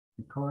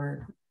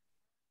Record,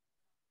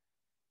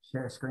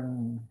 share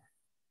screen.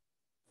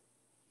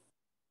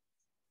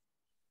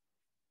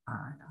 All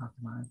right,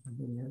 optimize the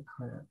video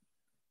clip.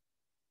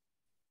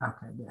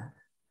 Okay, good.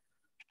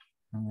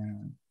 And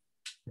then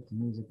get the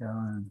music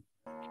going.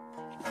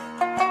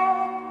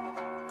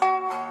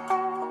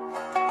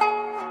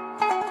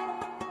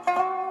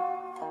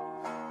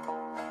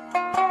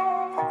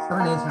 Some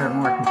of these are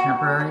more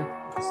contemporary.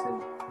 Let's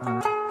see.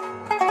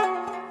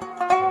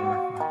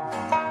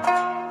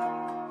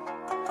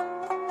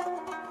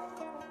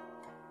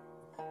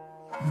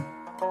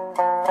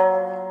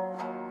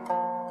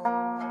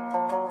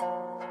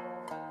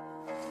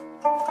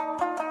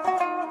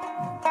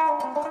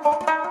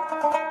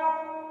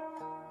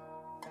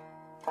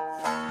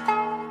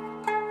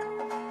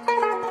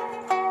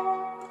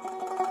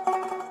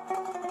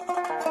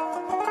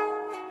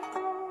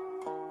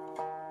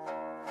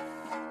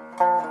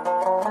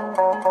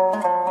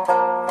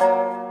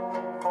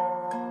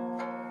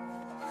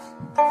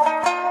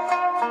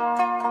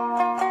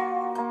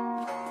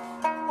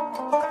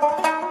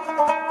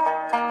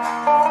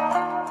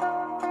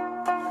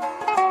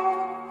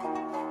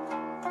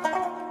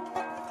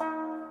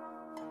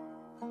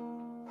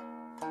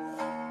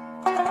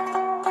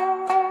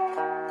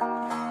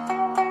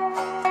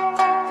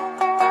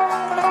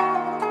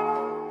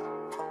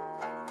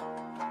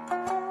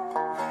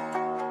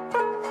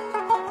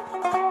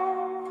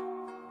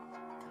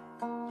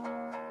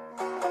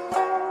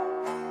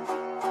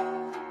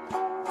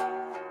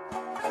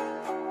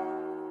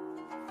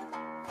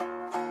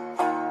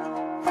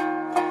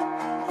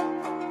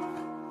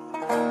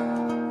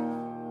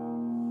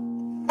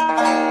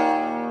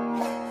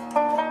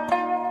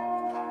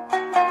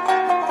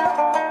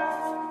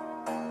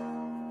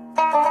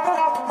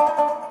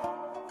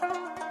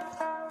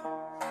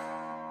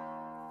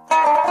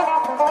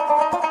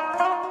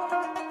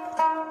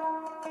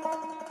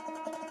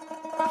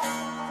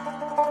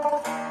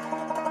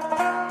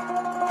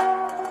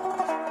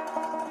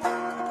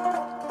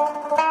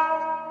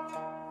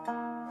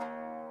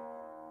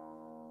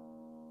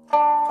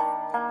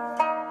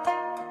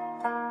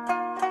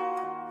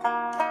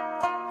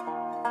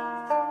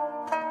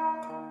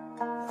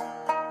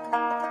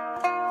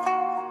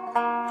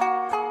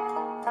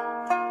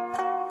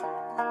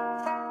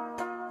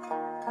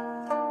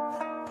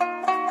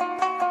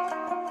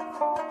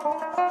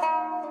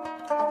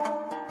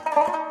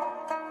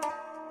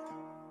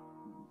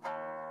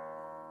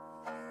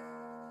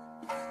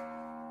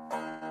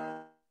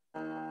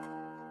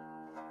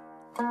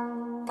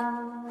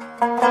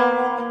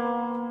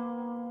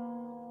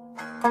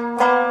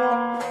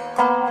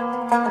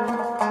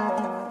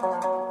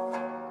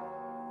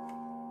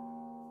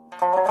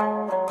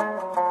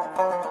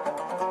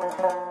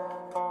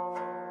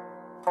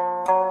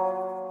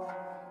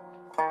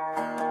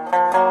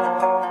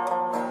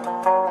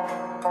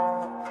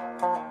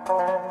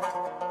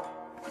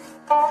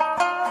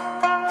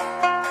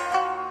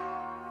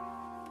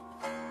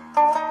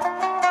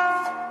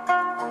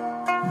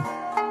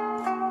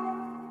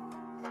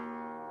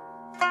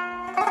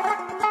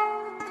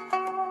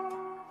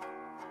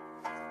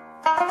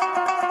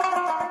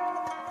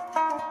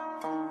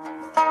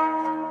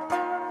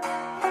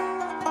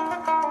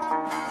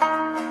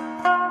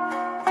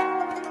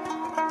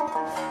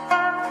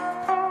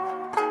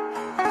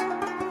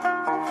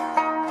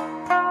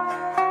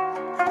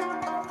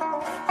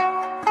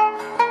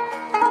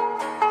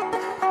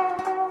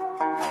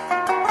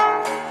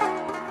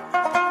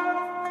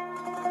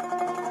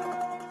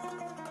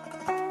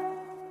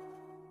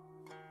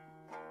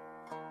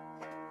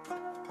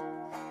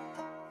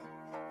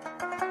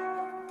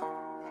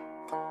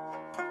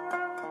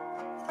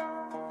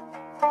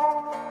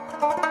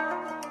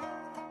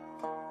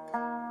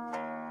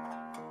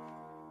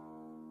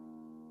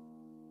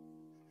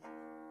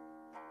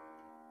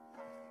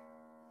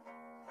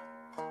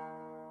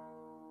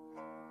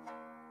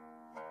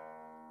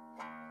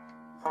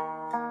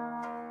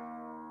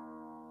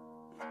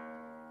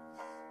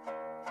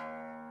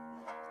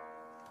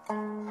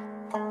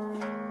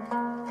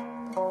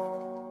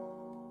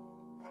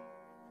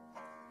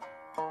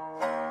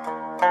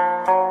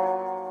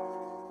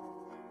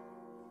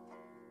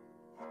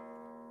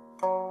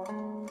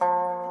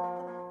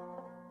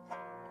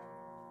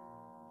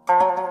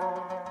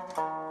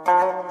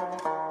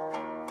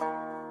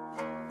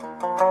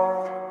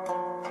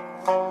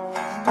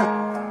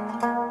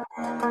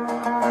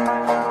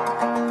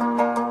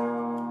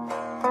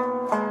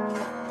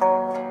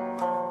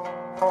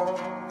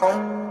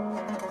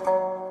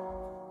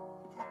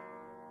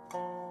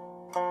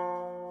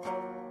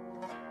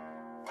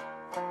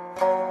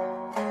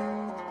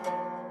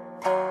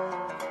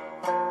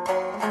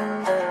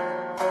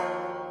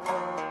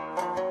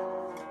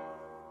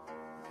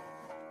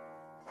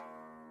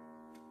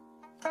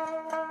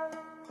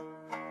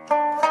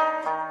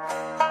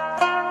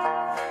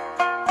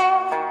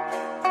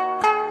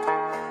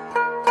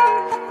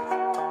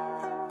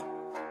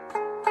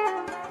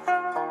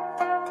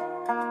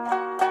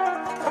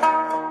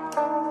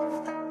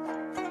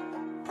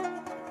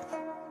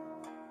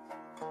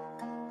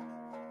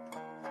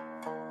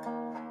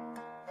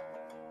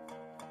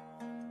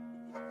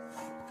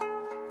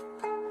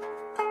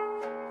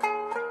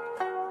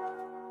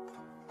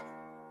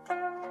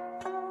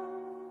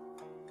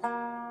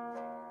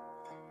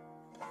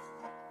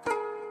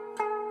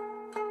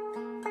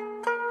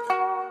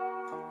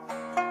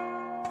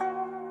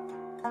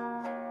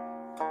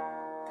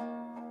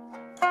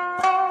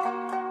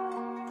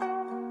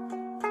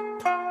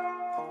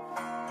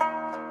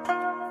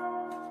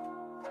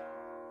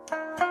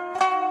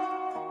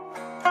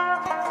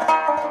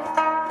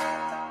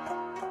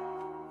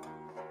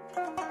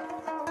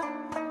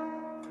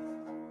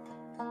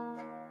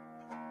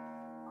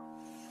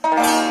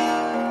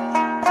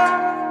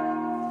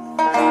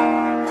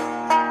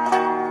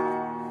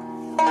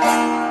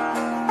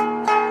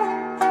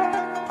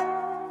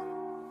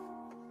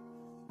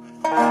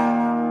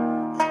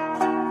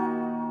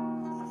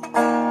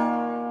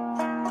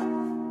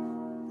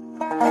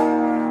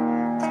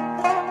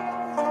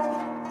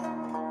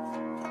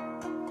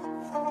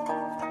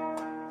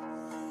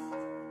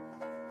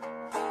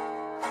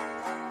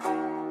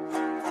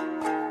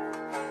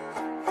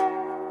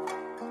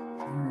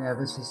 Yeah,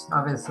 this is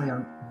obviously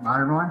a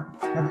modern one.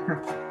 I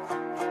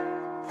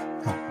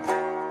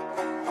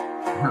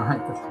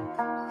like this one.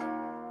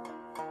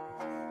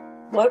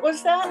 What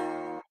was that?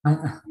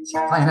 She's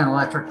playing an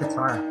electric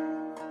guitar.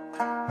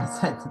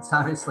 It's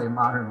obviously a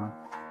modern one.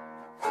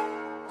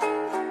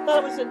 I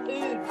thought it was an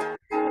oud.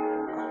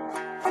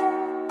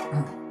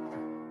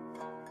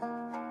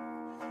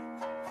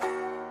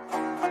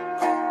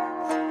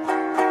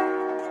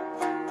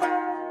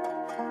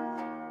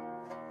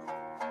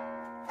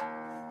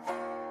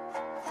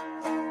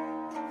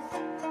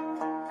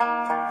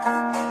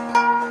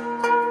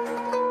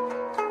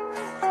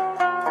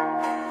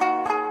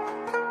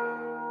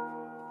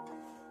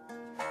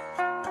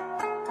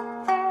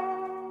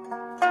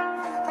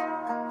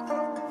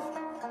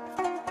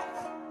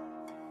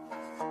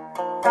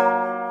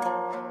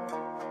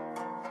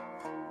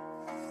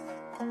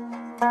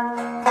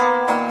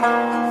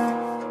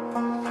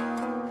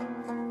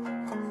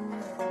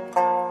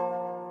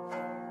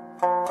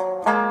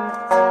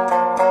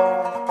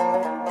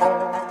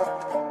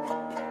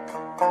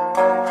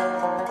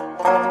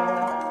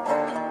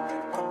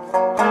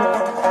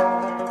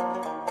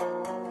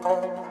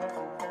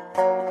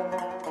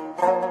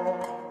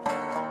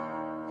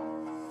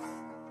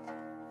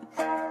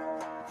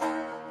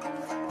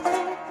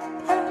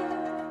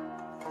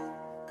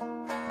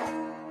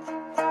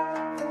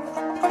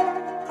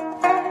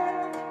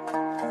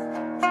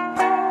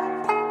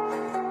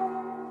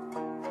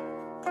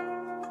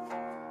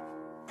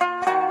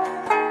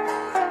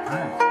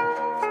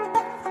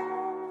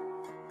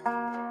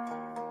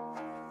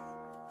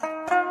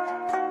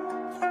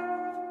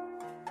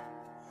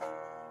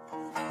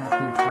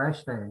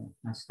 Fresh day.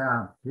 Nice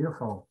job.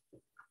 Beautiful.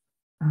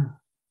 Oh,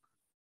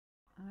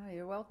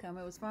 you're welcome.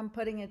 It was fun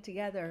putting it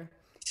together.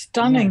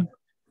 Stunning.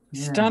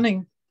 Yeah.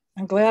 Stunning.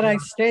 I'm glad I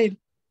stayed.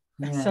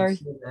 Yeah, Sorry.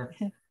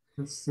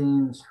 The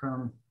scenes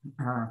from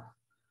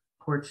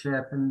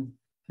courtship and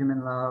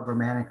human love,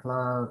 romantic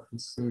love. You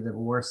see the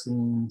war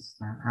scenes,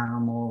 the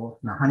animal,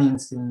 the hunting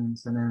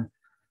scenes, and then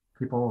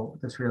people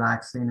just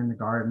relaxing in the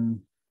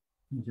garden,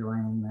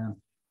 enjoying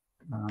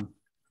the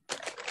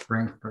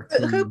drink or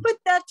tea. Who put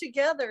that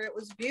together? It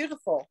was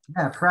beautiful.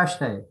 Yeah, Fresh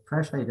Day.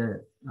 Fresh Day did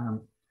it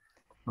over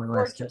the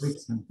last 2 Gorgeous.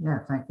 weeks. And yeah,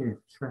 thank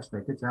you, Fresh Day.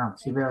 Good job.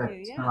 She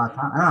really spent a Yeah. lot of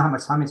time. I don't know how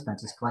much time he spent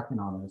just collecting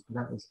all those,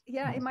 but that was.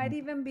 Yeah, it might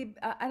even be,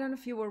 I don't know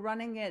if you were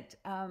running it,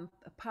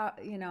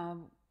 you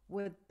know,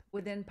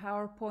 within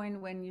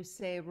PowerPoint, when you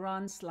say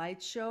run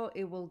slideshow,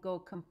 it will go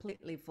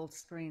completely full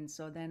screen.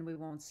 So then we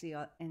won't see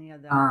any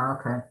of that.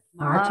 Okay.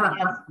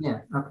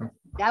 Yeah, okay.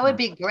 That would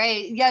be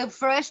great. Yeah,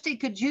 Foresti,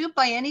 could you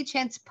by any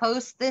chance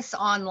post this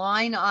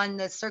online on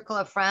the Circle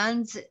of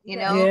Friends? You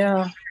know?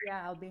 Yeah.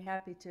 Yeah, I'll be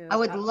happy to. I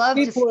would love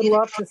to People would see it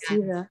love to again.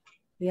 see that.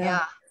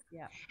 Yeah.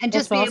 Yeah. And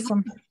That's just be awesome.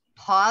 able to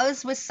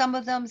pause with some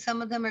of them.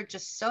 Some of them are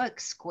just so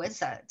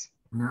exquisite.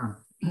 Yeah.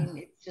 I mean,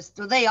 it's just,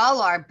 well, they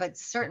all are, but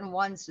certain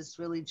ones just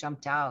really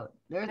jumped out.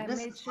 I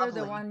made sure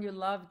the one you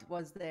loved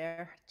was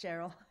there,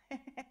 Cheryl.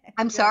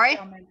 I'm sorry?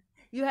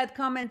 You had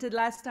commented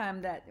last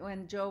time that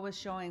when Joe was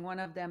showing one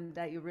of them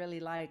that you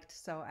really liked.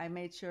 So I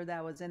made sure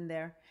that was in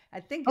there. I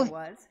think it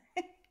was.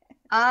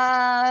 No,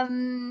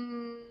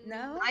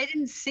 I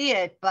didn't see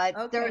it,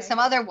 but there were some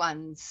other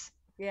ones.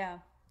 Yeah.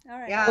 All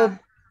right. Yeah. Well,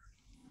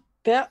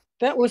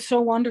 that was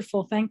so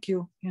wonderful. Thank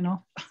you. You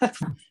know,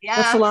 Yeah.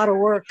 that's a lot of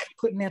work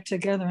putting that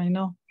together. I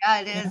know.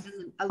 Yeah, it is.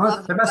 I Well,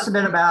 love there must have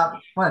been about,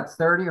 what,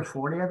 30 or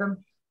 40 of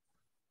them?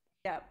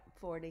 Yeah,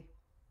 40.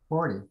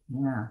 40,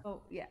 yeah.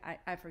 Oh, yeah,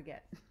 I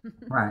forget.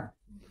 Right.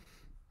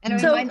 And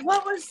So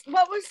what was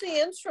the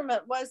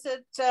instrument? Was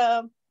it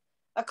a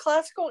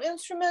classical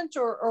instrument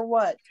or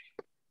what?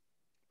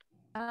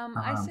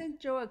 I sent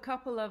Joe a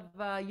couple of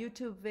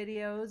YouTube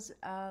videos.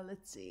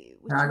 Let's see.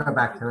 I'll go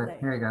back to it.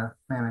 Here you go.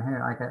 Wait a minute.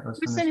 Here, I got those.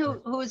 The person who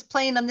was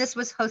playing on this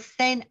was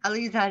Hossein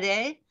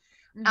Alizadeh.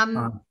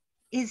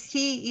 Is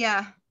he?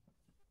 Yeah.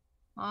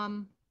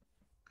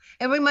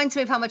 It reminds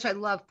me of how much I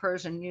love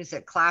Persian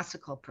music,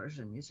 classical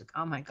Persian music.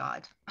 Oh my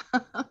God.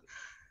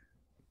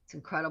 It's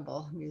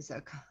incredible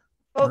music.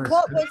 Well,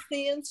 what was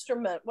the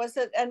instrument? Was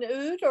it an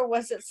oud or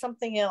was it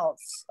something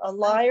else? A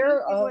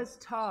lyre? It was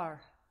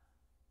tar.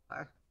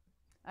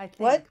 I think.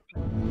 What?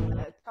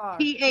 Tar.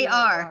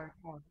 T-A-R.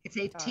 It's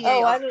a T-A-R.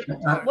 Oh, I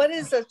don't. What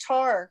is a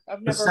tar?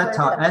 I've never heard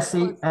sitar. of that.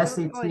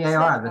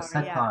 S-E-T-A-R. The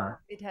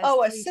sitar.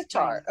 Oh, a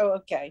sitar. Oh,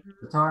 okay.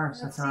 Sitar.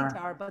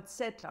 Sitar, but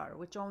setar,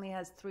 which only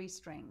has 3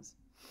 strings.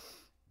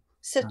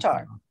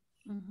 Sitar.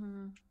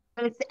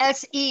 But it's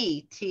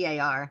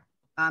S-E-T-A-R.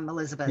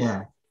 Elizabeth.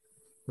 Yeah.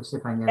 Let's see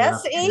if I can get it up.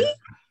 S-E?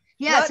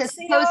 Yes, Not it's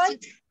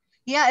supposed to.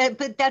 Yeah,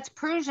 but that's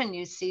Persian,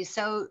 you see.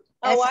 So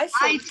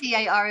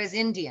S-I-T-A-R is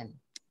Indian.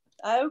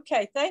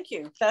 Okay, thank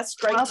you. That's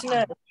great to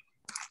know.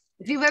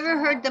 If you've ever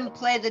heard them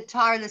play the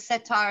tar, the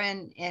setar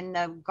in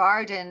the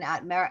garden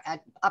at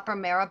Upper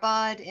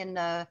Marabad, in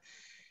the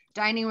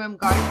dining room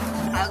garden,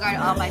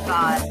 oh my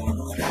God.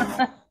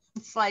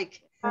 It's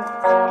like.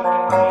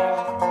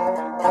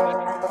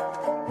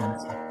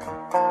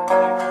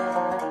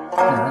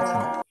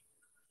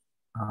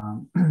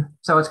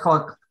 So it's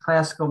called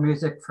classical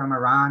music from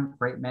Iran,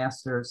 great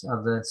masters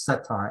of the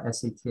setar,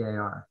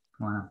 S-E-T-A-R.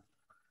 I want to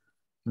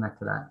connect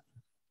to that.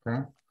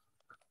 Okay.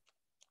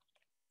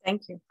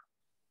 Thank you.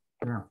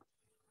 Yeah.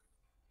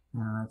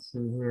 Let's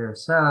see here.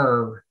 So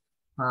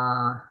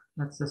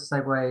let's just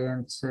segue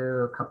into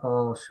a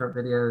couple short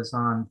videos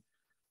on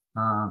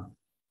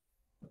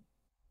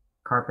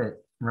carpet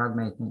rug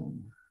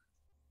making.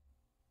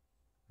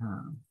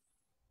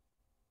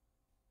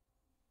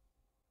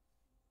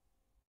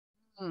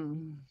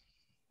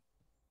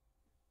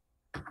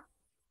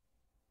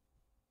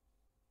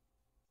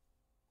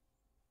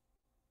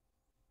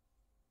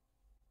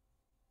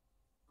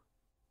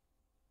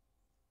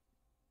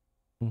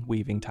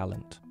 Weaving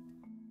talent.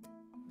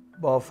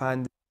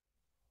 بافند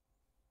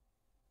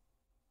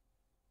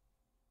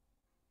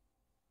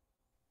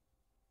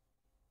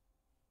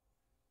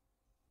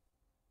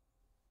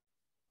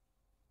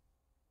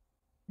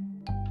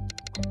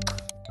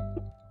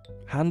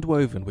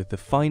Hand-woven with the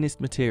finest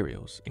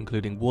materials,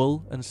 including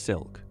wool and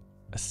silk,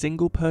 a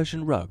single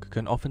Persian rug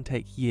can often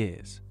take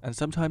years and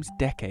sometimes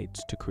decades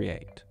to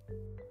create.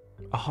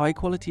 A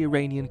high-quality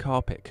Iranian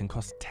carpet can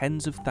cost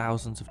tens of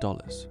thousands of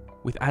dollars,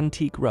 with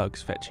antique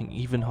rugs fetching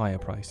even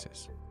higher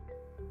prices.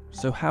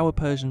 So how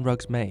are Persian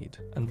rugs made,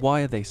 and why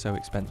are they so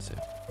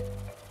expensive?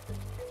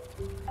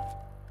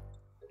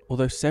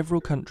 Although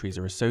several countries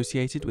are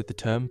associated with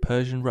the term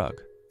Persian rug,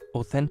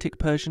 authentic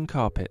Persian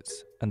carpets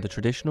and the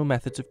traditional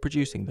methods of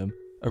producing them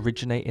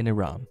originate in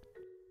Iran.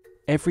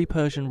 Every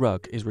Persian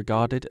rug is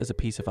regarded as a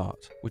piece of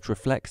art, which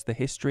reflects the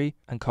history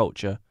and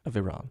culture of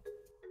Iran.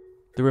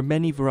 There are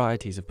many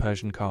varieties of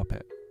Persian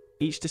carpet,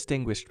 each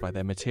distinguished by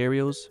their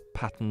materials,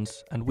 patterns,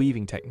 and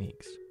weaving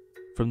techniques.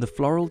 From the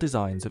floral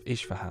designs of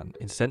Isfahan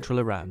in central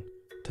Iran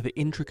to the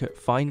intricate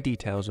fine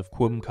details of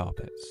Qum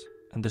carpets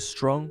and the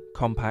strong,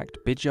 compact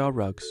Bijar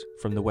rugs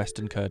from the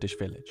western Kurdish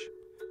village.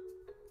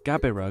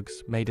 Gabe rugs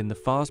made in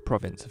the Fars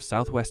province of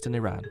southwestern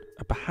Iran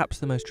are perhaps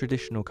the most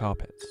traditional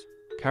carpets,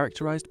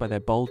 characterized by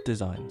their bold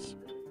designs.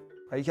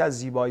 یکی از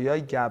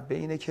زیبایی‌های گبه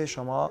اینه که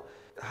شما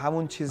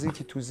همون چیزی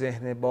که تو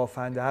ذهن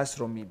بافنده هست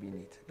رو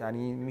می‌بینید.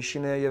 یعنی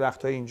میشینه یه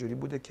وقتایی اینجوری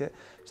بوده که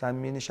مثلا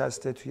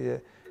می‌نشسته توی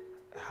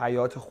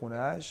حیاط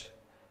خونه‌اش،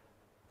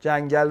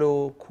 جنگل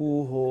و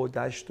کوه و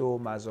دشت و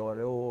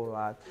مزارع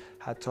و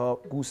حتی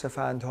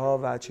گوسفندها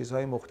و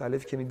چیزهای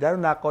مختلف که می‌دیده رو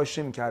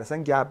نقاشی می‌کرد.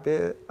 اصلا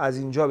گبه از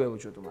اینجا به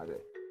وجود اومده.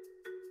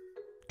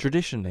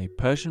 Traditionally,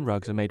 Persian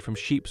rugs are made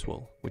from sheep's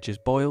wool, which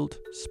is boiled,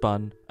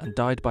 spun, and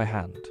dyed by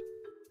hand.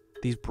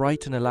 These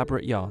bright and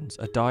elaborate yarns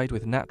are dyed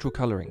with natural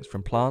colorings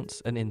from plants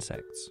and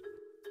insects.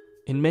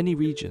 In many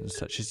regions,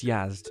 such as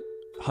Yazd,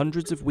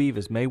 hundreds of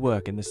weavers may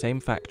work in the same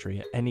factory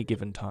at any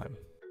given time.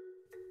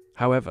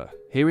 However,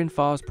 here in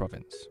Fars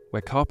province,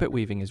 where carpet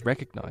weaving is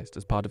recognized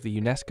as part of the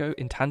UNESCO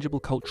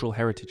Intangible Cultural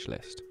Heritage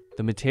List,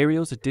 the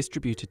materials are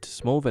distributed to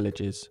small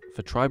villages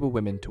for tribal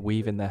women to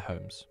weave in their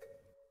homes.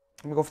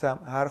 میگفتم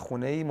هر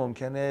خونه‌ای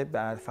ممکنه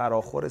بر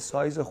فراخور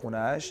سایز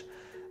خونه‌اش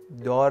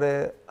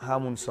دار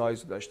همون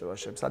سایز داشته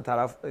باشه. مثلا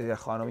طرف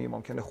خانمی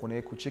ممکنه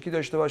خونه کوچیکی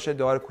داشته باشه،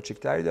 دار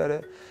کوچیکتری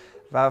داره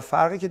و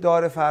فرقی که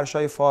دار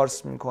فرشای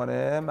فارس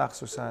میکنه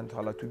مخصوصا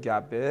حالا تو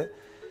گبه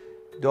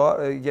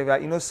و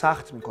اینو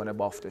سخت میکنه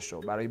بافتشو،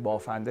 برای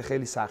بافنده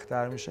خیلی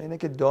سخت‌تر میشه، اینه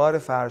که دار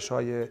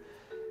فرشای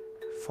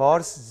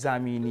فارس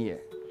زمینیه.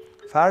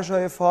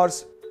 فرشای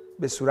فارس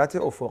به صورت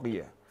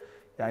افقیه،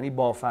 یعنی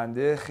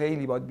بافنده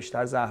خیلی باید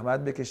بیشتر زحمت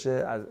بکشه،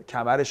 از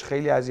کمرش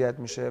خیلی اذیت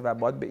میشه و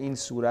باید به این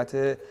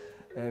صورت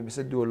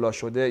مثل دولا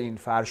شده این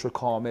فرش رو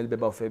کامل به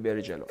بافه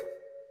بره جلو.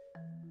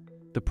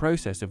 The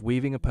process of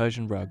weaving a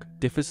Persian rug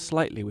differs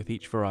slightly with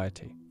each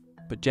variety,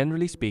 but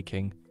generally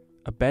speaking,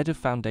 a bed of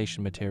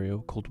foundation material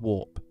called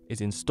warp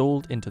is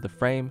installed into the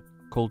frame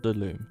called the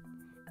loom.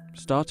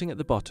 Starting at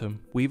the bottom,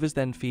 weavers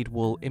then feed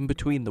wool in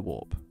between the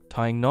warp,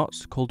 tying knots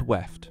called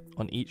weft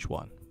on each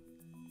one.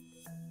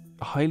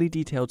 A highly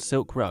detailed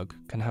silk rug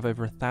can have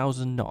over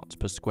 1,000 knots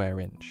per square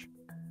inch.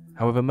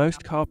 However, most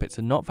carpets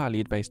are not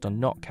valued based on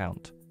knot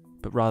count,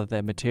 but rather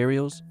their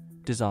materials,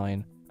 design,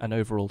 and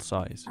overall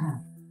size.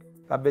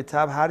 و به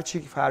طب هر چی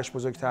فرش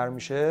بزرگتر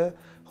میشه،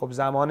 خب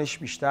زمانش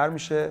بیشتر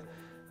میشه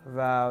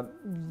و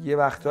یه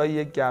وقتایی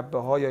یه گبه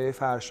ها یا یه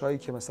فرشایی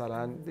که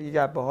مثلا یه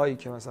گبه هایی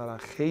که مثلا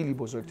خیلی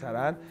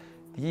بزرگترن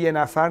دیگه یه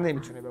نفر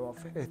نمیتونه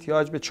ببافه،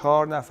 احتیاج به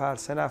 4 نفر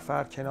 3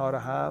 نفر کنار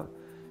هم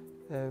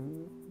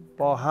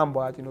با هم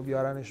باید اینو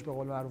بیارنش به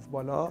قول معروف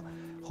بالا.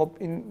 خب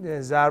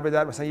این ضربه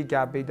در مثلا یه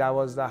گبه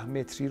 12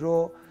 متری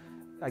رو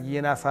اگه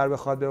یه نفر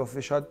بخواد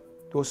ببافه شاید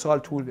 2 سال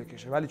طول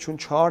بکشه، ولی چون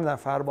 4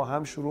 نفر با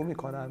هم شروع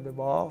میکنن به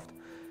بافت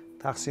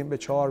تقسیم به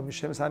 4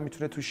 میشه، مثلا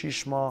میتونه تو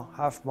 6 ماه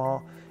 7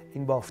 ماه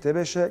این بافته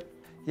بشه.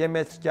 1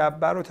 متر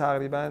گبه رو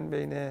تقریبا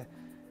بین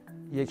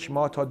 1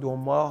 ماه تا 2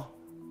 ماه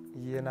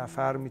یه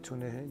نفر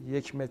میتونه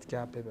 1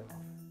 متر گبه ببافه.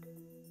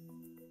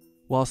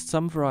 Whilst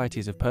some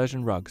varieties of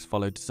Persian rugs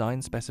follow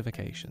design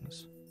specifications,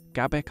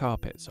 gabe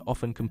carpets are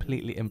often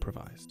completely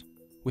improvised,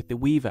 with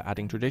the weaver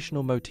adding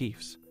traditional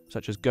motifs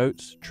such as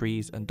goats,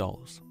 trees, and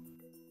dolls.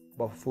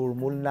 با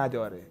فرمول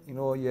نداره.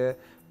 اینو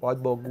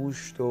باید با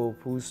گوشت و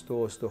پوست و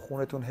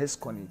استخونتون حس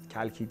کنید.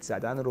 کلکیت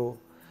زدن رو،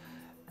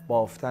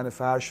 بافتن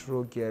فرش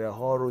رو، گره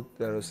ها رو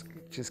درست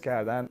چیز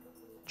کردن.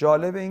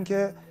 جالب این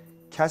که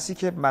کسی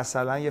که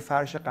مثلا یه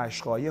فرش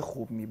قشقایی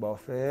خوب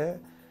میبافه،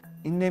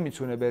 این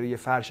نمیتونه بره یه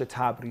فرش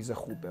تبریز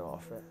خوب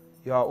ببافه،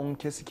 یا اون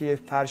کسی که یه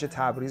فرش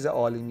تبریز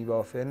عالی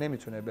میبافه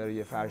نمیتونه بره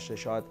یه فرش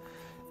شاید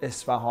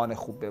اصفهان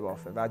خوب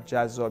ببافه. و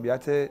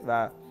جذابیت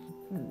و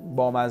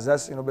بامزه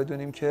است اینو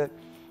بدونیم که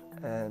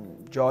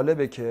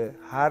جالبه که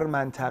هر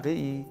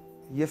منطقه‌ای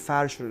یه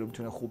فرش رو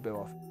میتونه خوب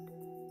ببافه.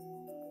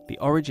 The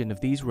origin of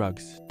these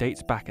rugs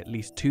dates back at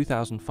least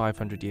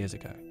 2,500 years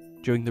ago,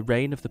 during the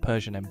reign of the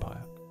Persian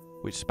Empire,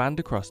 which spanned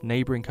across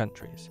neighbouring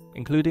countries,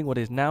 including what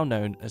is now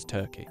known as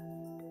Turkey.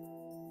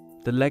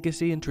 The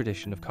legacy and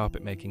tradition of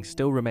carpet making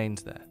still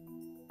remains there.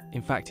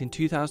 In fact, in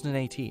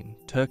 2018,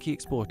 Turkey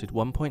exported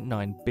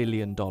 $1.9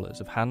 billion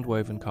of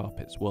hand-woven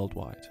carpets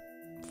worldwide,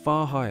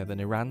 far higher than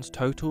Iran's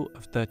total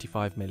of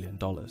 $35 million.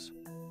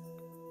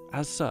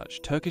 As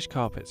such, Turkish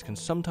carpets can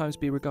sometimes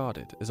be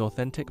regarded as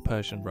authentic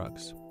Persian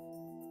rugs.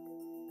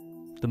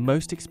 The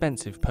most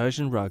expensive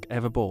Persian rug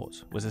ever bought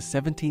was a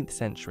 17th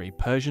century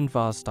Persian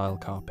vase-style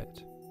carpet,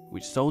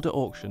 which sold at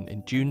auction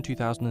in June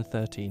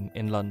 2013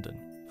 in London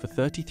for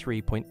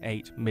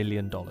 $33.8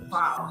 million.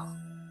 Wow.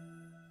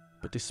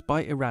 But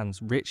despite Iran's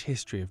rich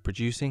history of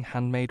producing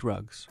handmade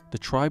rugs,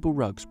 the tribal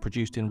rugs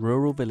produced in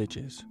rural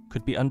villages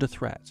could be under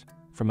threat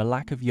from a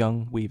lack of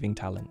young weaving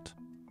talent.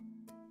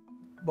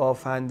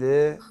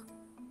 بافنده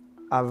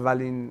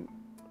اولین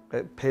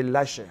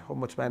پلشه، خب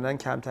مطمئنا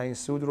کمترین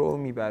سود رو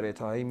میبره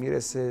تا هی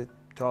میرسه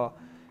تا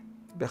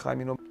بخوایم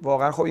اینو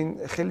واقعا. خب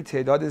این خیلی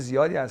تعداد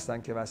زیادی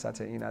هستن که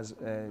وسط این از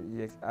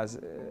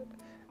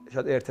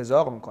شاید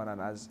ارتزاق میکنن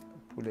از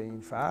پول این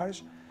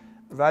فرش،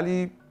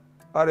 ولی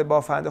آره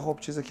بافنده خب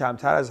چیز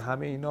کمتر از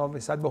همه اینا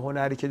نسبت به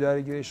هنری که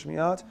داره گیرش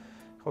میاد.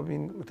 خب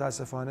این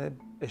متاسفانه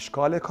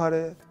اشکال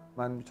کاره.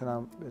 من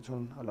میتونم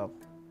بهتون حالا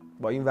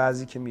با این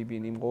وضعی که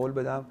میبینیم قول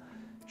بدم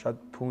شاید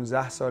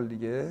 15 سال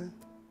دیگه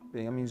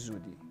بگم این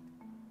زودی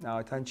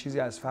نهایتاً چیزی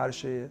از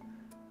فرش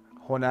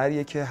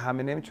هنریه که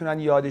همه نمیتونن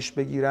یادش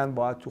بگیرن،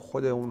 باید تو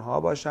خود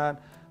اونها باشن.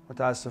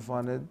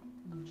 متاسفانه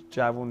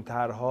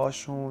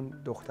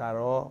جوانترهاشون،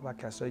 دخترها و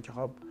کسایی که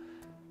خب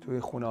توی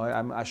خونه های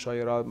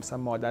عشایرها مثلا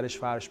مادرش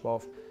فرش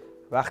بافت،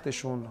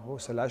 وقتشون،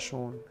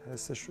 حوصله‌شون،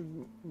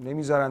 حسشون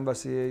نمیذارن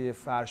واسه یه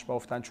فرش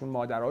بافتن، چون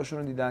مادرهاشون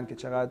رو دیدن که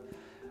چقدر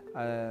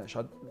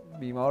شاید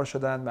بیمار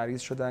شدن،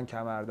 مریض شدن،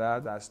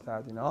 کمردرد، دست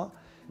درد اینا.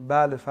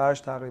 بله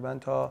فرش تقریبا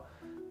تا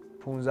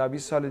 15-20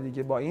 سال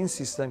دیگه با این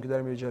سیستم که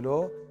داره میره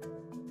جلو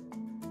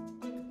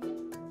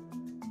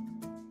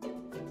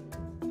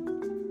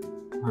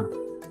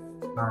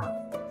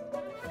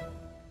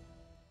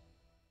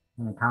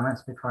Any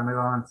comments before I move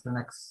on to the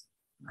next?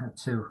 I have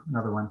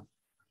another one.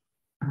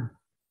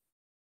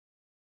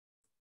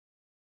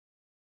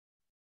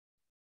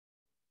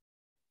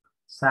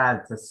 Sad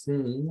to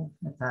see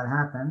if that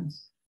happens.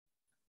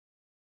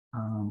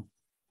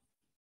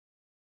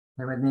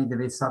 They would need to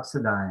be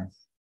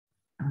subsidized.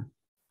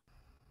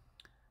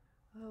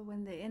 Oh,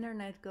 when the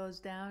internet goes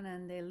down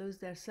and they lose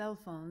their cell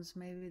phones,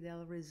 maybe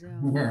they'll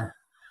resume. Yeah.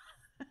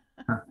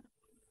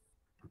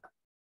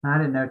 I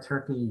didn't know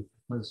Turkey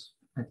was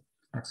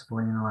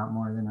exporting a lot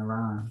more than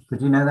Iran. Did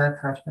you know that,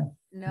 Freshman?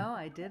 No,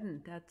 I didn't.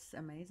 That's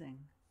amazing.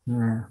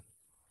 Yeah.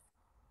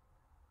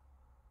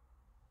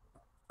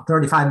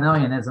 35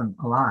 million isn't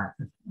a lot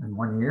in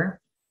 1 year.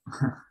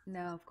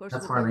 No, of course,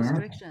 That's with the hardly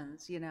anything.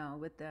 restrictions, you know,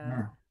 with the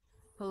Yeah.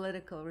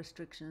 political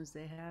restrictions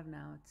they have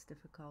now, it's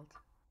difficult.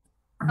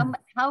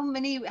 How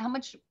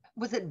much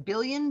was it, $1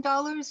 billion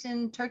in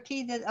Turkey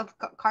that of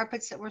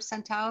carpets that were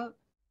sent out?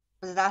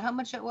 Was that how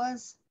much it was?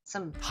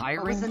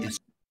 Hiring is.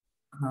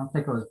 I don't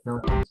think it was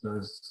billions. It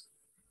was,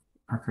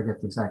 I forget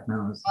the exact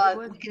numbers. It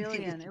was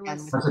billion. It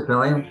was, Was it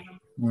billion?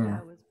 yeah, Yeah.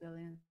 it was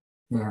billion.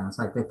 Yeah. It's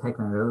like they've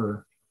taken it over.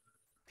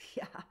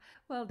 Yeah,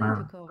 well, they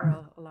Wow. took over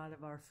a lot of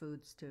our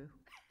foods too.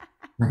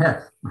 Yeah.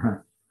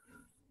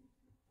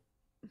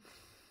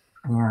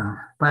 Yeah.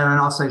 But then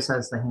also he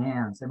says the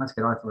hands, they must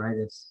get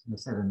arthritis. They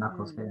say the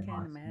knuckles get Can't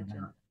lost.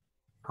 imagine.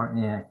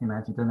 Yeah, can you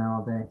imagine doing that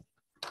all day?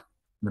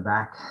 In the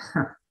back.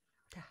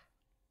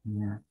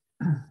 Yeah.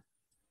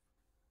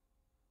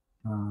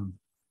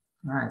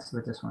 All right, so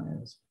what this one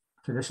is.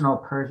 Traditional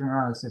Persian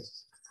rugs, it's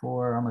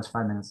almost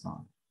 5 minutes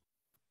long.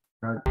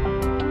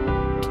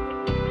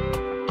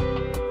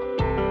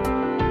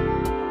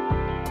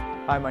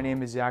 Hi, my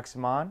name is Yak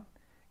Zaman,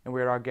 and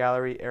we're at our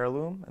gallery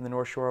Heirloom in the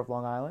North Shore of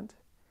Long Island.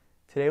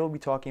 Today we'll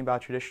be talking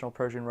about traditional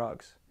Persian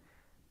rugs.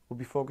 We'll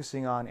be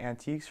focusing on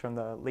antiques from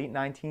the late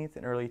 19th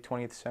and early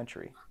 20th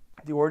century.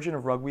 The origin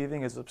of rug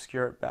weaving is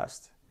obscure at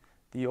best.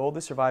 The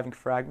oldest surviving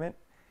fragment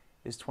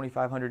is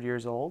 2,500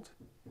 years old,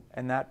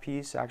 and that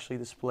piece actually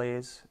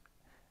displays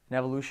an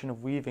evolution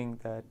of weaving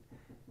that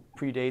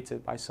predates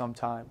it by some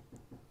time.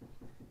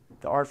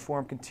 The art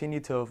form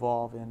continued to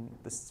evolve in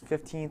the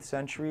 15th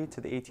century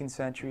to the 18th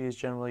century is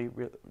generally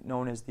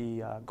known as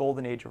the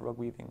golden age of rug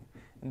weaving.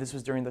 And this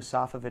was during the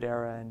Safavid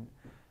era and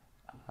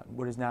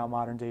what is now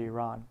modern-day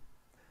Iran.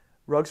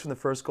 Rugs from the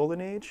first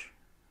golden age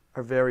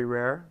are very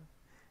rare,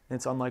 and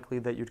it's unlikely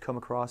that you'd come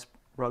across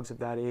rugs of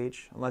that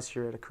age unless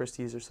you're at a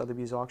Christie's or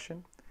Sotheby's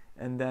auction,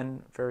 and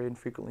then very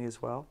infrequently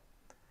as well.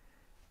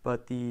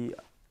 But the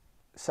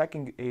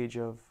second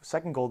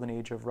golden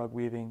age of rug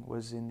weaving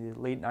was in the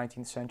late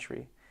 19th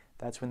century.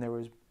 That's when there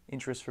was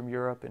interest from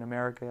Europe and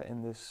America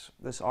in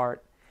this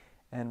art,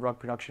 and rug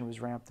production was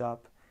ramped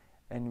up,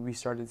 and we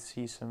started to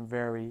see some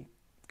very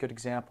good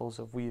examples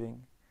of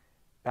weaving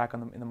back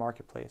in the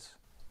marketplace.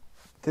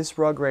 This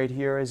rug right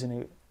here is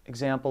an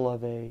example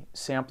of a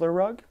sampler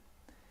rug.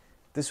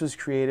 This was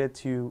created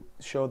to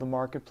show the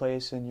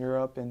marketplace in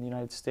Europe and the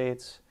United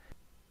States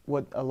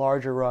what a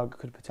larger rug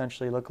could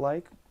potentially look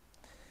like.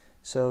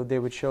 So they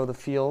would show the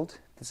field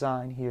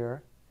design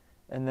here,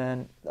 and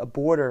then a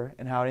border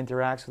and how it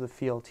interacts with the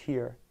field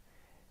here.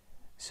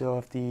 So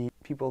if the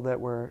people that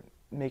were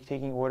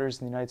taking orders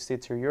in the United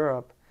States or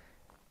Europe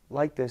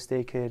like this,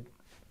 they could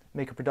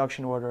make a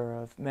production order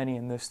of many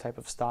in this type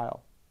of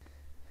style.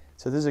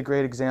 So this is a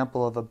great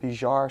example of a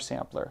bijar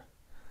sampler.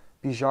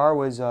 Bijar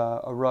was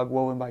a rug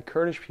woven by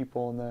Kurdish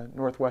people in the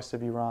northwest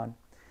of Iran.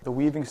 The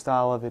weaving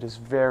style of it is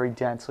very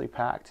densely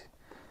packed.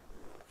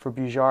 For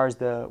bijars,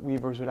 the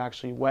weavers would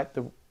actually wet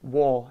the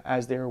wool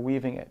as they were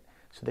weaving it.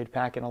 So they'd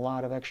pack in a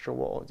lot of extra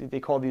wool. They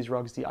call these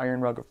rugs the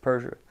iron rug of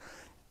Persia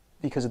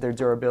because of their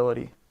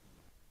durability.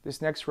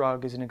 This next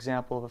rug is an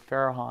example of a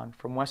Farrahan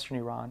from western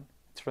Iran.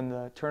 It's from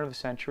the turn of the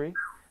century.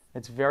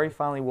 It's very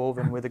finely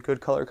woven with a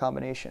good color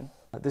combination.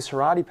 This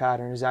Haredi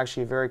pattern is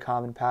actually a very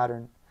common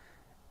pattern,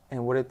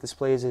 and what it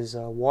displays is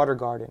a water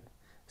garden.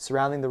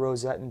 Surrounding the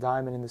rosette and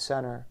diamond in the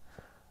center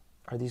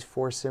are these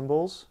four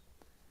symbols,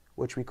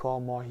 which we call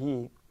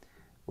mahi,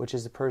 which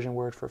is the Persian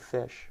word for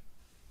fish.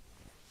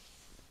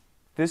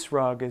 This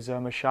rug is a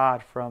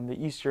mashad from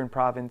the eastern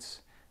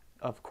province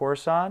of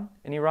Khorasan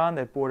in Iran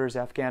that borders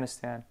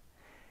Afghanistan.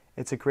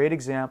 It's a great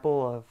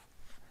example of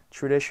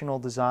traditional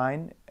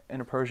design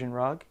in a Persian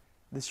rug.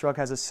 This rug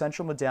has a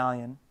central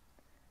medallion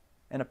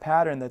and a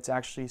pattern that's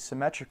actually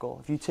symmetrical.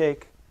 If you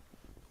take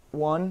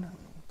one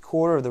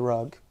quarter of the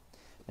rug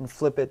and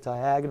flip it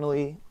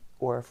diagonally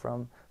or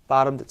from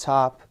bottom to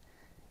top,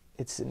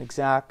 it's an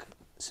exact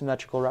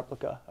symmetrical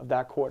replica of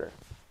that quarter.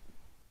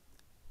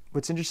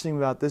 What's interesting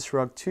about this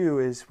rug too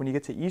is when you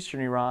get to eastern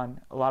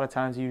Iran, a lot of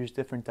times you use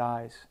different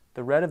dyes.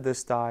 The red of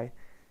this dye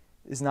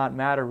is not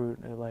madder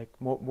root, like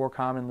more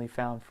commonly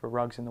found for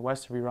rugs in the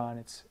west of Iran.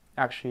 It's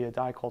actually a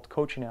dye called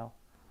cochineal,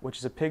 which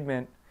is a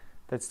pigment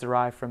that's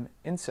derived from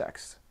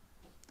insects.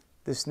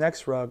 This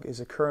next rug is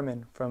a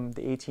kurman from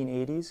the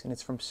 1880s, and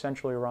it's from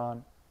central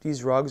Iran.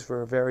 These rugs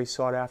were very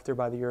sought after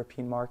by the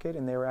European market,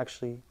 and they were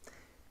actually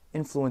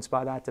influenced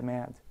by that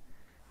demand.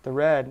 The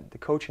red, the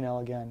cochineal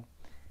again,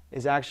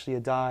 is actually a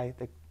dye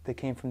that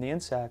came from the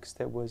insects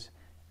that was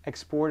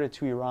exported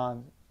to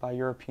Iran by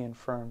European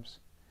firms.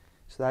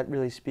 So that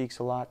really speaks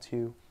a lot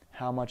to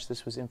how much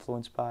this was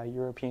influenced by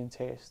European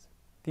taste.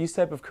 These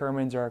type of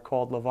kurmans are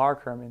called lavar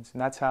kurmans,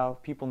 and that's how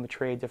people in the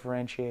trade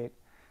differentiate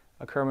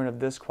a kurman of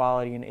this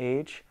quality and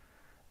age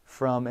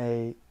from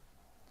a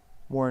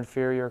more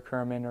inferior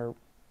kurman or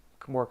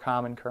more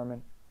common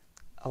kurman.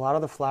 A lot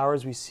of the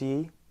flowers we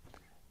see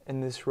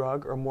in this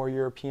rug are more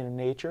European in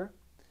nature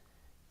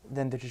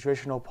than the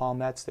traditional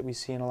palmettes that we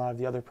see in a lot of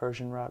the other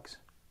Persian rugs.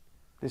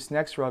 This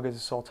next rug is a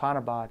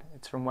sultanabad.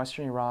 It's from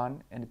western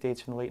Iran and it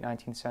dates from the late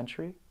 19th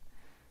century.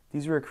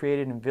 These were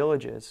created in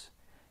villages,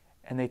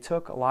 and they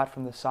took a lot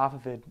from the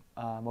Safavid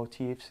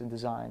motifs and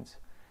designs.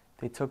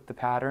 They took the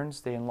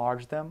patterns, they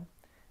enlarged them,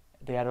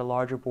 they added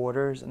larger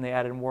borders, and they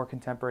added more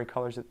contemporary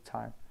colors at the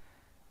time.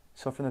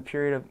 So from the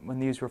period of when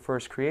these were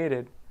first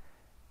created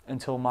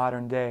until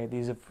modern day,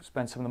 these have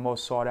been some of the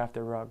most sought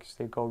after rugs.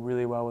 They go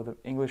really well with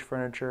English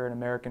furniture and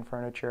American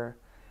furniture.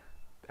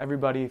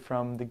 Everybody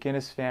from the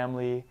Guinness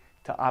family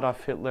to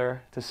Adolf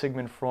Hitler to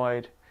Sigmund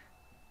Freud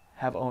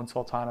have owned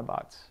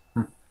sultanabads.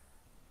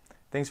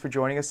 Thanks for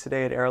joining us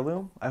today at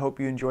Heirloom. I hope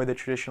you enjoyed the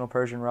traditional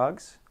Persian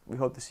rugs. We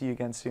hope to see you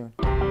again soon.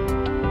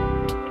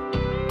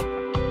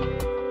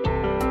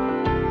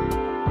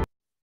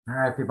 All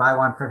right, if you buy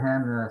one for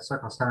him, the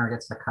Circle Center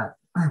gets the cut.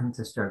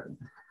 Just joking.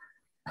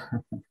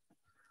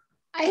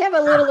 I have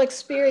a little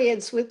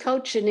experience with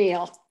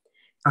cochineal.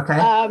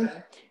 Okay.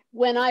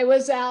 When I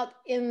was out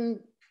in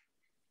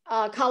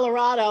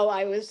Colorado,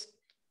 I was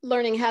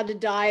learning how to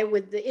dye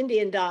with the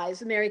Indian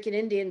dyes, American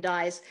Indian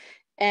dyes,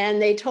 and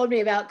they told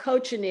me about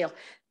cochineal.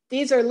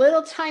 These are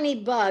little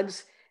tiny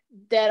bugs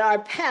that are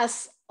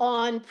pests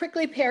on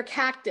prickly pear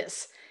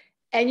cactus,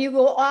 and you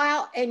go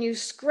out and you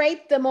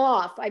scrape them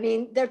off. I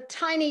mean, they're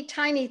tiny,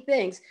 tiny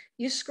things.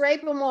 You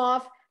scrape them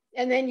off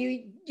and then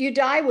you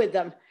dye with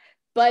them.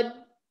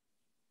 But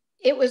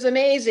it was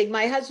amazing.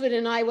 My husband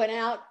and I went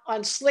out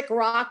on slick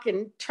rock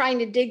and trying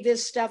to dig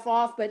this stuff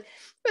off, but it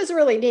was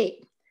really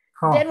neat.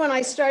 Cool. Then when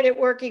I started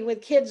working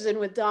with kids and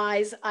with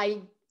dyes,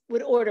 I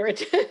would order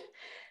it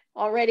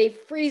already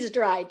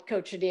freeze-dried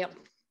cochineal.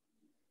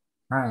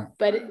 Right.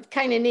 But it's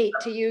kind of neat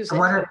to use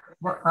it.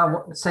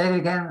 Say it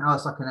again. I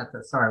was looking at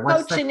this. Sorry.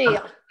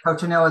 Cochineal.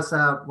 Cochineal is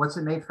what's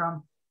it made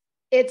from?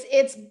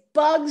 It's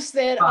bugs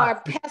that are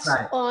Bugs, pests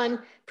right. on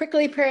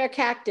prickly pear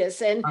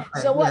cactus. And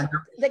Okay, so what yeah,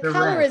 the they're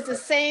color red. is the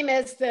same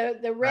as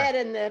the red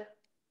and the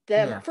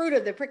Yeah. fruit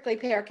of the prickly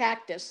pear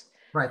cactus.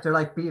 Right, they're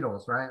like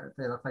beetles, right?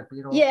 They look like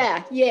beetles.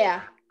 Yeah,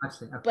 yeah. I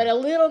see. Okay. But a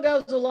little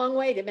goes a long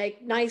way to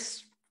make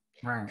nice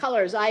Right.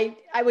 colors. I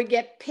would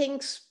get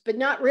pinks, but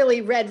not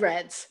really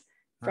reds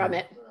from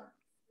Right. it.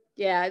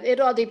 Yeah, it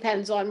all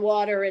depends on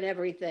water and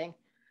everything.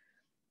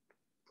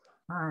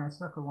 All right,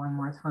 let's look at one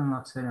more. This one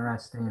looks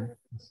interesting.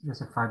 This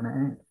is a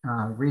 5-minute.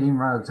 Reading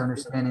rugs,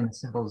 understanding the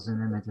symbols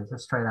and images.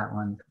 Let's try that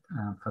one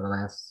for the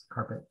last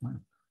carpet one.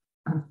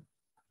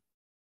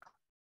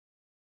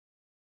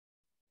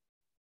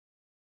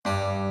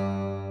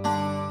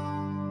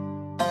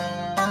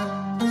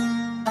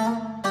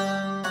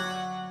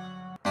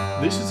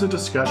 This is a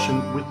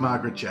discussion with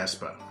Margaret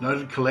Jasper,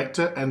 noted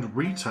collector and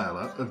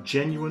retailer of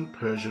genuine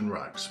Persian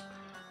rugs.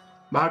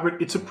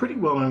 Margaret, it's a pretty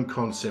well-known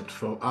concept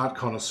for art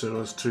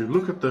connoisseurs to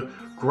look at the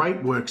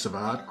great works of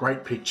art,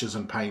 great pictures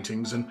and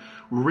paintings, and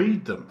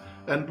read them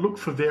and look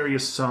for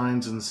various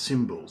signs and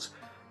symbols.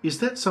 Is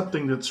that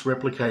something that's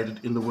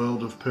replicated in the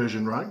world of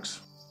Persian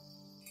rugs?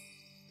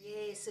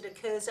 Yes, it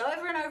occurs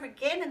over and over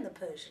again in the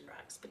Persian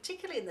rugs,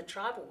 particularly in the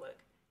tribal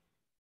work.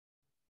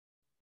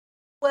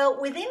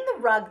 Well, within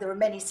the rug there are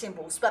many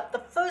symbols, but the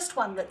first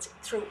one that's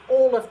through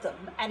all of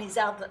them and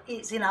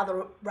is in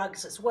other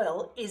rugs as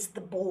well is the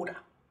border.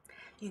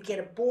 You get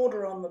a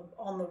border on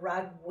the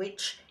rug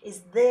which is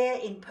there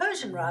in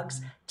Persian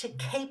rugs to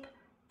keep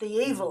the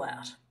evil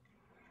out.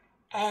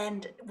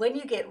 And when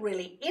you get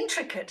really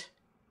intricate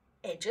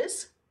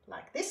edges,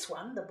 like this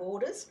one, the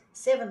borders,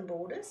 7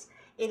 borders,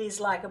 it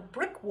is like a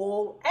brick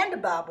wall and a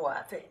barbed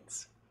wire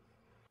fence.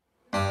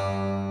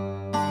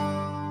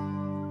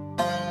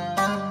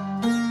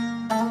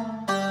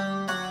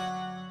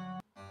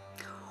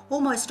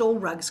 Almost all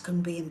rugs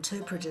can be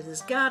interpreted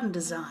as garden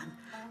design,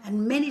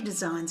 and many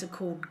designs are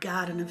called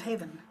Garden of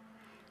Heaven.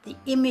 The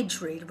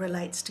imagery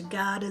relates to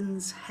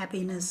gardens,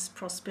 happiness,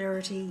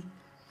 prosperity,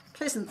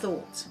 pleasant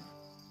thoughts.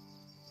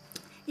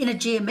 In a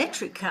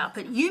geometric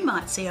carpet, you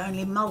might see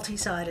only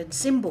multi-sided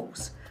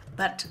symbols,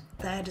 but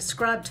they are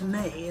described to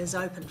me as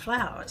open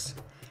flowers.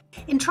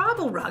 In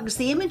tribal rugs,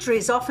 the imagery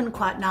is often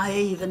quite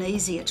naive and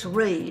easier to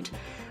read.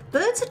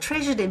 Birds are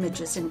treasured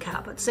images in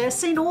carpets. They are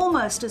seen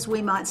almost as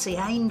we might see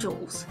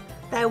angels.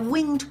 They are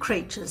winged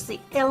creatures, the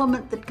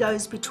element that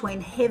goes between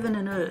heaven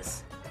and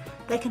earth.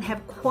 They can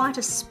have quite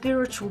a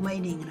spiritual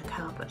meaning in a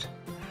carpet.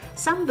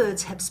 Some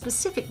birds have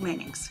specific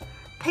meanings.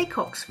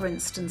 Peacocks, for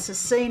instance, are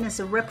seen as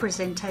a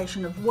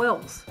representation of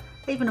wealth,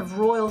 even of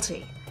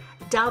royalty.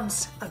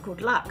 Doves are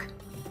good luck.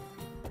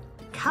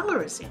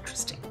 Colour is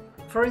interesting.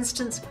 For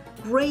instance,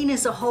 green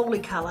is a holy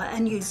colour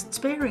and used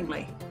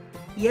sparingly.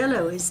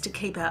 Yellow is to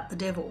keep out the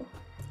devil.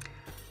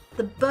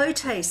 The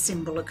bote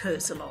symbol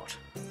occurs a lot.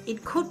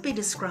 It could be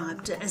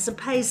described as a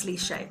paisley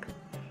shape.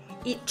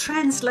 It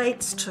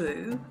translates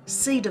to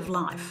seed of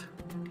life.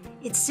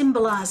 It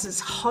symbolises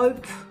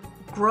hope,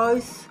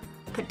 growth,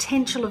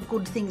 potential of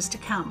good things to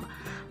come,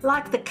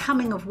 like the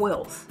coming of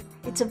wealth.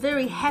 It's a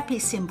very happy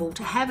symbol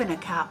to have in a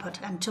carpet,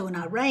 and to an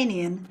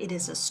Iranian, it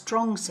is a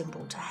strong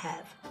symbol to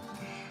have.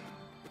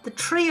 The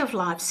tree of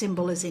life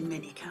symbol is in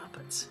many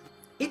carpets.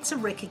 It's a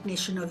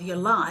recognition of your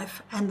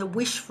life and the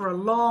wish for a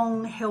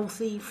long,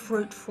 healthy,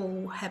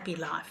 fruitful, happy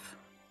life.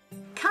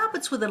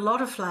 Carpets with a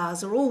lot of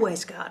flowers are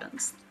always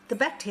gardens. The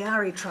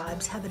Bakhtiari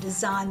tribes have a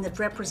design that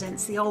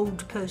represents the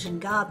old Persian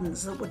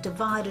gardens that were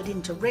divided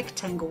into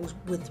rectangles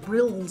with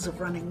rills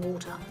of running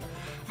water.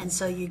 And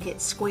so you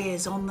get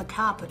squares on the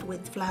carpet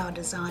with flower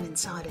design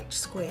inside each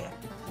square.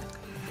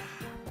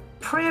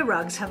 Prayer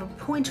rugs have a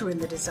pointer in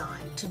the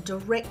design to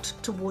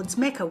direct towards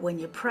Mecca when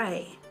you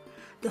pray.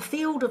 The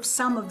field of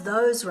some of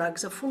those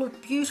rugs are full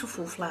of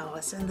beautiful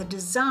flowers, and the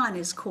design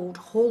is called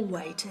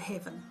Hallway to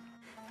Heaven.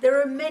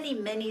 There are many,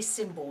 many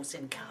symbols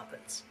in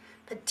carpets,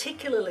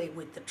 particularly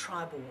with the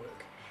tribal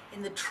work.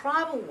 In the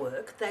tribal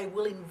work, they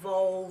will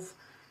involve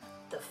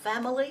the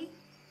family,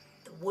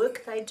 the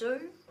work they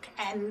do,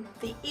 and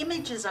the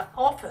images are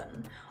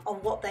often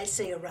of what they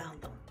see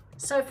around them.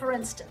 So for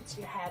instance,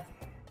 you have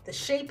the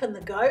sheep and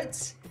the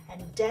goats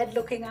and dad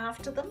looking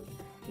after them.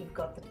 You've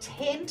got the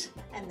tent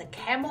and the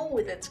camel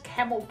with its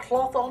camel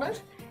cloth on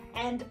it,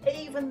 and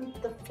even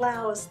the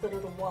flowers that are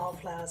the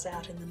wildflowers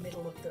out in the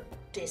middle of the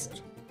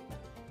desert.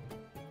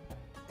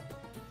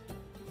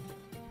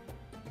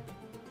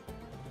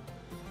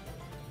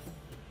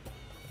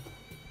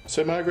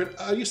 So Margaret,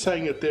 are you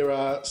saying that there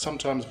are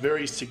sometimes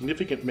very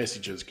significant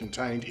messages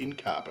contained in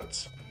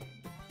carpets?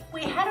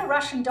 We had a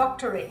Russian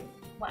doctor in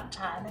one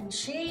time, and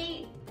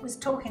she was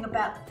talking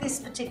about this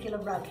particular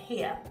rug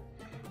here.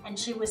 And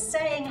she was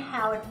saying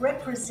how it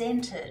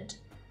represented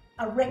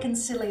a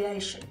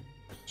reconciliation.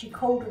 She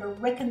called it a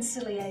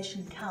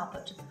reconciliation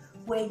carpet,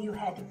 where you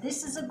had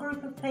this is a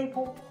group of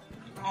people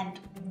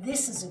and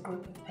this is a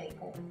group of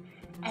people.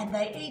 And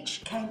they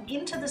each came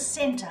into the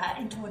centre,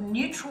 into a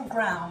neutral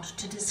ground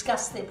to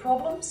discuss their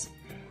problems,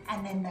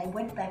 and then they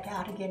went back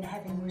out again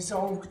having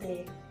resolved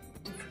their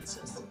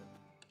differences.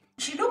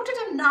 She looked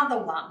at another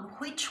one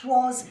which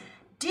was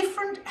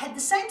different, had the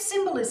same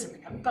symbolism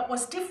in it, but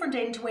was different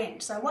end to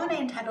end. So one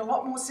end had a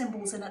lot more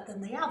symbols in it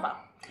than the other.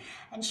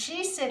 And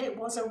she said it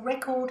was a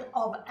record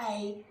of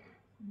a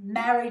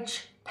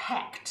marriage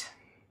pact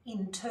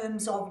in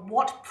terms of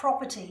what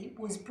property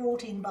was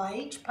brought in by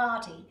each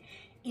party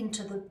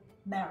into the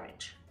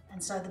marriage.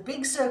 And so the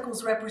big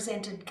circles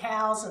represented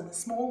cows and the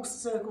small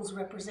circles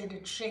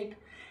represented sheep,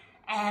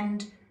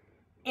 and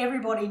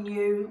everybody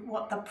knew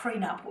what the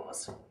prenup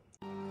was.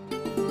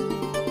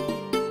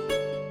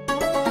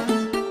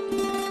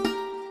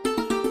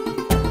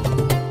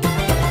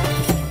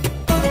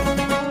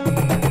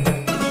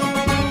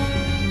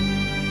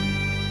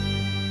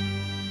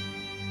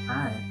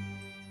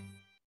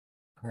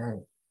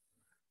 Okay,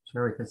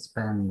 sure we could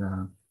spend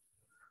a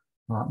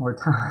lot more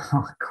time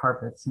on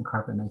carpets and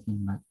carpet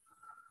making, but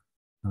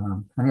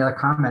any other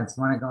comments?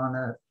 I want to go on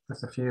to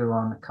just a few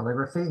on the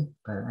calligraphy,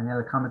 but any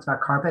other comments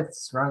about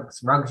carpets,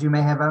 rugs you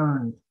may have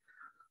owned?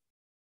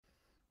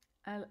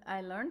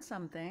 I learned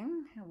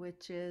something,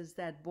 which is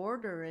that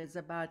border is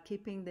about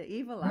keeping the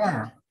evil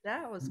Yeah. out.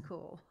 That was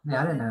cool.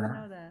 Yeah, I didn't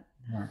know that.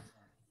 Yeah,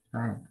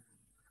 right.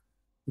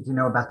 Did you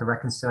know about the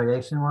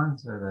reconciliation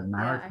ones or the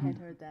marriage? Yeah, I had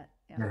heard that.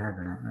 Yeah. You had heard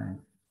that, right?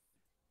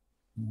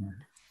 Yeah.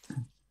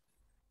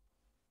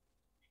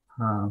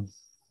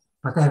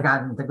 But they've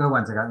gotten, the good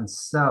ones have gotten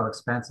so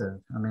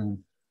expensive. I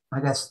mean, I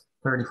guess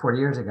 30, 40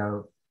 years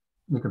ago,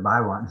 you could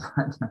buy one,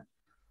 but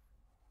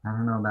I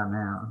don't know about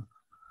now.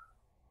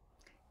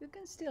 You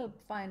can still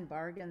find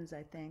bargains,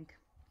 I think.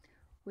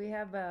 We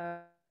have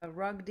a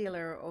rug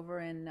dealer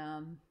over in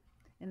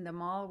the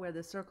mall where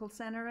the Circle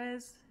Center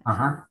is.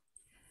 Uh-huh.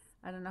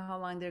 I don't know how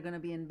long they're going to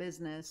be in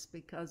business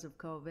because of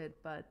COVID,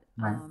 but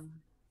Right.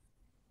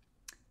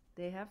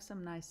 they have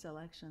some nice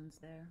selections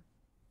there.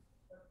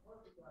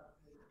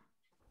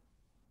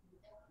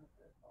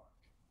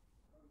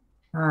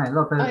 All right, a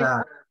little bit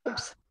about.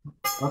 Oops.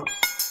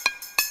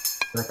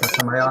 Did I cut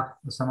somebody off?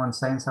 Was someone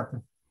saying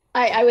something?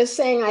 I was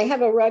saying I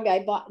have a rug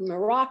I bought in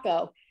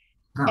Morocco,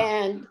 Oh.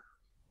 and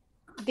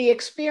the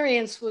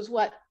experience was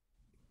what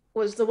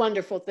was the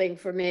wonderful thing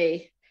for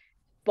me.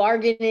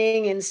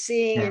 Bargaining and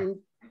seeing Yeah.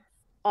 and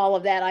all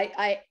of that.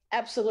 I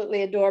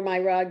absolutely adore my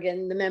rug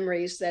and the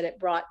memories that it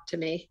brought to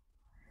me.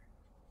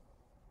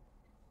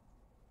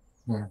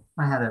 Yeah,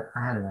 I had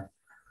a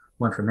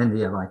one from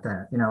India like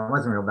that. You know, it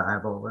wasn't real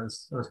valuable. It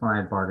was one I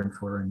had bargained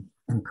for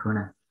in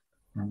Pune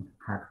and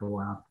had for a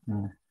while.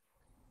 Yeah.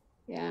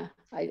 Yeah,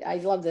 I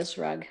love this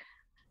rug.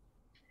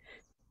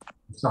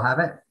 You still have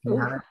it? You Ooh.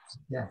 have it?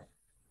 Yeah.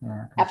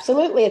 Yeah. Okay.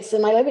 Absolutely, it's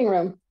in my living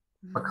room.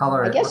 What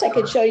color? I guess I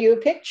could show you a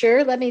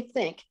picture. Let me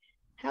think.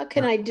 How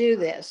can I do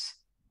this?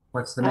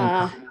 What's the main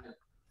color?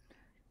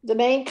 The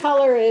main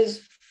color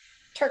is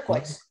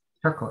turquoise.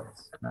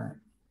 Turquoise. Right.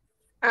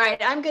 All right,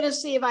 I'm going to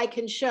see if I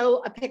can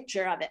show a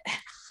picture of it.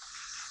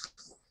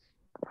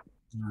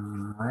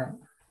 All right.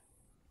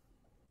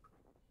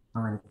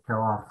 I'm going to go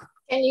off.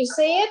 Can you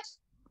see it?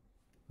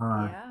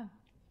 Yeah.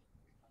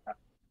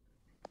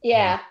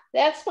 Yeah,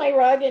 that's my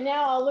rug, and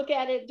now I'll look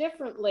at it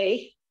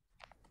differently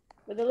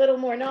with a little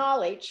more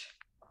knowledge.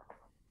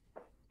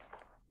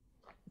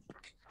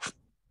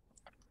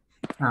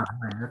 Oh,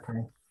 right,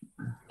 okay.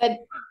 But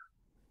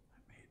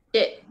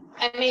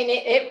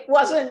it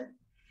wasn't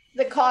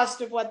the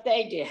cost of what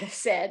they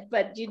said,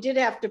 but you did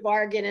have to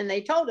bargain, and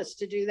they told us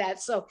to do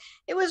that. So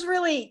it was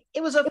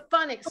a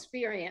fun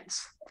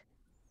experience.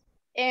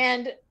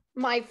 And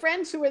my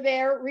friends who were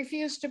there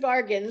refused to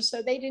bargain,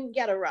 so they didn't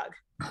get a rug.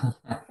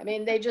 I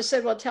mean, they just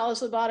said, well, tell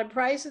us the bottom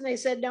price. And they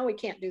said, no, we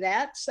can't do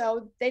that.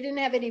 So they didn't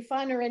have any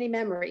fun or any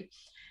memory.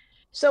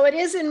 So it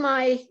is in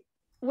my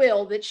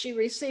will that she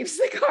receives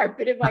the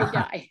carpet if I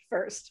die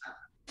first.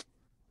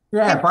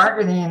 Yeah,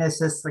 bargaining is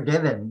just a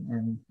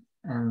given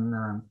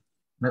in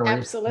Middle East.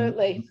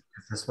 Absolutely.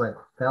 It's just what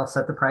they'll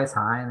set the price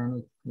high, and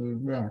then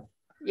you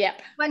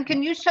Yep. Gwen,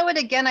 can you show it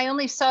again? I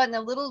only saw it in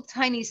a little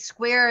tiny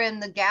square in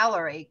the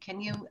gallery.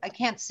 Can you? I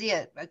can't see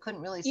it. I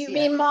couldn't really see it. You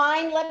mean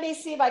mine? Let me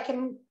see if I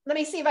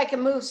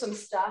can move some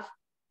stuff.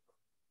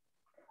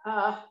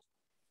 I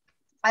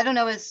don't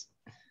know.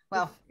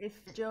 Well, if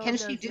Joe can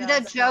she does do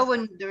that, Joe?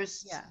 When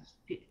there's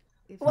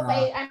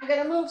Wait, I'm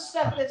going to move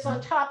stuff that's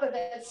on top of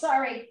it.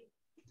 Sorry.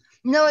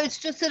 No, it's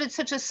just that it's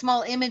such a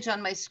small image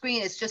on my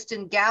screen. It's just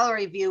in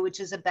gallery view, which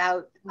is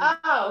about 1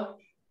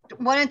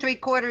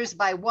 3/4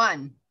 by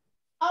 1.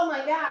 Oh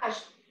my gosh.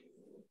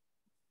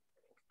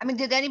 I mean,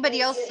 did anybody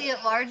else see it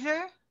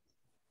larger?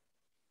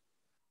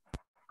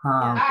 All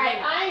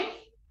right,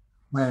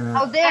 wait a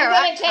minute. Oh, there.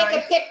 I'm going to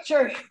take a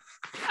picture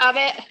of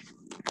it.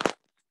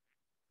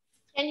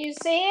 Can you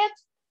see it?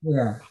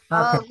 Yeah.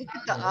 Oh, Okay. look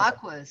at the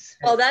aquas.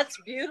 Oh, that's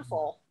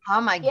beautiful.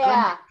 Oh my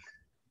Yeah.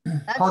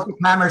 goodness. Hold the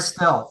camera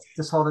still.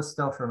 Just hold it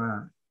still for a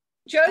minute.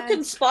 Joe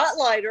can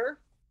spotlight her.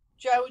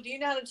 Joe, do you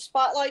know how to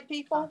spotlight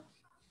people?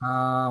 Wait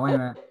a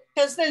minute.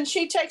 Because then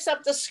she takes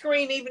up the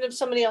screen even if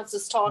somebody else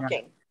is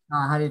talking.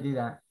 How do you do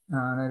that?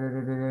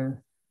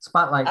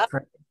 Spotlight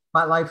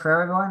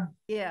for everyone?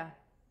 Yeah.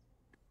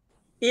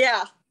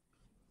 Yeah,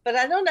 but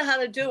I don't know how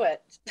to do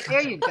it.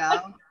 There you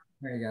go.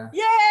 There you go.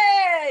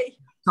 Yay!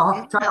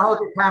 So try to hold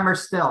your camera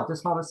still.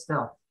 Just hold it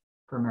still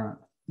for a minute.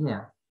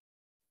 Yeah.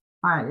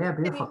 All right. Yeah.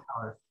 Beautiful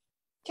color.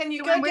 Can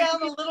you go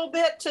down a little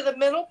bit to the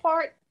middle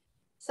part?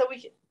 So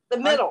we can, the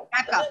middle.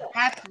 Back up.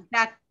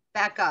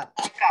 Back up.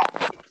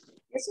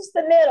 This is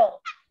the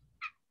middle,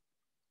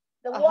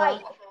 the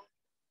white.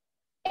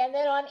 And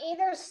then on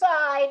either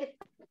side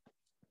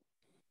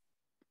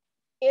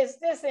is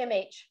this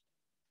image.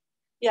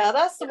 Yeah,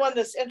 that's the one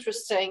that's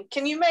interesting.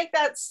 Can you make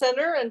that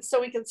center and so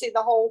we can see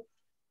the whole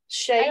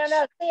shape? I don't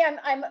know. See,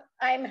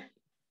 I'm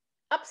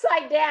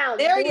upside down.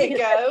 There you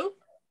go.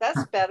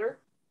 That's better.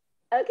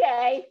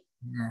 Okay.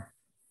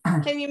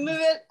 Yeah. Can you move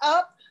it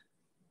up?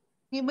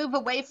 You move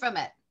away from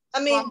it.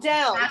 I mean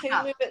down. Back Can you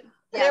up. move it?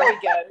 There we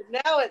go.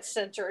 Now it's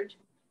centered.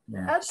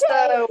 Yeah. Okay.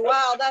 So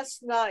wow,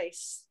 that's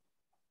nice.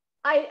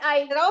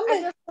 I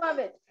just love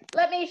it.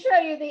 Let me show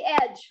you the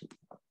edge.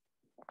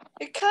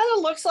 It kind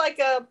of looks like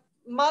a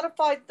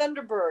modified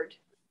Thunderbird.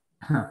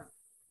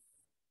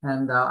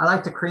 And I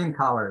like the cream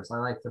colors. I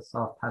like the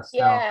soft pastel.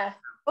 Yeah.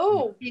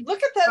 Oh,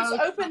 look at those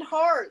open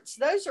hearts.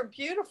 Those are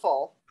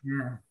beautiful.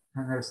 Yeah.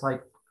 And there's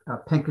like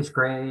pinkish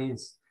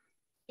grays.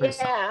 There's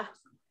Yeah.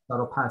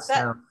 little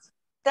pastel.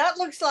 That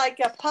looks like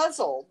a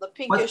puzzle, the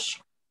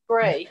pinkish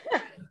gray.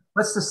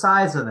 What's the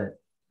size of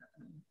it?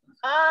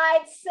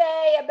 I'd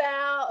say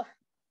about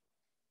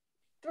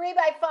 3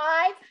 by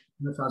 5.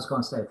 That's what I was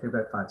going to say, 3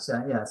 by 5.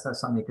 So yeah, so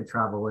that's something you could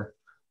travel with.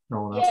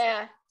 Roll up.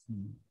 Yeah.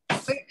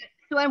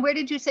 Joanne, where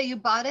did you say you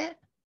bought it?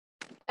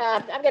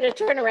 I'm going to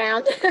turn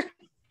around.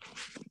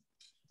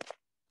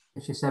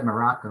 She said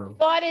Morocco.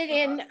 Bought it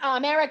in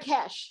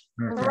Marrakesh,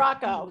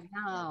 Morocco.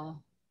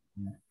 Wow.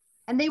 Yeah.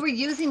 And they were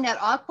using that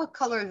aqua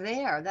color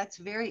there. That's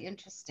very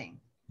interesting.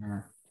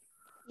 Yeah.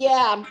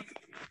 Yeah.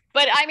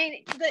 But I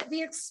mean,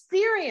 the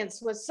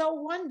experience was so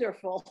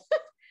wonderful.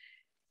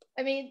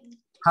 I mean,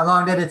 How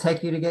long did it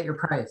take you to get your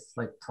price?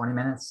 Like 20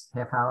 minutes,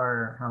 half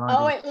hour? How long?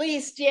 oh, at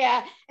least,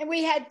 yeah. And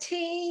we had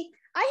tea.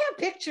 I have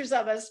pictures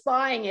of us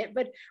buying it,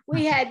 but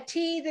we had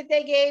tea that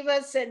they gave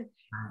us. And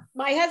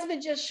my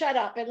husband just shut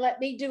up and let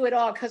me do it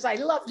all because I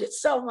loved it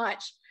so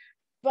much.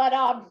 But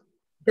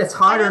it's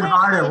harder and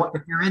harder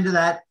if you're into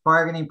that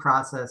bargaining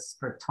process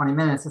for 20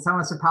 minutes. It's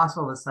almost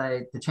impossible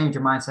to change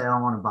your mind, say, I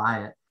don't want to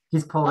buy it.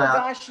 He's pulled out. Oh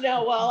gosh,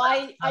 no. Well,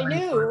 I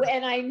knew,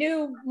 and I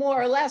knew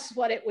more or less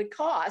what it would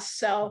cost.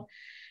 So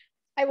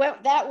I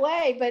went that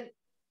way, but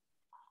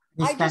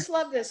I just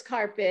love this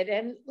carpet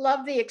and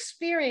love the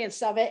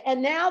experience of it.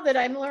 And now that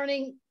I'm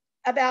learning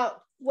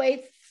about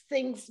way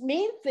things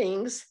mean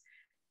things,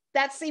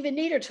 that's even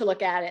neater to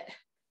look at it.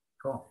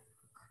 Cool.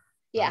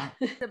 Yeah.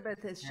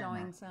 Elizabeth is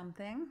showing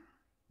something.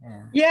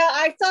 Yeah. Yeah,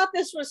 I thought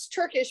this was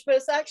Turkish, but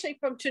it's actually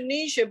from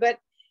Tunisia. But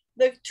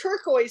the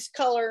turquoise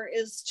color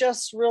is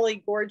just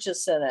really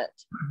gorgeous in it.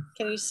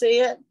 Can you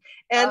see it?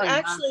 And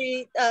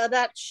actually,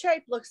 that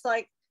shape looks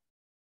like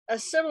a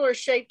similar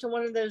shape to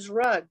one of those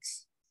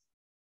rugs.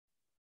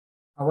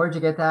 Oh, where'd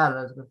you get that,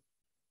 Elizabeth?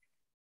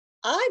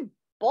 I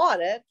bought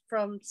it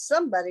from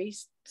somebody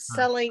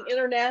selling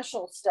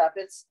international stuff.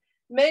 It's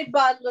made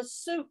by Le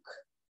Souk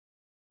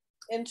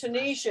in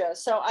Tunisia.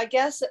 So I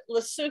guess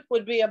Le Souk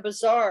would be a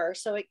bazaar.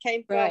 So it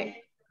came from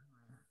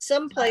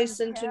someplace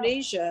in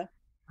Tunisia.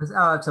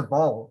 Oh, it's a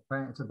bowl,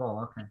 right? It's a bowl,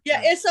 okay.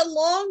 Yeah, it's a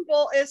long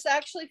bowl. It's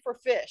actually for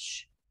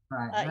fish.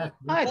 Right.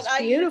 It's beautiful. I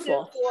use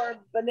it for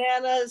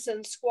bananas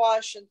and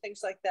squash and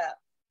things like that.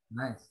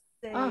 Nice.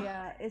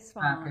 It's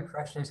fun. Okay,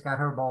 Freshly's got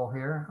her bowl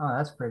here. Oh,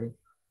 that's pretty.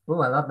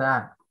 Oh, I love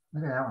that.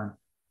 Look at that one.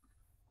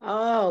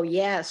 Oh,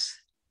 yes.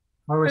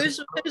 Whose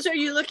are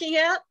you looking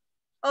at?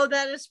 Oh,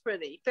 that is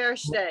pretty. Fair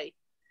stay.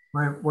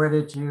 Where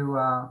did you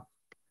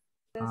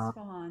This one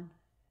from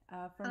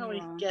how do we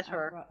Iran. get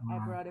her? I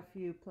brought a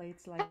few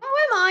plates like How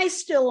am I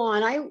still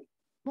on? I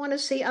want to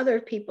see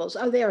other people's.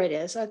 Oh, there it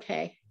is.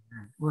 Okay.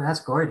 Oh, that's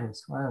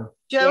gorgeous. Wow.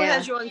 Joe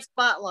has you on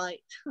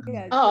spotlight.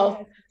 Yeah,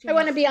 oh, I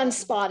want to be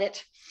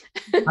unspotted.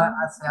 I don't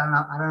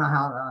know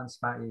how to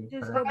unspot you.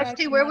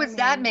 Actually, where was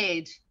that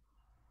made?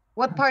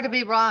 What part of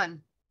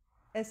Iran?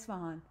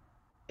 Isfahan.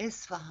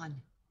 Isfahan.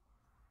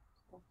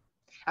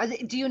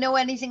 Do you know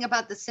anything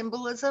about the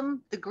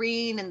symbolism? The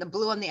green and the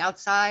blue on the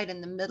outside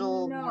and the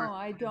middle? No,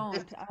 I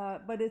don't.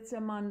 But it's a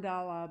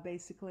mandala.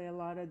 Basically, a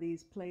lot of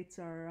these plates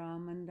are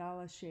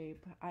mandala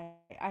shape.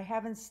 I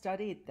haven't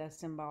studied the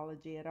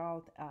symbology at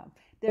all.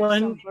 There's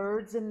some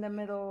birds in the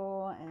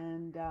middle,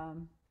 and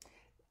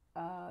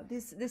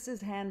this is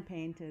hand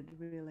painted,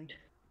 really.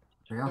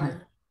 Really?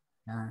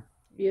 Yeah.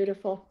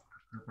 Beautiful.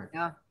 Perfect.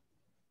 Yeah.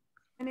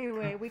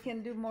 Anyway, we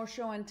can do more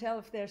show and tell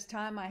if there's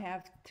time. I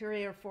have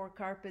 3 or 4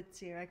 carpets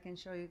here. I can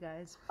show you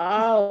guys.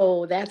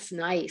 Oh, that's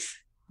nice.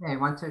 Hey,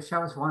 want to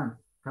show us one?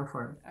 Go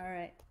for it. All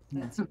right.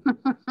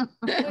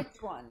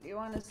 Which one? Do you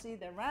want to see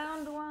the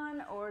round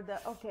one or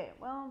the? Okay.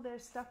 Well,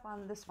 there's stuff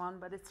on this one,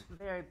 but it's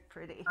very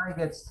pretty.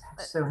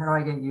 So how do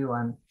I get you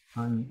on?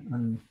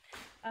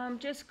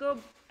 Just go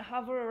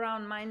hover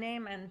around my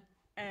name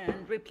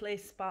and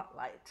replace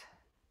spotlight.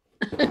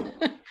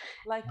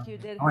 Like you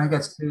did. I want to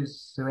get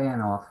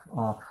Suzanne off.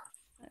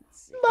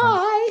 Let's see.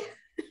 Bye.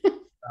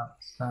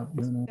 Stop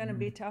It's leaning. gonna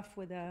be tough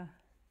with a.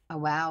 Oh,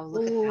 wow.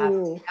 Look at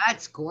Ooh. that.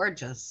 That's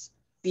gorgeous.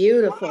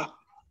 Beautiful.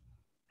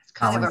 It's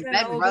kind of It's a an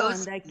red old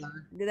rose. one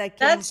color. that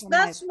came That's from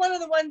my. one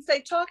of the ones they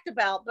talked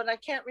about, but I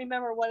can't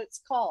remember what it's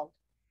called.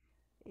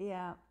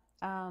 Yeah,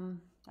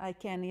 I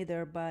can't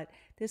either, but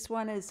this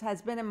one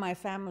has been in my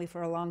family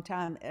for a long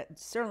time,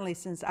 certainly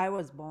since I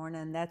was born,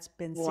 and that's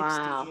been 60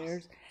 Wow.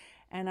 years.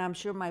 And I'm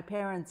sure my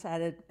parents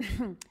had it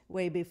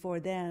way before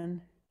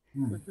then.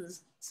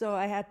 So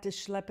I had to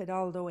schlep it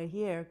all the way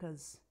here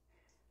because,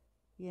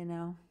 you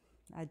know,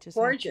 I just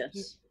had to keep,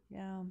 Gorgeous.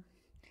 yeah.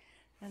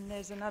 And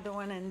there's another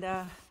one in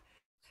the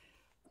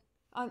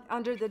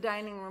under the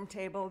dining room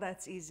table.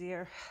 That's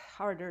easier,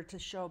 harder to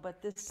show,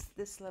 but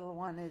this little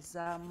one is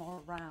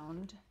more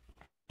round.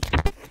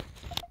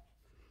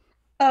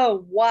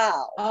 Oh,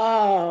 wow.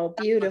 Oh,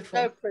 beautiful.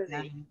 So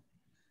pretty.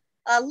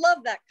 I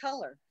love that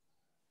color.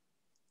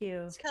 Thank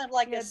you. It's kind of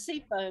like Yeah. a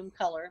seafoam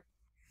color.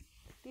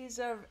 These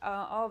are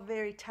all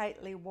very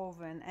tightly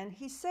woven, and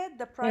he said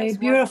the price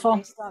beautiful.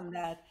 wasn't based on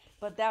that,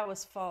 but that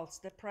was false.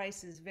 The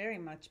price is very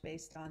much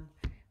based on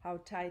how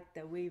tight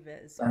the weave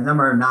is. A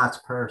number of knots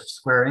per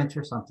square inch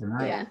or something,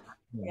 right? Yeah.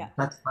 Yeah.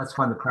 That's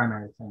one of the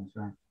primary things,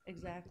 right?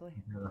 Exactly.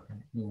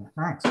 Okay. Yeah.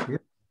 Thanks. Good.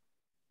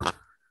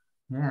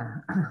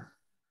 Yeah.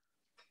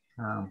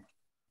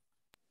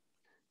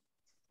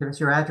 Give us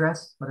your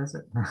address. What is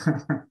it?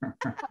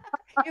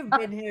 You've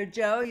been here,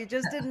 Joe. You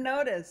just didn't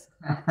notice.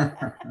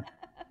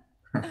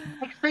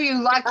 Make sure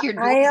you lock your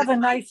door. I have a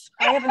nice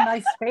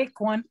fake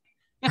one.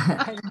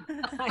 I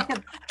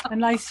have a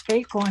nice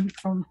fake one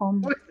from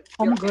Home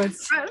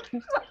Goods.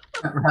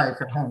 Right.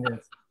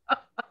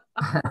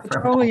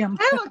 Petroleum.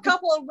 I have a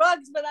couple of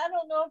rugs, but I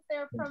don't know if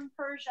they're from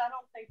Persia. I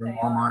don't think they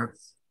are.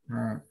 Walmart's.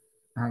 Right.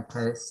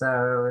 Okay.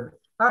 So,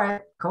 all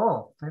right.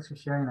 Cool. Thanks for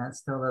sharing that.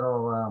 Still a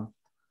little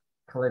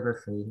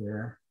calligraphy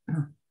here.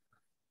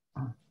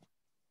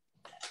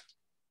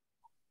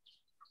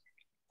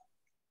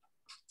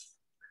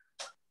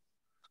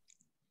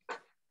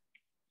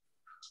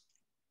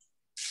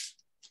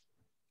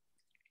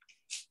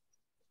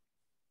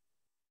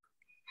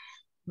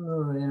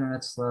 Oh, the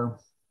internet's slow.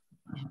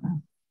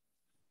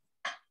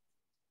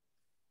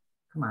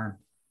 Come on.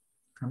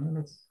 I mean,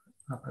 it's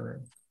up already.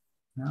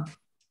 No?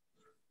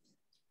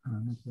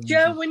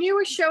 Joe, when you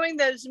were showing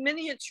those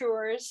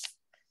miniatures,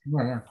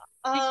 Yeah.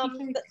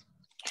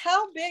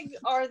 how big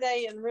are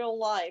they in real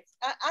life?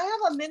 I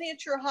have a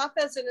miniature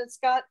Hafiz and it's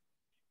got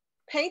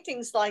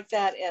paintings like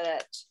that in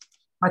it.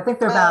 I think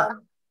they're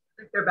about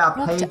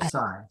page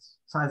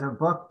size of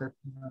book.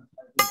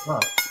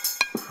 Book.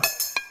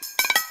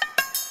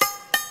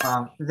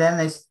 Then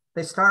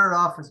they started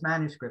off as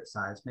manuscript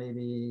size,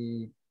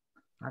 maybe,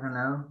 I don't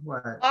know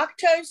what.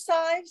 Octo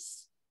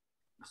size?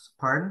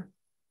 Pardon?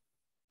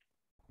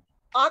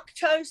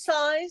 Octo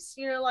size,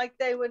 you know, like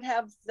they would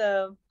have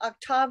the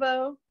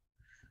octavo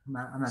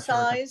I'm not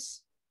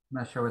size. I'm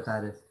not sure what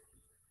that is.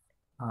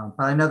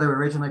 But I know they were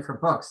originally for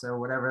books, so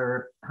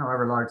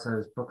however large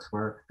those books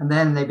were. And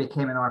then they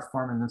became an art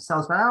form in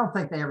themselves, but I don't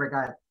think they ever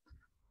got,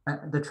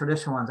 the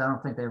traditional ones, I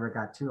don't think they ever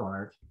got too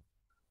large.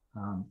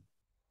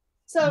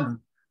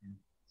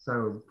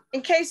 So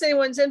in case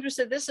anyone's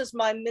interested, this is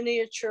my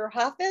miniature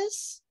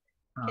Hafiz.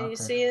 Can you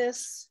see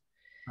this?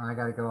 I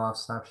got to go off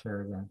stop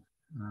share again.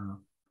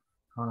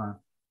 Hold on.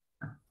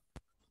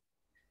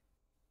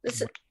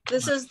 This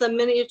is the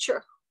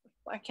miniature.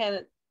 Why can't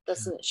it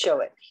doesn't show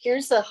it?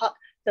 Here's the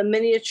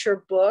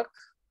miniature book.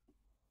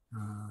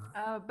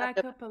 Back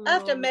up a little. I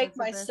have to make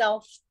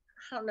myself,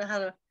 I don't know how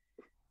to.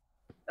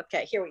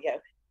 Okay, here we go.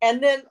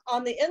 And then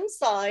on the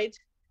inside,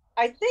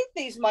 I think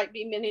these might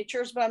be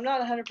miniatures, but I'm not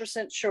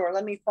 100% sure.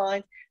 Let me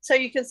find. So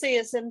you can see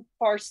it's in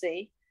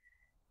Farsi.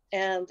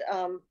 And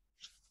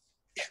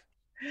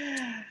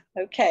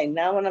okay,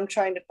 now when I'm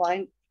trying to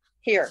find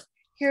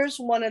here's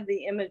one of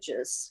the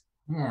images.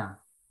 Yeah,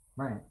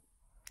 right.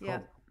 Yeah.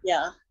 Cool.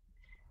 Yeah.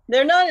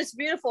 They're not as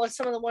beautiful as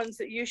some of the ones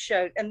that you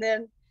showed. And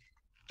then,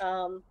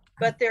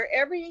 but they're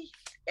every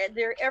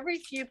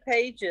few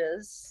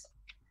pages.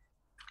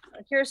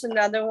 Here's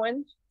another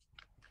one.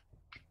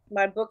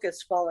 My book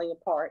is falling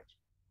apart.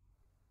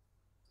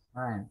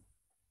 All right.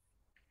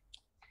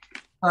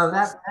 Oh,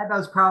 that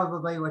was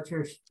probably what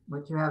you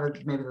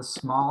have, maybe the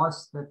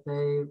smallest that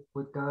they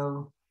would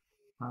go,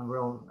 a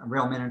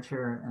real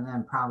miniature, and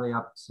then probably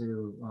up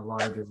to a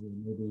larger,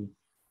 maybe.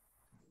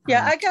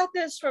 Yeah, I got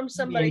this from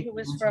somebody who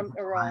was from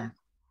Iran.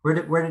 Where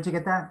did you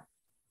get that?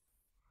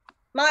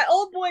 My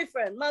old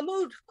boyfriend,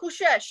 Mahmoud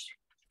Kushesh,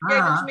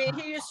 gave it to me.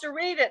 He used to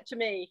read it to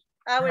me.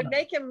 I would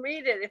make him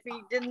read it if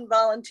he didn't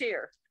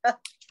volunteer.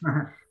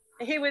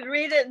 He would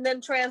read it and then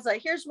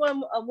translate. Here's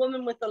a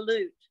woman with a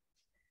lute,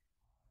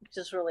 which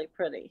is really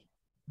pretty.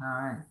 All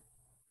right.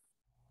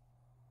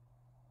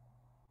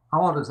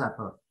 How old is that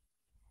book?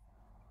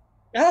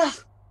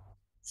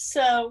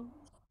 So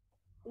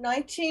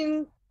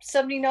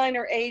 1979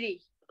 or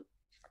 80.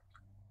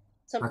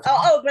 So, but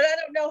I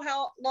don't know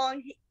how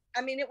long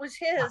it was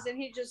his and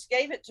he just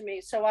gave it to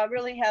me. So I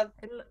really have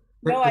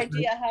no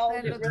idea how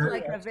old it looks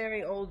like a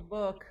very old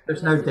book.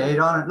 There's no date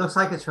on it. It looks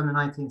like it's from the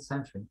 19th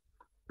century.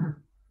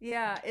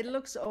 Yeah, it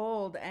looks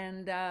old,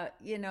 and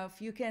you know,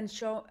 if you can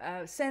show,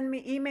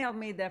 email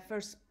me the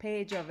first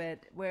page of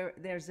it where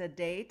there's a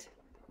date,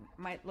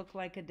 might look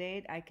like a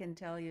date. I can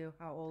tell you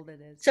how old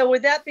it is. So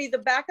would that be the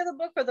back of the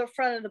book or the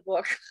front of the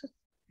book?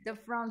 The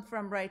front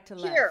from right to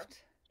Here,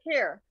 left.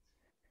 here.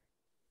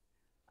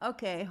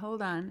 Okay,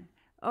 hold on.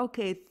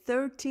 Okay,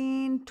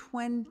 13,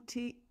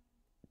 20,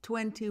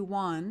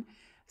 21.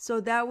 So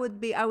that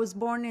would be, I was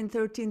born in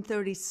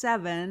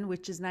 1337,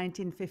 which is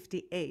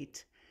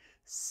 1958.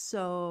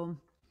 So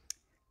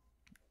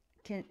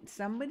can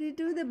somebody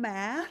do the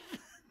math?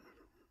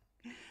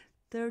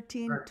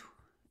 13.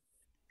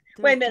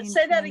 Wait a minute,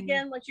 say that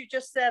again, what you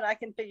just said. I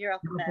can figure out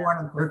You the were math. born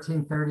in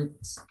 1330.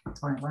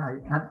 Wow.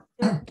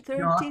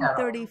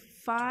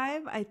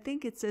 1335, I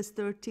think it says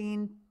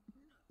 13,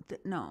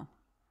 no.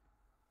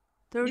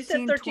 You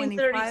said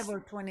 1325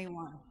 or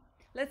 21.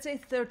 Let's say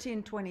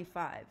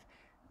 1325.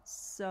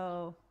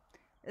 So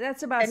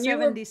that's about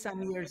 70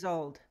 some years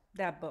old,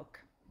 that book.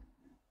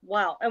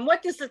 Wow. And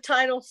what does the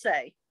title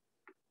say?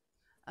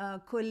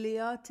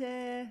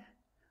 Kulliyat,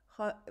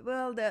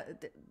 well,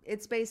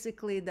 it's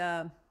basically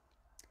the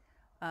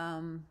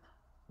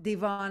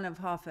Divan of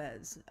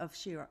Hafez of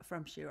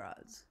from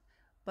Shiraz,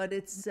 but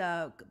it's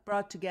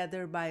brought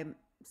together by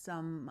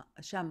some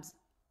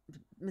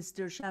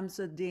Mr.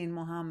 Shamsuddin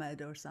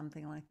Muhammad or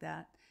something like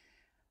that,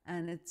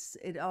 and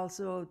it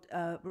also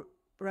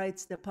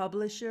writes the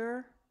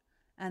publisher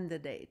and the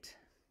date.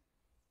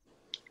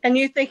 And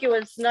you think it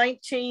was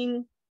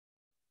 19?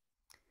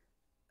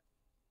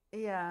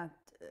 Yeah,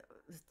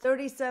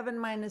 37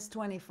 minus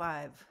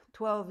 25.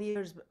 12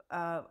 years,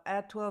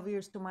 add 12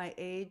 years to my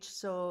age,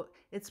 so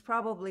it's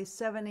probably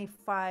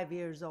 75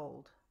 years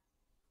old.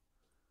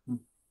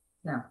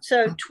 Yeah.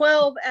 So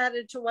 12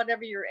 added to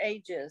whatever your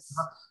age is.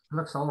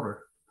 Looks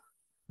older.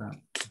 So.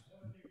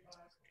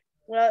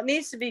 Well, it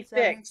needs to be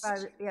fixed.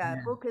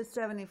 Yeah, book is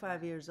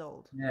 75 years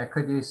old. Yeah,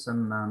 could use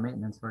some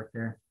maintenance work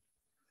there.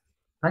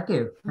 Thank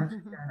you. Thanks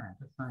for sharing that.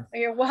 That's nice.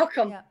 You're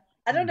welcome. Yeah.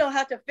 I don't know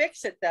how to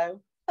fix it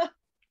though. Well,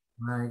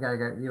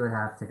 you would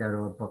have to go to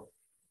a book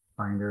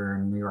finder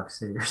in New York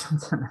City or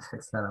something to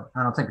fix that up.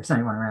 I don't think there's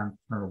anyone around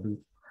Myrtle Beach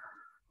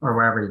or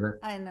wherever you live.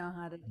 I know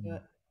how to do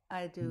it.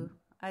 I do.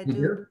 I You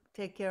do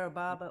take care of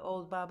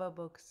old Baba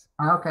books.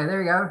 Okay,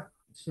 there you go.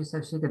 She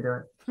said she could do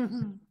it.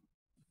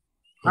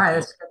 All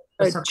right,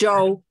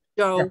 Joe,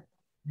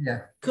 yeah.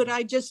 Could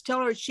I just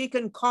tell her she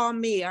can call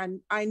me?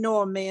 I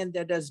know a man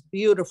that does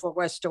beautiful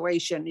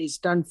restoration. He's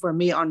done for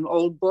me on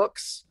old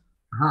books.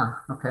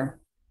 Okay.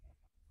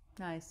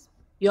 Nice.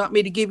 You want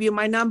me to give you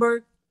my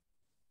number?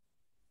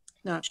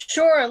 No.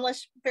 Sure,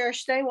 unless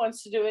Fairstay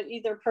wants to do it.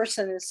 Either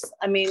person is,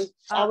 I mean,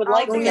 I would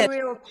like to be get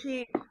real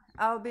cheap.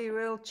 I'll be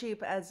real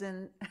cheap as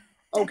in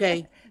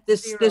okay.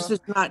 This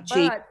is not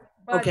cheap.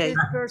 But okay.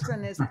 This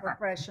person is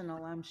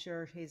professional. I'm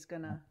sure he's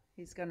gonna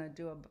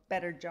do a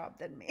better job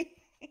than me.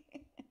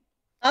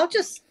 I'll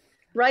just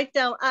write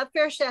down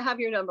Fairstay, I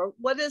have your number.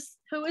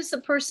 Who is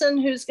the person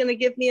who's gonna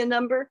give me a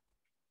number?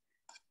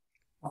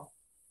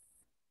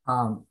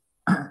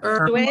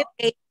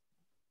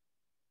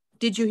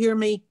 Did you hear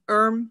me?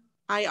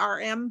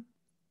 IRM?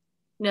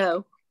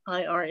 No,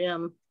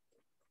 IRM.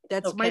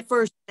 That's okay. my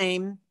first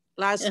name.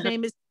 Last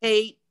name is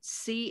Kate,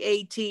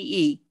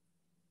 Cate.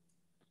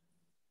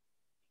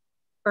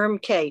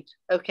 Kate.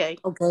 Okay.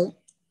 Okay.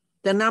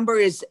 The number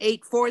is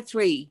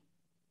 843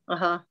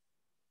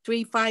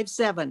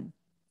 357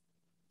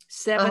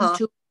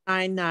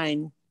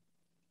 7299.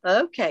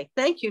 Okay.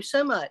 Thank you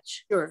so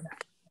much. Sure.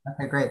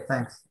 Okay, great.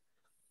 Thanks.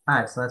 All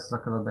right, so let's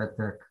look a little bit at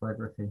the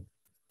calligraphy.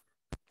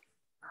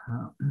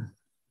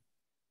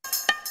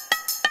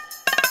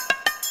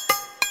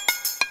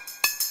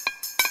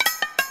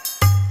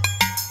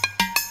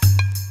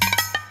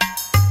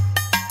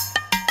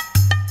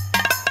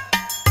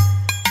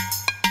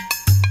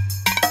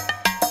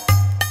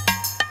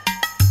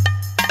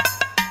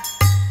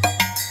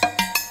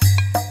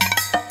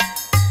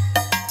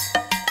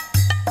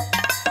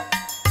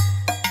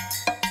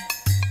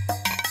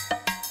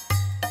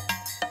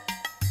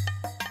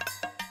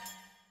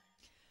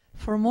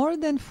 For more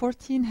than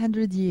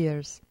 1400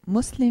 years,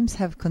 Muslims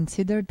have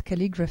considered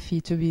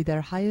calligraphy to be their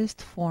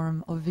highest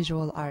form of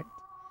visual art.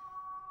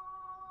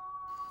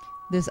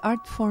 This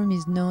art form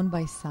is known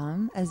by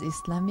some as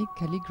Islamic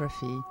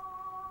calligraphy.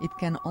 It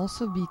can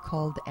also be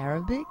called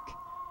Arabic,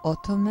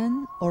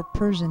 Ottoman, or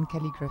Persian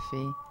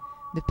calligraphy,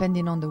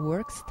 depending on the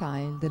work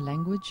style, the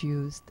language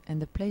used, and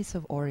the place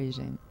of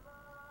origin.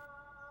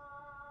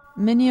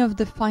 Many of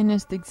the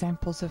finest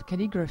examples of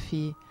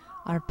calligraphy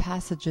are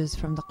passages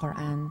from the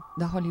Quran,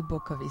 the holy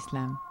book of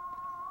Islam.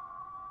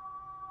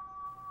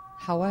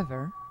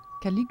 However,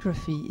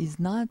 calligraphy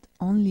is not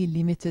only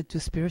limited to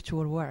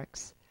spiritual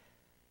works.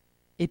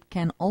 It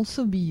can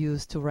also be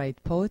used to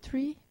write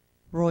poetry,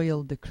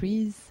 royal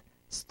decrees,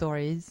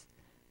 stories,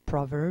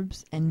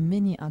 proverbs, and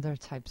many other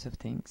types of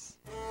things.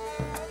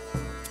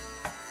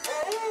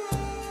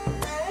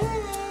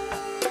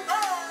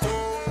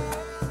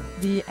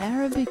 The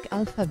Arabic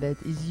alphabet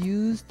is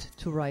used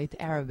to write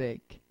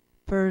Arabic,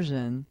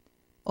 Persian,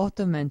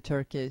 Ottoman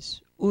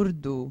Turkish,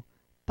 Urdu,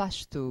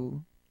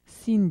 Pashto,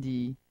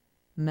 Sindhi,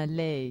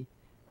 Malay,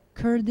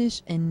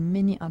 Kurdish, and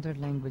many other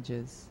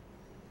languages.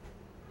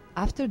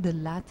 After the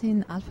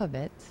Latin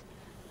alphabet,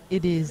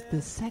 it is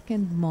the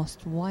second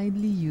most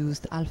widely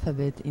used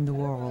alphabet in the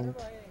world.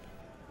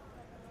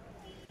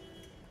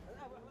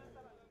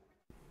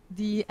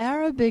 The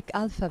Arabic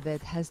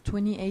alphabet has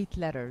 28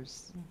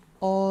 letters,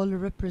 all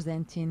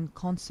representing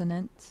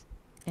consonants,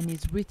 and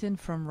is written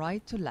from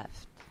right to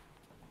left.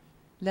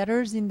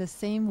 Letters in the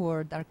same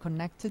word are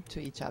connected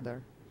to each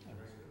other.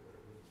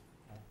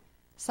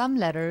 Some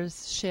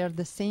letters share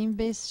the same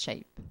base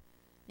shape.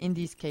 In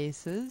these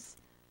cases,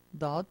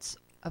 dots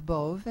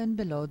above and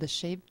below the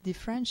shape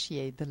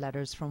differentiate the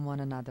letters from one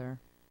another.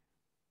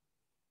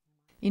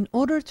 In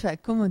order to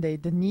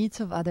accommodate the needs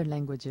of other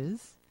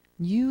languages,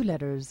 new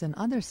letters and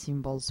other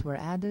symbols were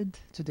added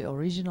to the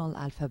original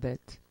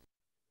alphabet.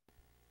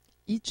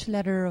 Each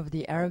letter of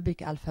the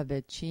Arabic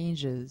alphabet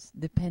changes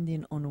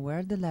depending on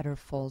where the letter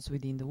falls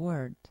within the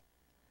word.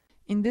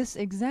 In this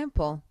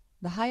example,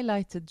 the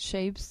highlighted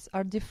shapes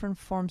are different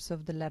forms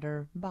of the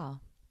letter Ba.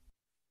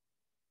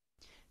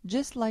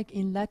 Just like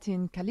in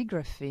Latin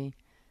calligraphy,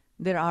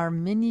 there are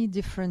many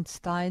different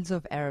styles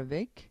of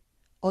Arabic,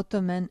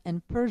 Ottoman,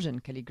 and Persian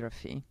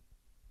calligraphy.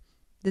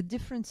 The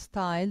different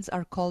styles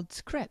are called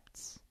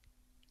scripts.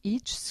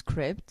 Each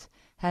script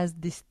has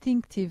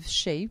distinctive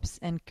shapes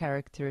and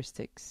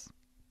characteristics.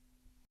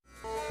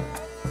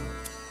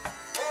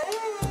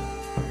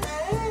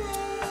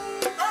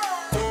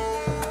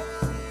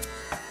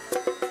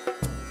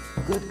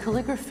 Good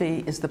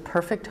calligraphy is the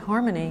perfect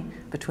harmony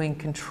between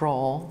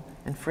control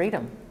and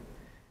freedom.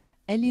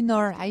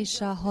 Elinor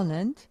Aisha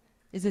Holland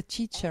is a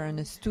teacher and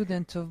a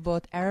student of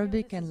both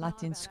Arabic and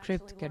Latin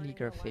script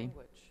calligraphy.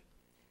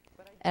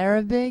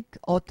 Arabic,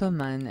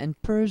 Ottoman,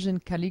 and Persian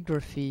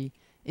calligraphy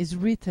is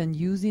written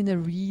using a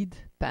reed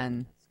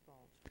pen.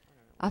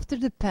 After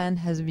the pen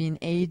has been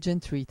aged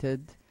and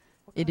treated,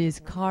 it is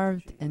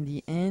carved and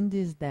the end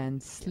is then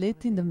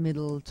slit in the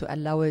middle to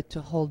allow it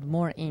to hold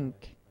more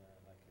ink.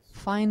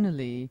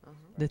 Finally,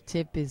 the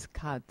tip is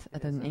cut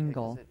at an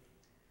angle.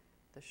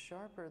 The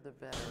sharper the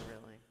better,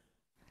 really.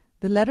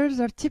 The letters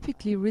are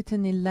typically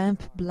written in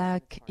lamp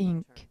black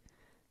ink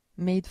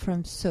made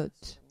from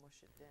soot.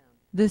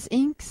 This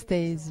ink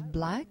stays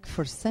black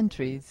for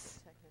centuries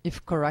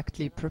if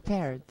correctly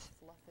prepared.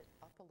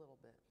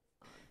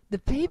 The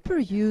paper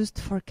used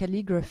for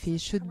calligraphy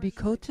should be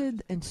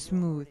coated and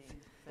smooth.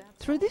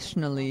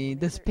 Traditionally,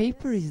 this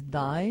paper is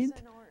dyed,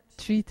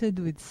 treated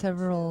with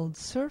several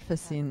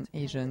surfacing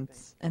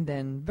agents, and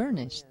then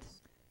burnished.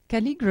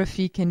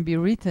 Calligraphy can be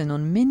written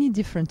on many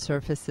different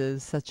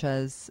surfaces, such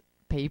as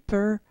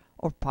paper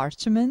or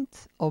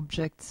parchment,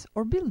 objects,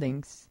 or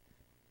buildings.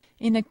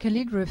 In a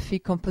calligraphy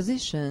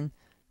composition,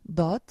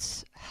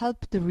 dots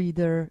help the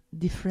reader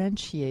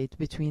differentiate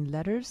between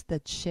letters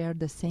that share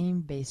the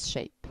same base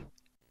shape.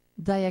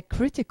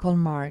 Diacritical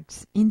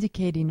marks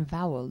indicating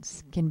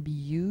vowels can be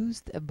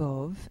used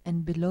above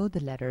and below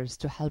the letters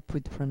to help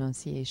with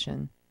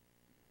pronunciation.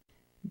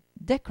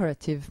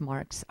 Decorative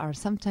marks are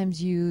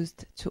sometimes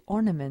used to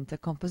ornament a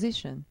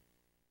composition.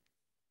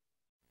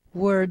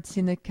 Words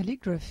in a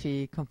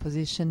calligraphy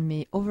composition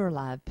may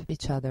overlap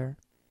each other.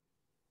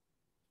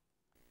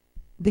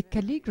 The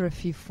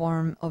calligraphy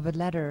form of a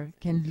letter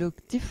can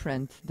look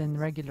different than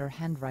regular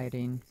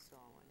handwriting.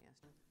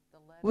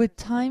 With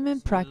time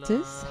and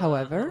practice,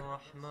 however,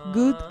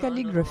 good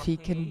calligraphy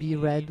can be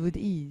read with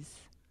ease.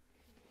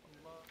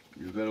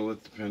 You better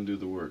let the pen do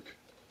the work.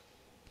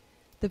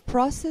 The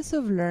process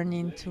of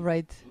learning to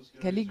write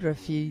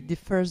calligraphy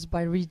differs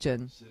by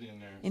region.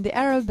 In the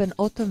Arab and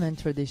Ottoman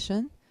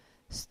tradition,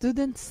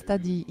 students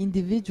study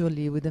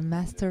individually with a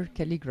master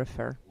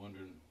calligrapher.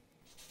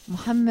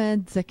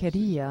 Muhammad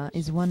Zakaria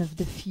is one of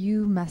the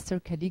few master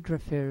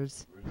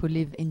calligraphers who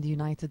live in the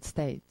United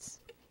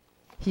States.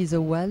 He is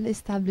a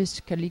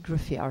well-established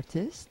calligraphy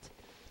artist,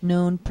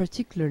 known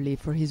particularly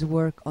for his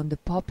work on the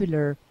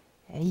popular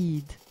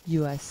Eid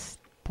U.S.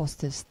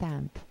 postage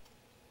stamp.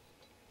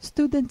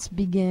 Students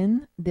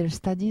begin their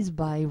studies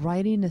by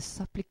writing a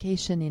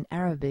supplication in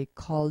Arabic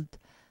called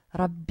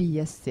Rabbi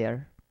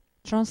Yassir.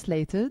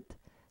 Translated,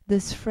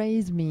 this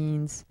phrase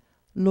means,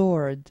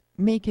 Lord,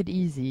 make it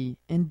easy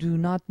and do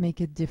not make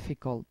it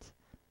difficult.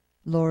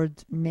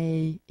 Lord,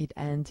 may it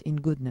end in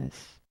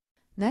goodness.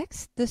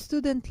 Next, the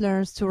student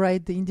learns to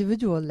write the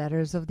individual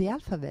letters of the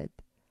alphabet.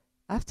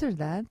 After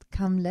that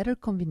come letter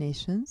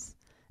combinations,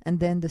 and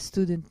then the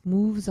student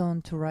moves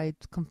on to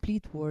write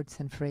complete words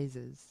and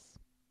phrases.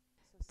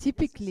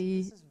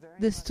 Typically,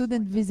 the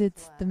student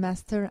visits the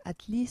master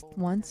at least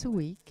once a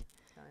week,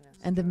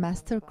 and the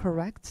master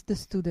corrects the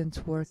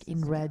student's work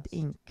in red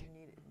ink.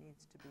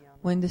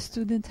 When the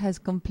student has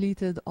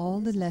completed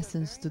all the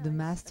lessons to the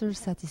master's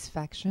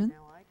satisfaction,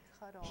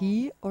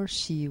 he or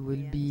she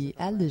will be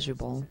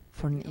eligible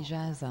for an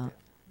ijaza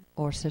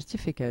or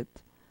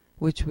certificate,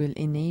 which will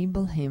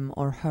enable him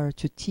or her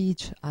to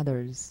teach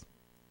others.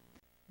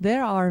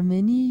 There are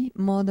many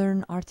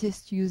modern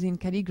artists using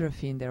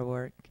calligraphy in their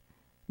work.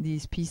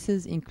 These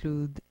pieces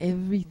include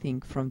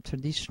everything from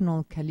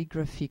traditional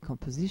calligraphy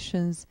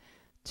compositions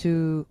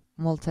to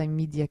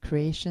multimedia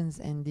creations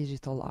and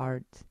digital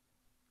art.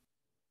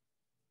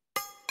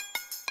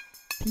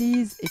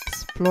 Please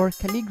explore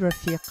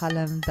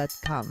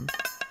calligraphyqalam.com.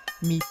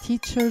 Meet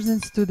teachers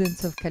and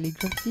students of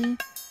calligraphy,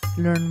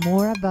 learn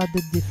more about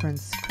the different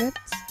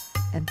scripts,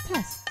 and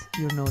test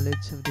your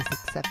knowledge of this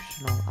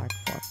exceptional art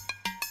form.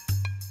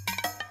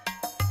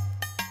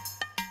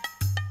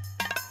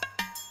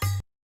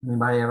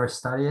 Anybody ever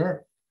study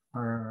it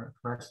or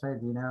crochet?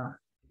 Do you know?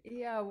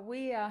 Yeah,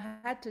 we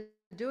had to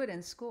do it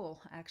in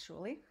school,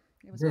 actually.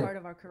 It was Did. part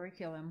of our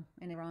curriculum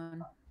in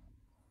Iran.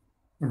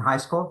 In high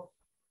school?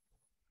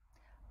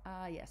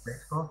 Yes. Grade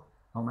school?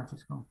 Elementary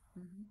school?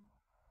 Mhm.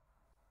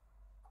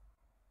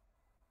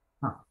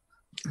 Huh.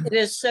 It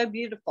is so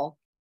beautiful.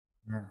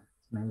 Yeah,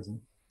 it's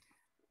amazing.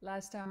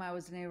 Last time I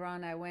was in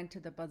Iran, I went to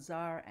the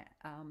bazaar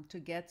to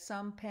get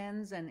some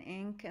pens and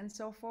ink and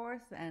so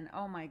forth. And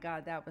oh my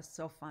God, that was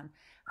so fun.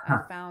 I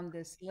found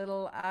this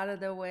little out of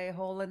the way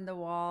hole in the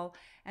wall,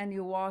 and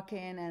you walk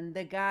in and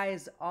the guy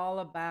is all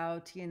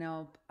about, you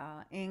know,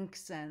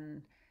 inks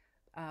and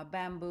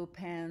bamboo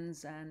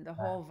pens and the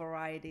whole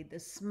variety, the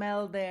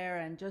smell there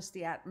and just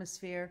the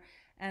atmosphere.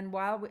 And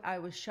while I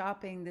was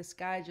shopping, this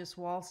guy just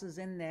waltzes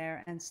in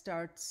there and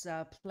starts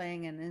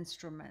playing an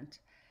instrument.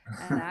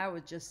 And I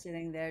was just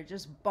sitting there,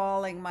 just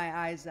bawling my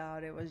eyes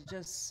out. It was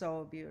just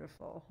so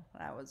beautiful.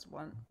 That was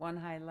one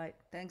highlight.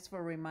 Thanks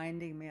for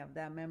reminding me of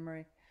that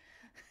memory.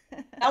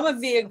 That would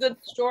be a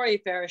good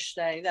story,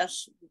 Farishte.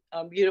 That's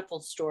a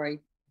beautiful story.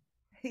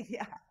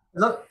 Yeah.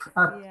 Look,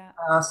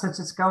 since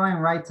it's going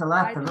right to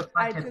left, it looks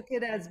like I took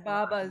it as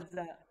Baba's.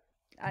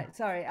 I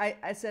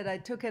said I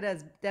took it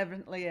as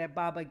definitely a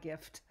Baba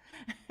gift.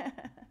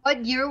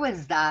 What year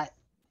was that?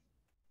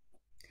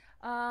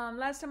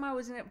 Last time I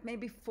was in it,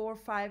 maybe 4 or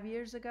 5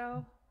 years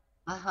ago.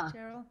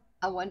 Cheryl.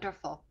 Oh,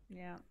 wonderful.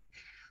 Yeah.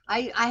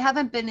 I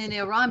haven't been in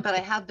Iran, but I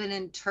have been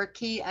in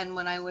Turkey. And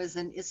when I was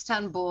in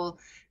Istanbul,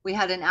 we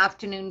had an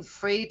afternoon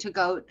free to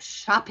go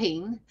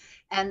shopping.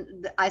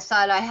 And I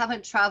thought, I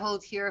haven't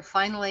traveled here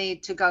finally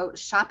to go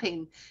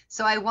shopping.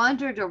 So I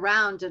wandered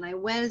around, and I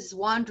was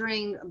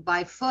wandering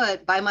by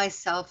foot by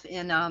myself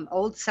in an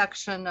old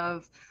section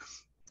of,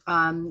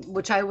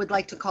 which I would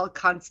like to call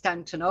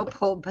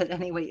Constantinople, but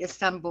anyway,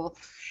 Istanbul.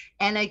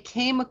 And I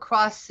came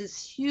across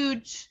this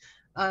huge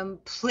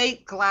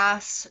plate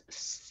glass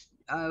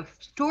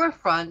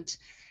storefront,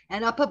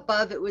 and up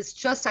above it was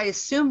just, I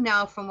assume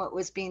now from what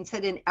was being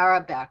said, in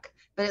Arabic,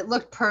 but it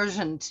looked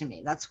Persian to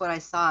me. That's what I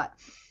thought.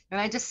 And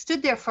I just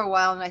stood there for a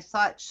while, and I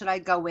thought, should I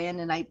go in?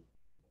 And I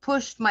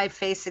pushed my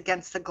face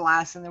against the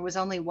glass, and there was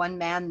only one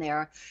man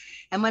there.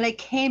 And when I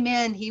came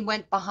in, he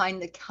went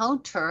behind the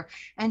counter,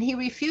 and he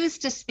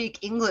refused to speak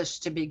English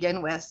to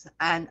begin with.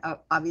 And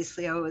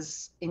obviously I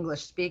was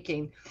English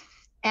speaking.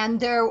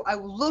 And there, I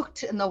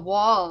looked in the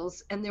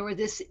walls, and there were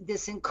this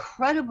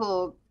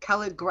incredible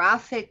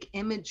calligraphic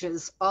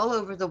images all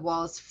over the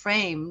walls,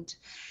 framed.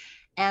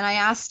 And I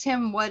asked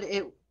him what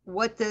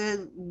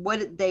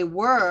they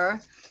were,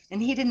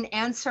 and he didn't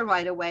answer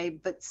right away.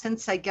 But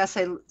since I guess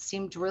I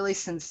seemed really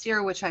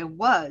sincere, which I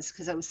was,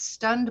 because I was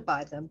stunned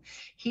by them,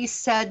 he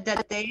said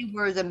that they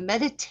were the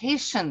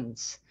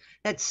meditations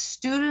that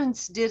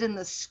students did in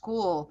the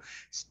school,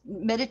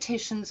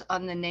 meditations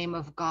on the name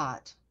of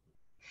God.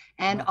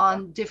 And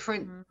on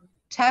different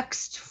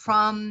text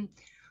from,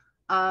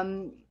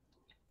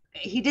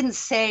 he didn't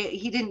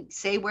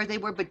say where they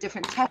were, but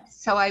different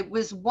texts. So I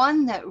was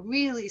one that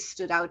really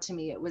stood out to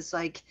me. It was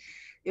like,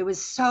 it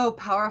was so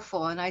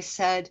powerful. And I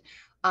said,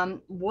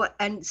 what?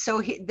 And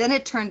so then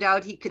it turned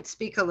out he could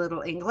speak a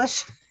little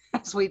English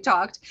as we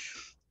talked.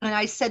 And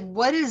I said,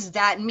 what does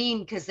that mean?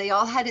 Because they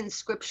all had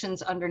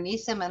inscriptions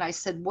underneath them. And I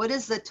said, what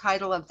is the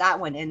title of that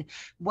one? And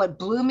what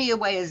blew me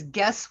away is,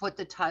 guess what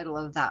the title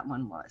of that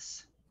one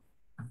was?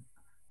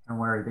 Don't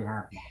worry, be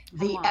happy.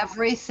 The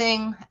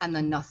everything and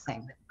the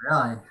nothing.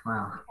 Really?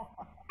 Wow.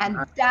 And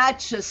that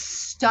just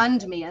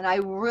stunned me. And I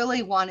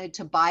really wanted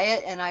to buy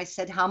it. And I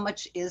said, how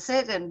much is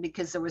it? And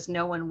because there was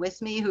no one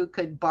with me who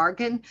could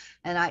bargain.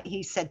 And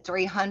he said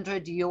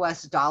 $300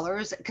 US,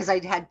 because I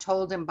had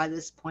told him by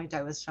this point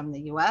I was from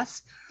the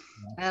US.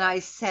 And I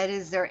said,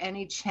 is there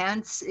any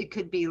chance it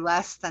could be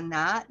less than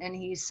that? And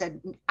he said,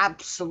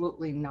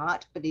 absolutely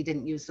not. But he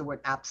didn't use the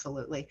word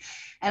absolutely.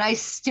 And I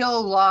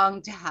still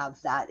long to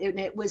have that. And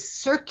it was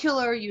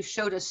circular. You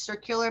showed a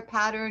circular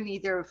pattern,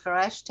 either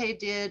Fareshte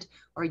did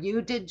or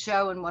you did,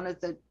 Joe, in one of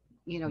the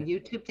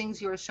YouTube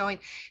things you were showing.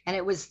 And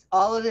it was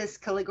all of this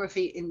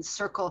calligraphy in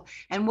circle.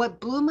 And what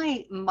blew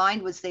my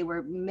mind was they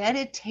were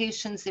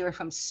meditations. They were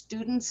from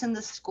students in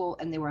the school,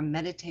 and they were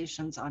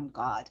meditations on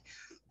God.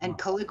 And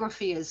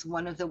calligraphy is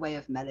one of the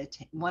ways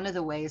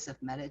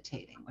of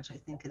meditating, which I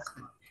think is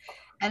good.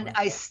 And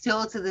I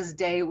still to this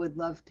day would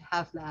love to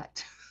have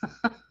that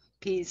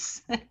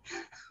piece.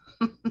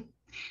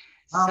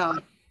 So,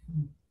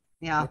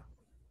 yeah.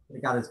 He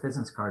got his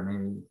business card,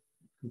 maybe.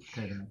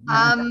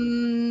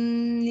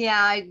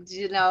 Yeah, I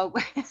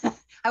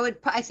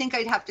think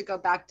I'd have to go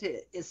back to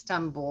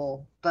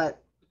Istanbul,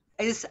 but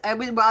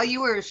while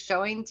you were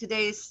showing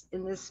today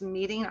in this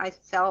meeting, I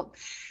felt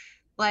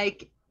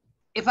like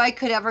if I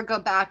could ever go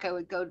back, I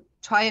would go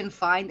try and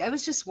find. I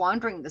was just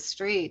wandering the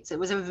streets. It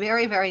was a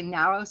very, very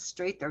narrow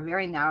street. They're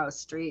very narrow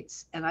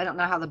streets. And I don't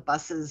know how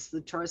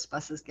the tourist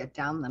buses get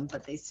down them,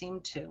 but they seem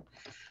to.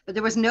 But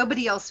there was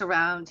nobody else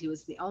around. He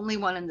was the only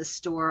one in the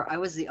store. I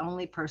was the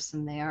only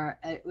person there.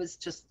 It was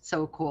just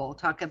so cool.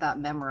 Talk about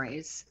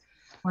memories.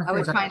 I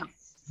would try and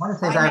one of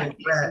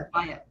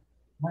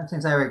the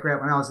things I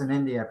regret when I was in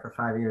India for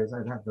 5 years,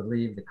 I'd have to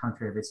leave the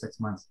country every 6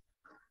 months.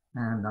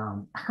 And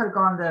I could have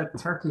gone to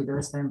Turkey, to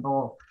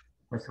Istanbul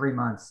for 3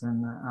 months.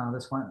 And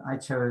this one, I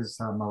chose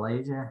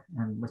Malaysia,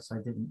 and which I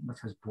didn't,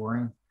 which was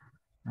boring.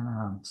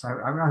 So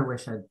I really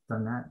wish I'd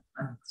done that.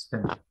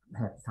 Spent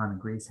half the time in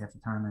Greece, half the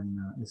time in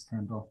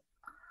Istanbul.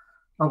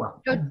 Oh,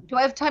 well. Do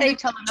I have time to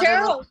tell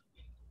another?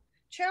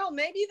 Cheryl,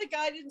 maybe the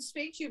guy didn't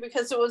speak to you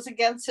because it was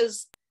against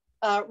his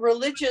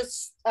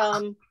religious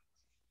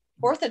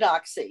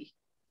orthodoxy.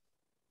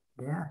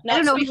 Yeah. I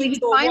don't know. He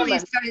finally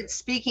started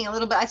speaking a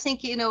little bit. I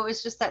think, it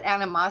was just that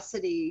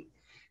animosity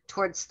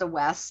towards the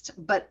West,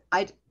 but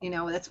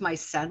that's my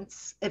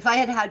sense. If I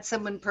had had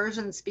someone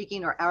Persian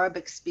speaking or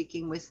Arabic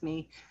speaking with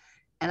me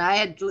and I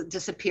had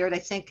disappeared, I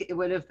think it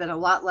would have been a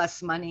lot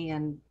less money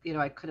and,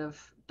 I could have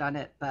done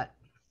it, but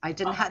I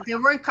didn't have,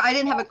 I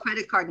didn't have a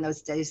credit card in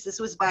those days. This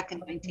was back in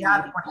 1980.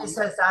 Yeah, when he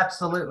says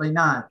absolutely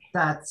not,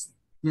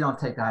 you don't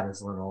take that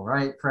as literal,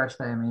 right? Fresh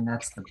Day, I mean,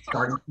 that's the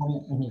starting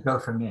point, and you go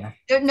from there.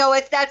 No,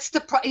 that's the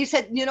price. He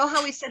said,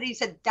 how he said? He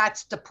said,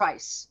 that's the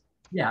price.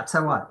 Yeah,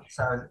 so what?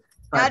 So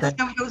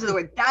those are the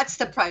words. That's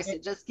the price.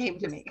 It just came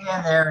to me.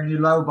 Stand there and you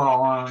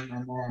lowball him,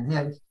 and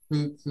then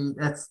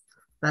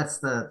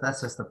that's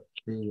just the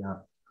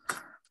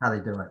how they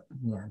do it.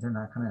 Yeah,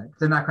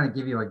 they're not gonna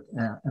give you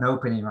an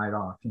opening right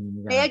off.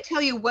 May I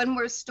tell you one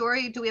more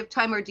story? Do we have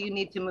time, or do you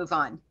need to move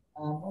on?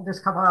 There's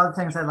a couple other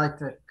things I'd like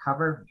to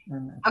cover.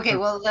 Okay,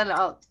 well then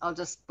I'll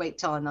just wait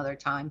till another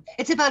time.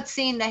 It's about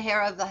seeing the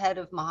hair of the head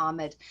of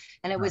Muhammad,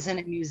 and it was in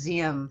a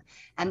museum,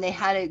 and they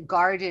had it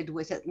guarded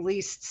with at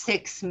least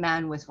 6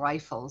 men with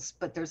rifles,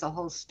 but there's a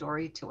whole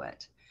story to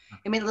it.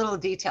 I mean, little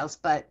details,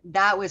 but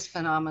that was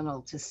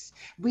phenomenal.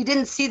 We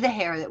didn't see the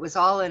hair. That was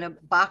all in a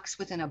box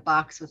within a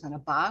box within a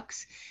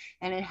box.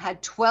 And it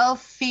had 12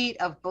 feet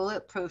of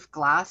bulletproof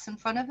glass in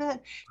front of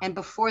it. And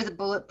before the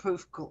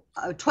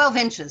 12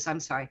 inches, I'm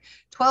sorry,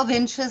 12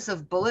 inches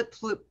of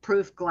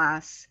bulletproof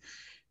glass,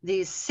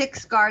 these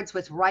 6 guards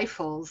with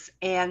rifles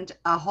and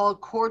a whole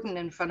cordon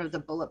in front of the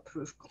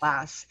bulletproof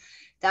glass.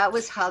 That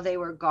was how they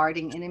were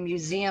guarding in a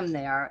museum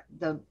there.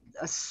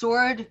 A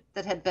sword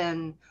that had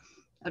been,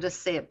 I'll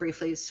just say it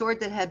briefly, a sword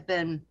that had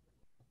been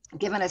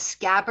given a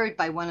scabbard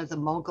by one of the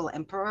Mughal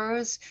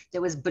emperors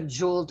that was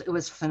bejeweled. It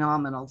was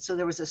phenomenal. So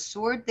there was a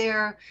sword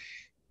there,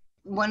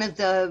 one of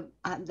the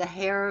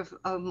hair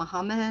of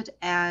Muhammad,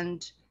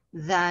 and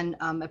then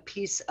a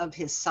piece of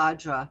his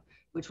sadra,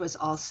 which was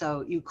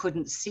also, you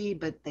couldn't see,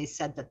 but they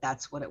said that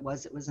that's what it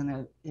was. It was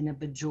in a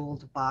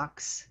bejeweled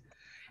box.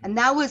 And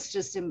that was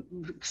just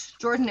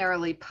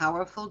extraordinarily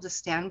powerful to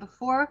stand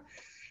before.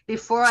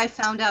 Before I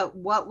found out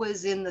what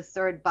was in the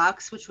 3rd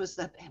box, which was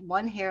the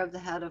one hair of the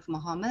head of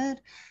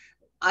Muhammad,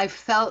 I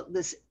felt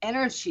this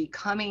energy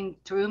coming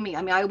through me.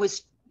 I mean, I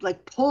was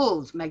like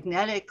pulled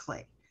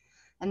magnetically.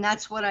 And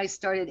that's what I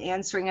started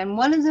answering. And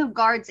one of the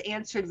guards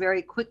answered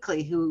very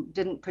quickly, who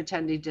didn't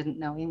pretend he didn't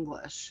know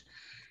English.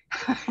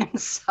 And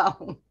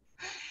so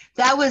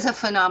that was a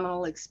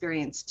phenomenal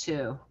experience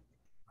too.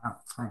 Wow,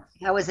 thanks.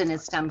 That was in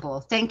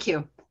Istanbul. Thank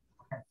you.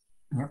 Okay.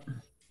 Yep.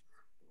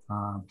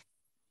 All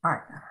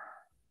right.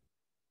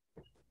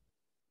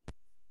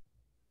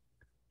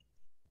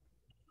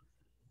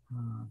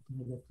 Did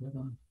I get the other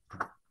one?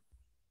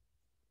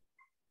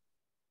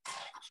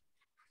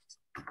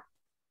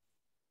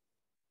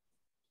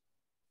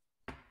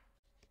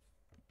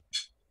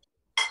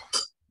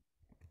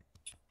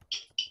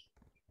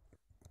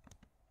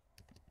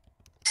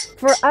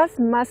 For us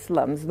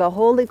Muslims, the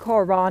Holy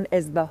Quran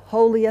is the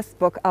holiest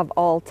book of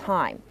all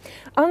time.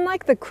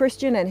 Unlike the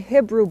Christian and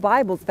Hebrew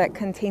Bibles that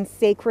contain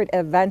sacred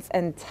events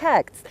and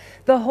texts,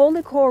 the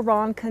Holy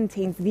Quran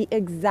contains the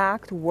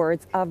exact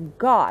words of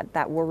God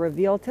that were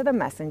revealed to the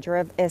messenger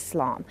of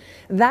Islam.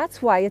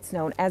 That's why it's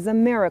known as a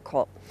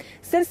miracle.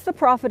 Since the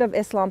Prophet of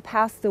Islam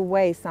passed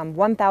away some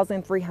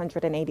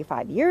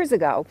 1,385 years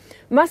ago,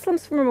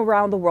 Muslims from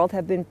around the world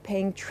have been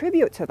paying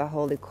tribute to the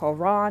Holy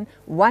Quran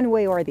one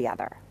way or the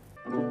other.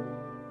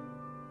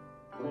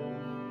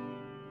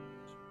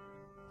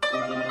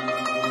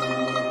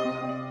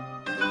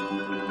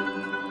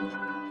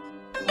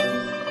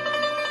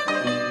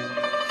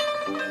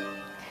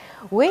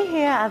 We're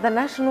here at the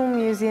National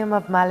Museum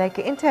of Malek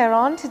in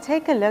Tehran to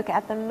take a look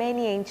at the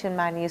many ancient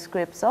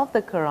manuscripts of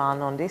the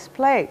Quran on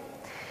display.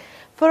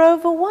 For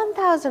over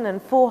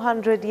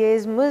 1,400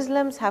 years,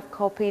 Muslims have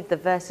copied the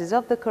verses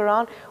of the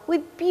Quran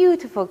with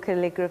beautiful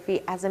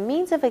calligraphy as a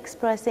means of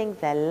expressing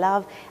their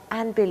love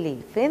and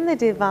belief in the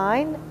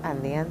divine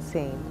and the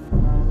unseen.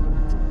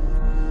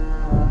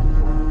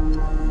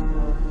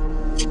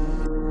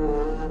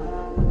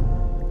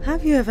 Have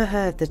Have you ever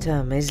heard the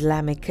term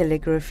Islamic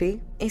calligraphy?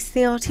 It's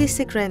the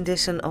artistic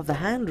rendition of the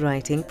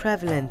handwriting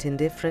prevalent in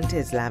different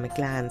Islamic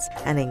lands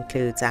and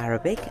includes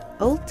Arabic,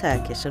 Old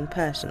Turkish and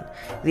Persian.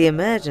 The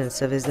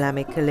emergence of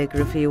Islamic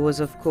calligraphy was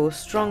of course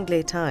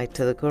strongly tied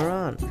to the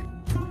Quran.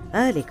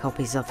 Early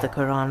copies of the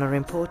Quran are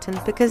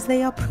important because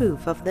they are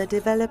proof of the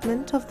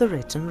development of the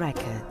written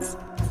records.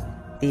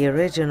 The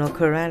original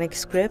Quranic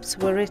scripts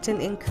were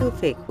written in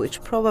Kufic,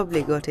 which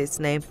probably got its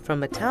name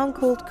from a town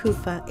called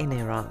Kufa in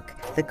Iraq.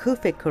 The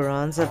Kufic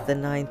Qurans of the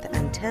 9th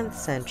and 10th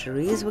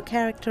centuries were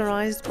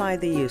characterized by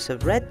the use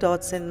of red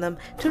dots in them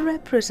to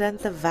represent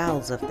the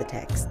vowels of the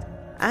text.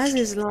 As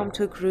Islam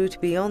took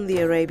root beyond the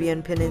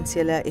Arabian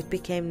Peninsula, it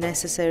became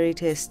necessary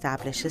to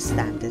establish a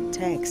standard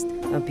text.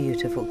 A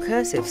beautiful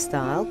cursive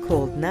style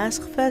called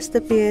Nasr first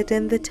appeared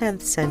in the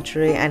 10th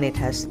century, and it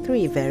has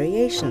 3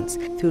 variations: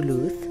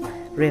 Thuluth,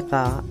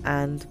 Riqa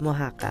and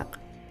Muhaqqaq.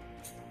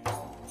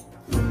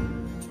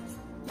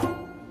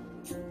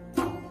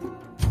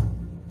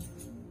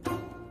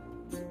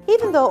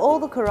 Even though all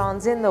the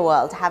Qurans in the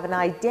world have an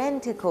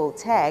identical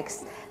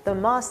text, the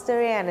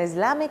mastery and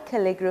Islamic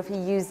calligraphy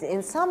used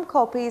in some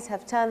copies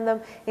have turned them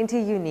into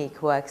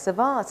unique works of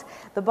art.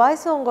 The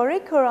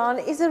Baysongori Quran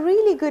is a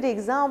really good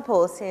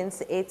example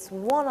since it's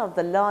one of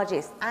the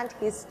largest and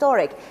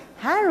historic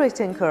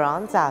handwritten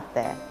Qurans out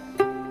there.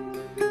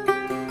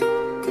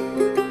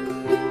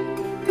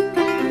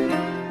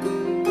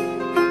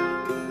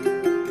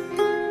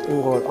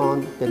 این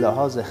قرآن به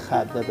لحاظ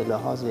خط و به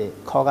لحاظ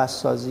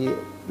کاغذسازی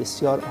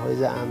بسیار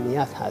حائز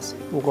اهمیت هست.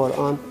 این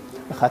قرآن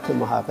به خط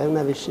محقق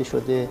نوشته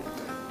شده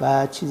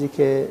و چیزی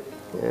که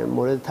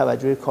مورد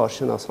توجه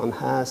کارشناسان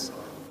هست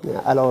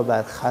علاوه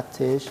بر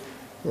خطش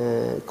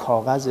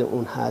کاغذ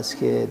اون هست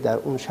که در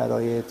اون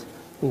شرایط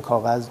این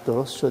کاغذ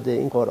درست شده.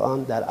 این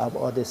قرآن در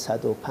ابعاد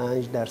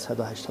 105 در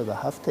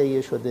 187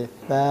 تهیه شده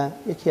و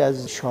یکی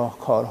از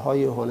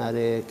شاهکارهای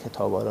هنر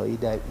کتاب‌آرایی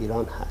در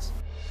ایران هست.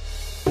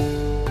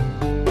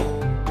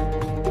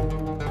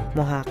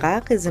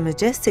 Muhaqqaq is a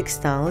majestic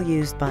style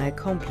used by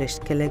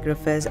accomplished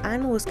calligraphers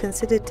and was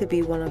considered to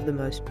be one of the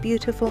most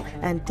beautiful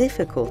and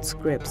difficult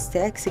scripts to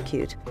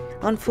execute.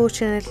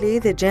 Unfortunately,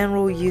 the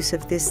general use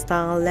of this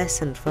style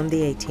lessened from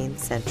the 18th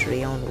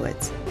century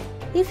onwards.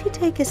 If you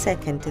take a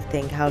second to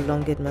think how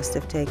long it must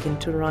have taken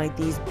to write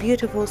these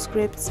beautiful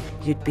scripts,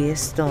 you'd be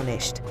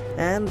astonished.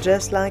 And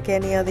just like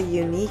any other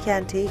unique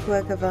antique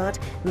work of art,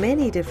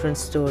 many different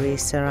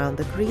stories surround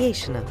the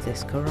creation of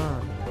this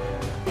Quran.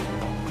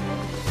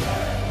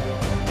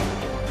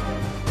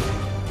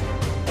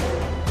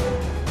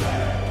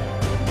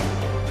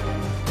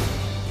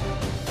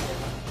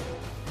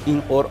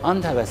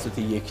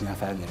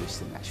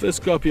 This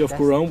copy of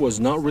Quran was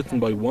not written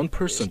by one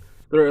person.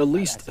 There are at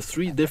least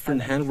 3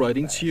 different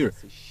handwritings here,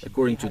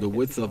 according to the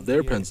width of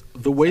their pens,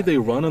 the way they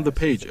run on the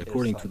page,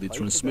 according to the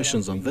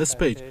transmissions on this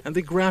page, and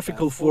the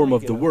graphical form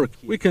of the work.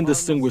 We can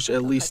distinguish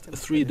at least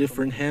 3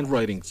 different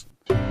handwritings.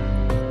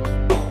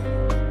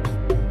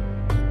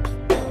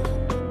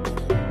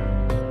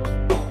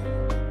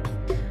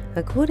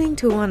 According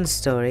to one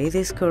story,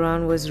 this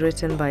Quran was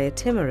written by a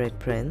Timurid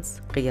prince,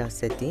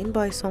 Ghiyas-ed-Din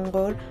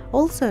Baysongor,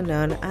 also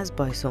known as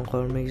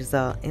Baysongor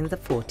Mirza, in the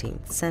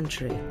 14th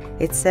century.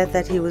 It's said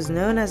that he was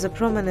known as a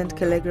prominent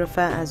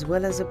calligrapher as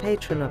well as a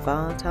patron of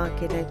art,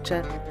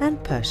 architecture,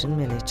 and Persian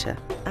miniature.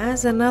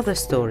 As another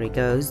story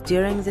goes,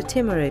 during the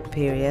Timurid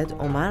period,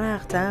 Omar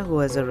Akhtar, who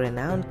was a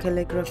renowned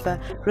calligrapher,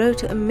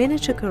 wrote a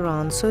miniature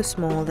Quran so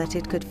small that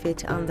it could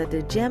fit under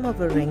the gem of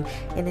a ring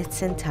in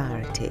its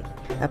entirety.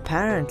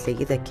 Apparently,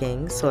 the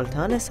king,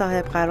 Sultan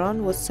Sahib Qaran,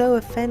 was so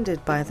offended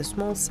by the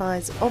small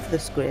size of the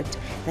script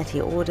that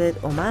he ordered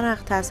Omar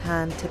Akhtar's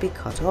hand to be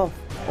cut off.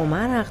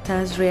 Omar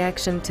Akhtar's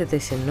reaction to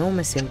this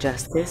enormous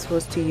injustice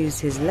was to use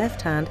his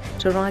left hand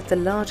to write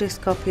the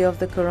largest copy of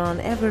the Quran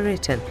ever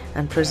written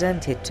and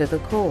present it to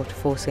the court,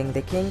 forcing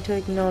the king to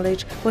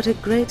acknowledge what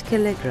a great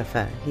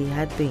calligrapher he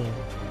had been.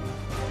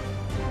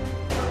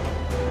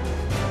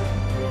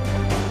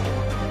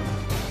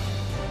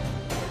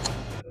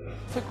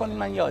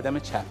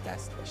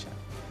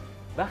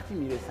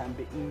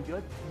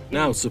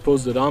 Now,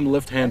 suppose that I'm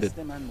left-handed.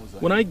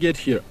 When I get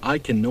here, I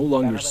can no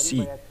longer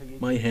see.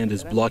 My hand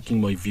is blocking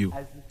my view.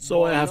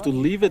 So I have to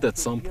leave it at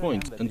some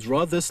point and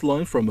draw this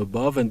line from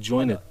above and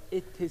join it.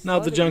 Now,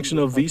 the junction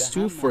of these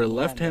two for a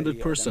left-handed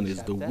person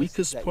is the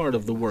weakest part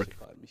of the work.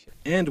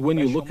 And when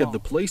you look at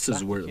the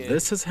places where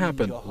this has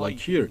happened, like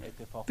here,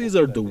 these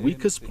are the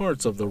weakest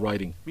parts of the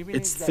writing.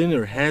 It's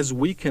thinner, has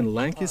weak and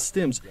lanky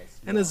stems,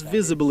 and has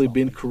visibly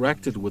been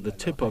corrected with the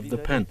tip of the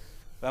pen.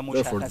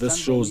 Therefore, this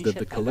shows that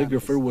the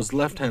calligrapher was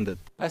left-handed.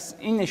 I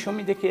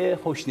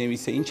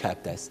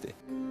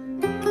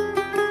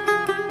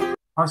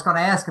was going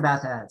to ask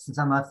about that since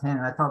I'm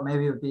left-handed. I thought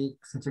maybe it would be,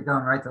 since you're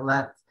going right to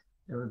left,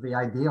 it would be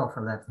ideal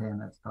for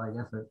left-handed. So I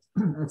guess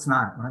it's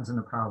not. It runs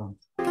into problems.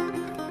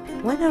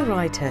 When a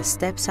writer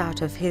steps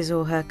out of his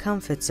or her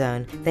comfort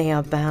zone, they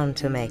are bound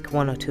to make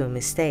 1 or 2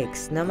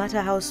 mistakes, no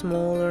matter how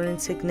small or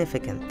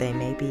insignificant they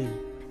may be.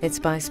 It's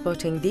by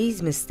spotting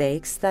these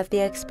mistakes that the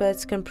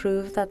experts can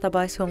prove that the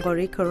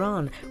Baisongari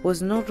Quran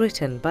was not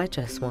written by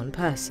just one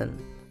person.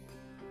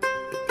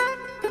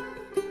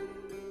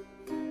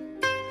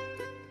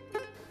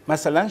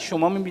 مثلا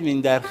شما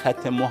می‌بینید در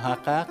خط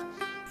محقق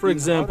For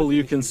example,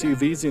 you can see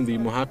these in the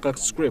Muhakkak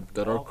script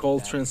that are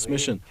called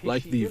transmission,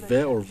 like the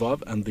ve or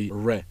vav and the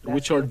re,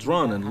 which are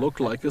drawn and look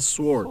like a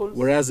sword,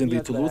 whereas in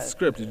the Toulouse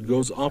script it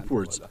goes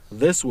upwards.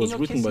 This was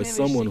written by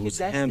someone whose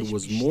hand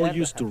was more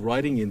used to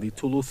writing in the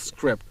Toulouse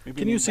script.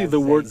 Can you see the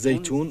word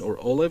zaytun or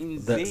olive?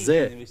 The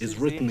ze is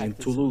written in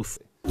Toulouse.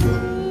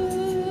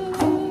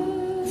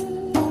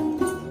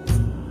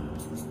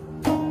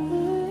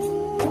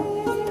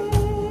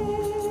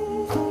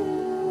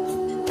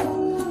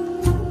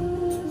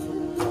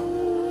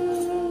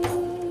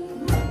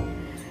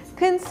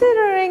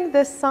 Considering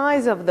the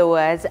size of the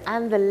words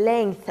and the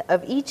length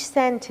of each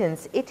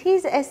sentence, it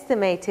is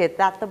estimated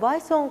that the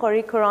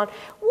Baisongari Quran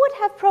would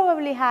have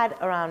probably had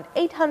around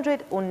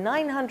 800 or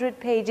 900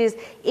 pages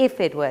if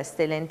it were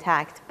still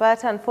intact.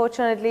 But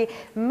unfortunately,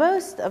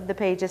 most of the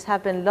pages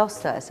have been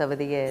lost to us over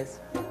the years.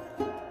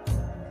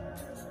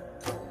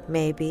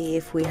 Maybe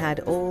if we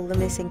had all the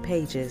missing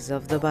pages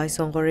of the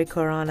Baisongari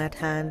Quran at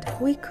hand,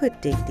 we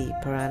could dig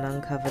deeper and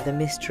uncover the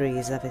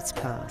mysteries of its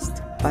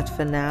past. But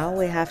for now,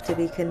 we have to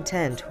be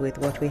content with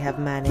what we have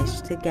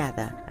managed to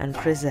gather and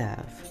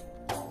preserve.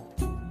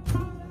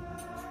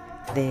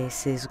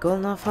 This is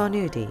Gulnaf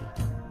Farnudi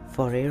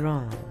for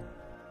Iran.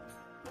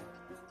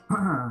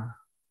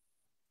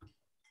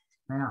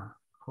 Yeah,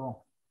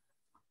 cool.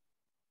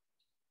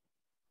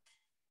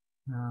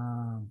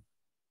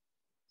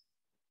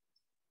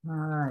 All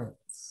right,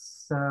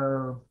 so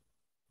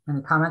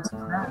any comments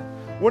on that?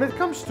 When it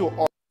comes to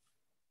art,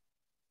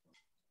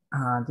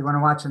 do you want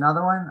to watch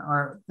another one?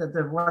 Or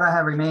what I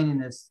have remaining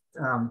is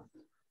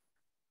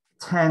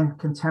 10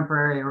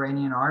 contemporary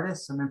Iranian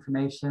artists, some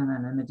information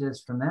and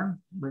images from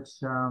them, which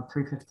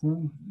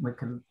 3:15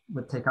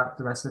 would take up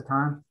the rest of the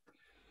time.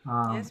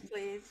 Yes,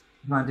 please.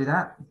 You want to do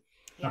that?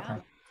 Yeah. Okay.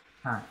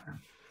 All right.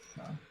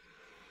 So.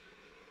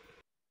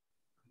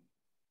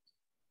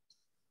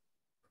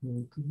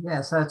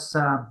 Yeah, so let's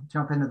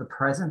jump into the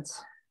present.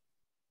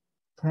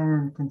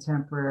 10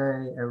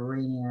 contemporary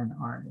Iranian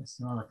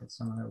artists. And I'll look at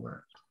some of their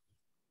work.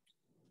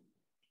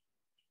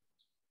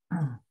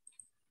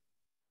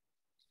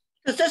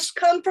 Does this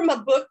come from a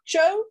book,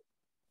 Joe?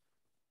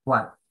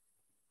 What?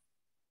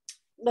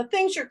 The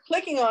things you're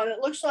clicking on, it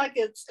looks like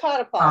it's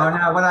codified. Oh,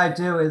 no, what I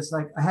do is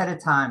like ahead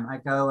of time, I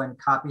go and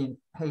copy and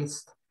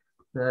paste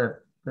the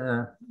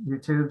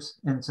YouTubes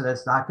into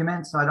this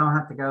document. So I don't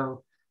have to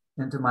go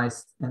into my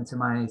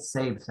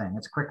save thing.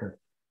 It's quicker.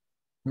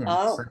 Yeah.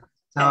 Oh,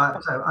 So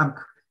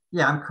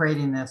I'm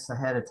creating this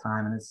ahead of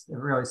time, and it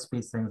really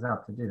speeds things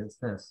up to do this.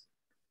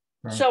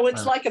 Okay? So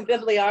it's like a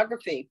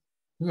bibliography.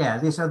 Yeah,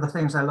 these are the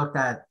things I looked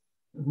at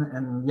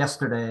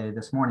yesterday,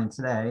 this morning,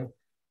 today,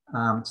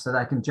 so that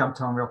I can jump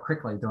to them real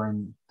quickly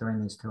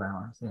during these 2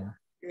 hours. Yeah.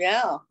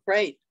 Yeah,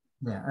 great.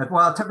 Yeah.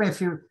 Well, it took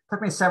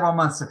me several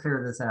months to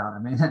figure this out. I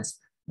mean,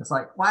 it's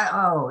like, why?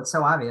 Oh, it's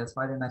so obvious.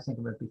 Why didn't I think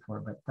of it before?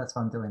 But that's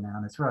what I'm doing now,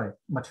 and it's really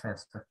much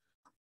faster.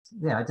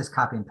 Yeah, I just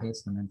copy and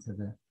paste them into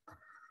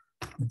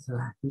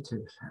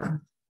YouTube. All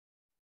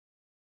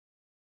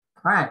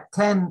right,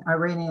 10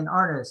 Iranian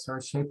artists are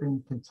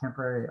shaping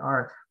contemporary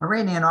art.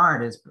 Iranian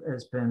art has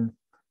been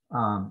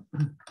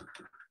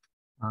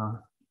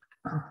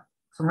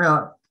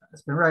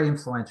it's been very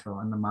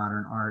influential in the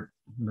modern art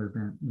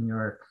movement in New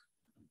York,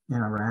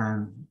 in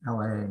Iran,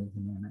 LA,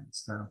 you name it.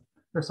 So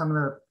there's some of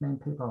the main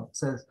people. It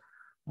says,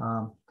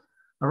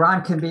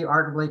 Iran can be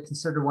arguably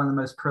considered one of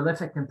the most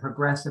prolific and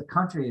progressive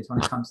countries when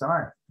it comes to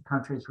art. The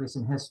country's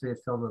recent history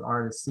is filled with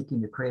artists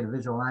seeking to create a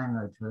visual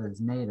language that is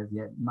native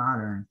yet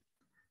modern.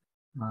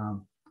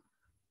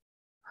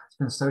 It's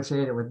been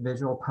associated with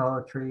visual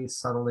poetry,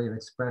 subtlety of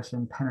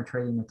expression,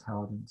 penetrating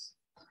intelligence.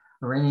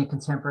 Iranian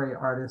contemporary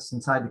artists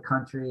inside the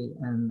country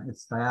and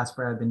its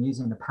diaspora have been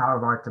using the power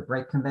of art to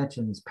break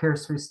conventions,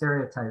 pierce through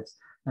stereotypes,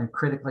 and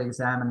critically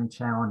examine and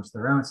challenge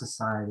their own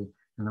society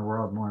and the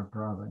world more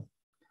broadly.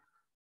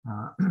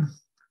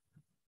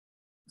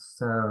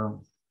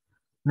 So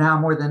now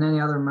more than any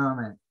other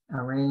moment,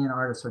 Iranian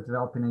artists are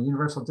developing a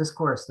universal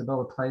discourse to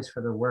build a place for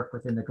their work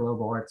within the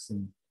global art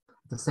scene.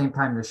 At the same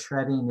time, they're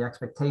shredding the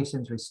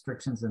expectations,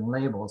 restrictions, and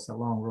labels that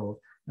long ruled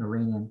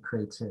Iranian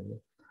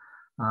creativity.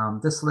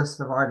 This list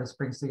of artists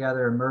brings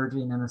together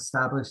emerging and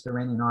established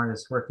Iranian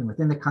artists working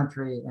within the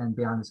country and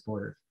beyond its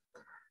borders.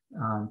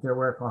 Their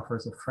work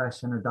offers a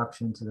fresh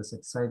introduction to this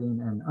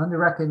exciting and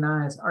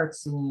under-recognized art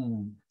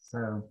scene.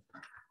 So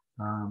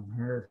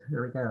here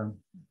we go.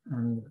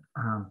 And,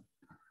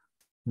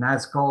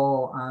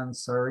 Nazgul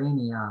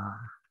Ansarinia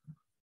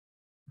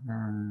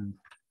and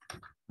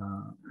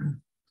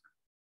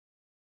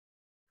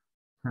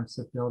attempts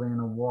at building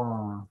a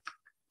wall.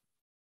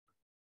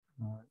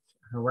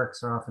 Her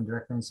works are often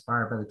directly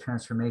inspired by the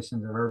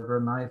transformations of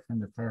urban life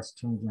and the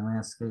fast-changing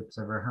landscapes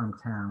of her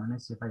hometown. Let me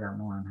see if I got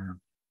more on her.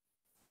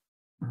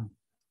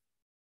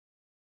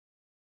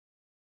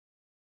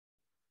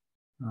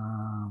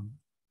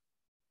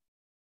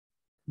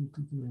 I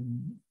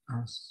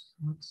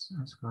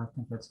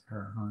think that's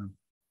her home.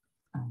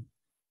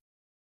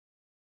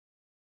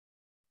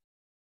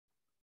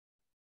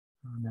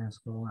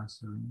 Masco,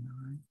 Serena,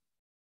 right?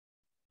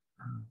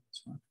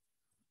 This one.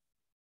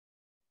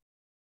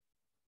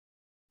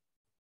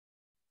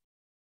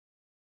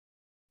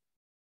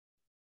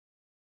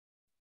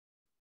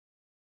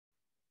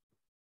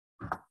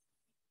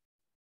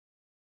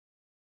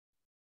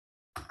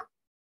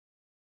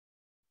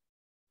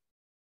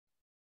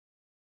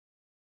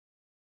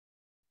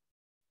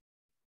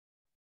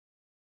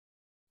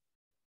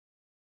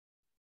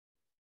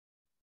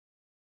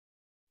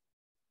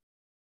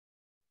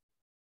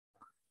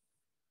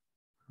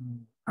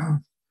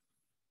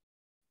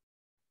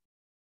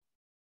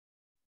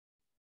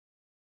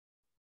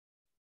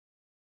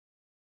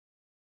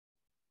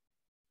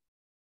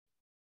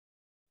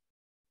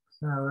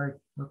 So, right,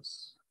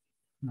 oops,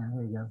 yeah,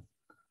 there you go.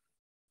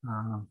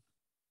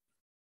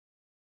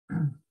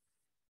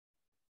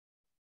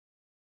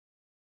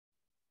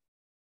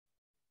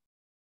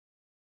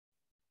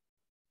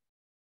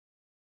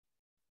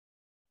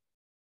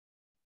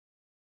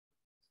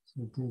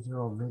 So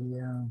digital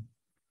video.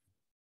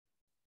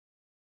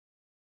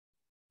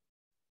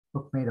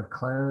 Book made of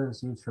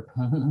clothes used for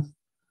painting.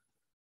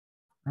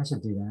 I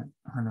should do that.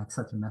 I make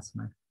such a mess of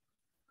my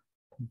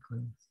pink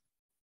clothes.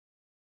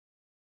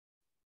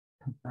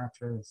 Pink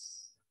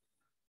mattress.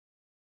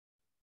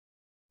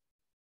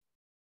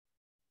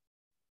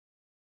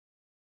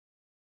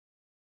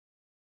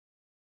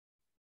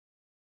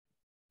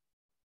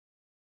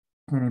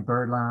 Any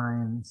bird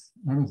lines,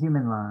 any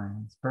human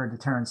lines, bird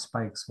deterrent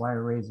spikes,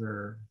 wire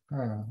razor.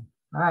 Okay. All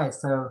right,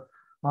 so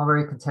all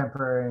very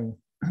contemporary.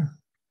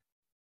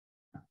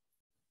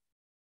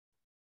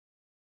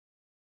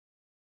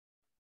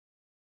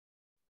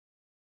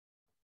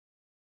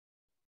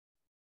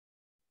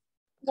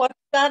 What's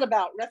that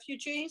about?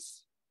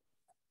 Refugees?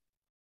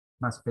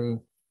 Must be.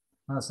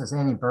 Well, it says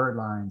any bird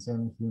lines,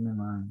 any human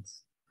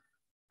lines.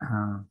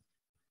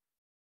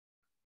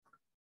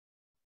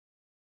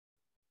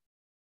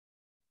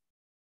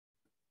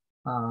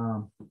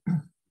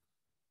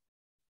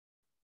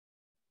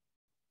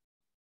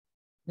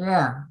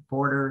 Yeah,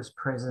 borders,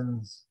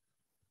 prisons,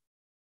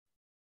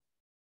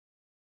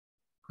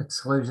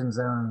 exclusion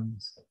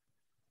zones.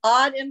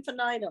 Ad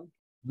infinitum.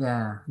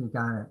 Yeah, you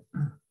got it.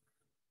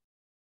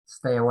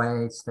 Stay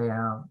away, stay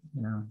out,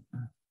 you know.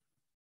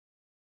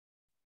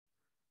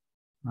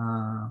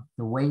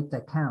 The weight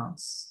that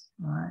counts,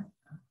 all right?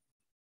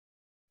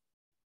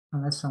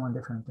 Oh, that's someone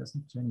different,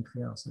 doesn't Jenny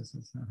feel? Says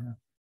it's not her.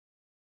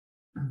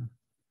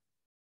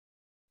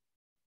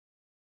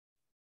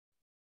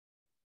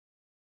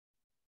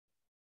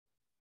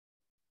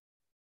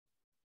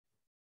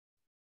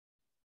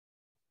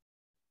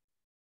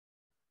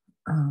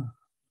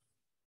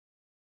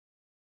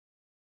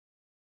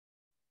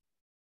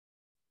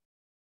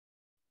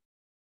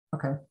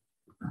 Okay,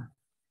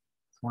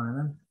 it's one of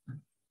them.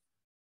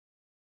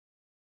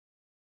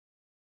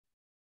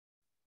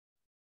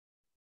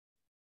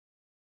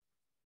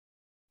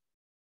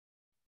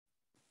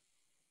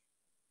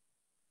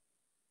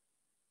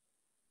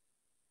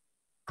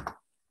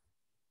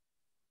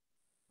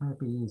 Might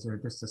be easier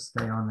just to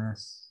stay on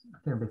this. I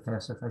think it'll be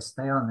faster if I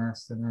stay on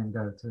this and then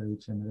go to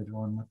each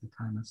individual and what the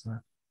time is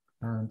left,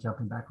 rather than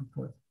jumping back and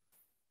forth.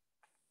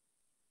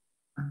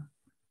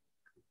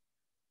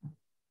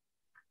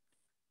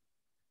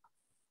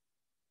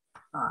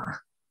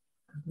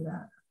 Do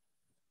that.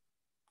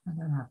 How'd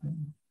that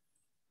happen?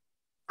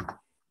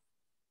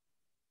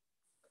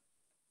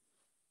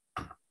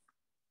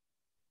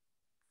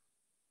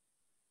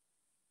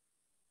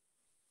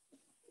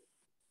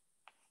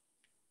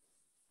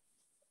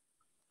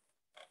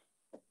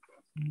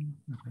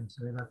 Okay,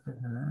 so we left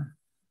it there.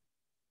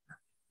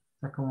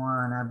 Second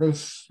one,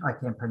 Abish, I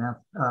can't pronounce,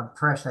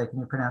 Fresh, can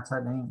you pronounce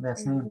that name,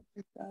 last name?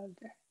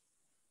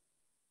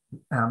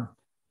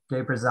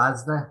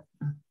 Gebrazadeh?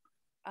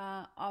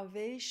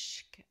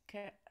 Avish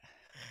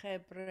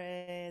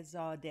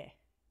Khebrezadeh.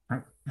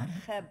 Okay,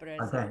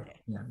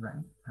 yeah,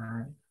 right. All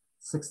right.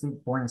 60,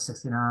 born in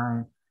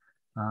 69,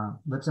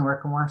 lives and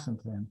works in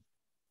Washington.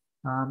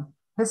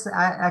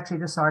 Actually,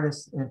 this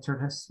artist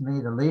interests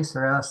me the least,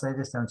 or else they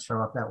just don't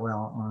show up that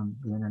well on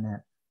the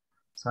internet.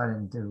 So I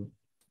didn't go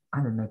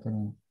to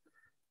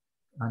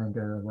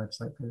the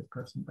website for this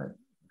person, but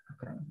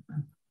okay.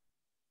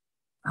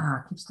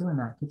 Keeps doing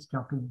that, keeps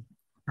jumping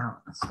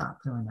out.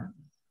 Stop doing that.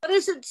 What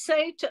does it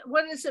say?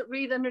 What does it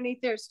read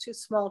underneath there? It's too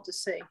small to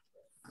see.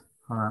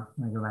 Hold on,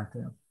 let me go back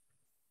to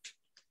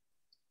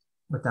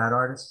with that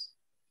artist.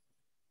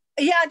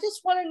 Yeah, I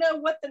just want to know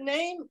what the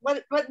name,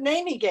 what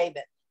name he gave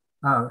it.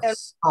 Oh,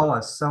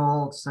 Sola, so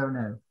old, so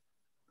new.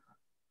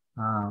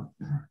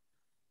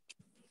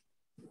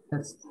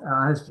 His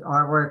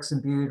artwork's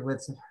imbued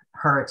with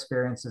her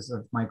experiences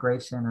of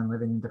migration and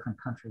living in different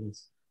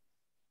countries.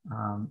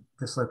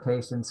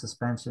 Dislocation,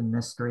 suspension,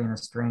 mystery, and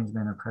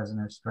estrangement are present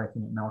in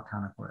striking and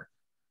melancholic work.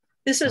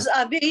 This is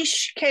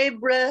Avish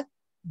Kebra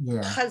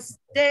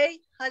Hazdeh.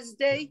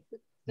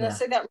 Did I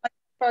say that right?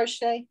 First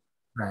day?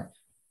 Right.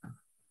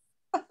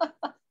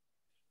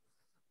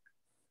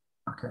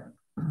 Okay.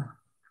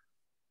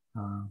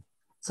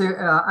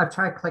 I've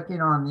tried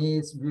clicking on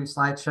these view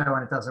slideshow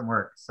and it doesn't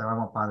work, so I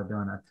won't bother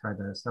doing it. I've tried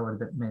those, so it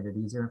would have made it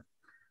easier.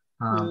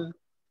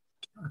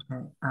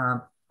 Okay.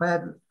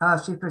 But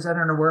she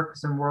presented her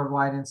works in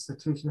worldwide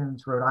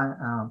institutions, Rhode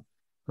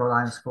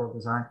Island School of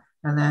Design.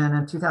 And then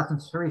in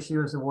 2003, she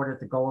was awarded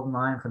the Golden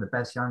Lion for the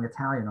Best Young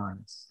Italian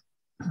Artist.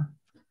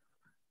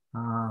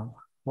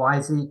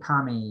 YZ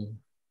Kami,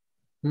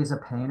 he's a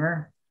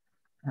painter,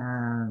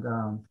 and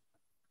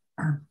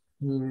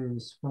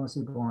when was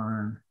he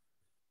born?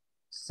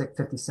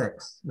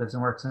 56, lives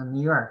and works in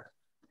New York.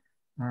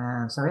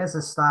 And so he has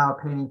this style of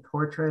painting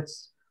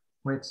portraits,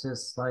 which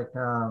is like,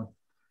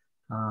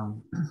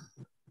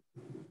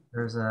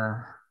 there's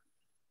a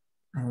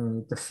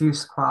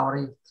diffuse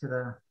quality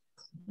to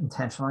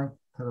intentionally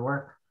to the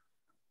work.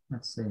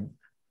 Let's see.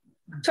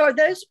 So are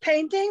those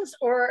paintings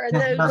or are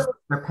those?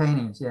 They're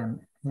paintings, yeah.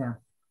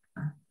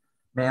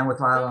 Man with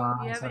violin.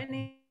 Do you have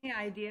any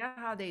idea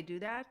how they do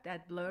that?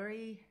 That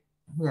blurry?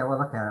 Yeah, we'll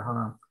look at it. Hold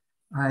on.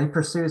 He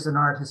pursues an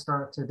art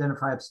historic to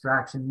identify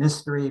abstraction,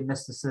 mystery,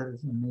 mysticism,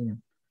 and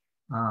meaning.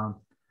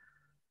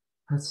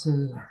 Let's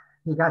see.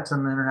 He got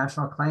some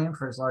international acclaim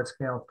for his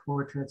large-scale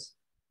portraits.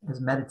 His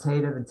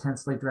meditative,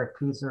 intensely direct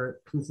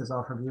pieces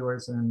offer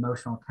viewers an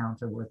emotional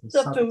encounter with his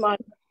subject.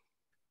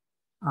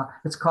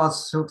 It's called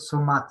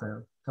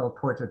Sumato, so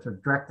portraits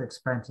of direct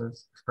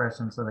expressions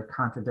of the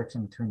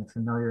contradiction between the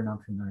familiar and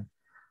unfamiliar.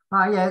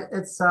 Yeah,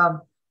 it's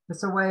a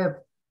way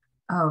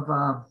of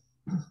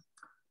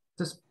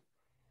just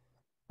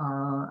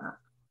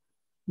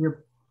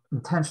you're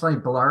intentionally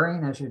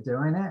blurring as you're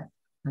doing it,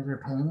 as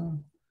you're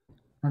painting,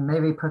 and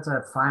maybe puts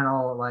a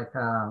final like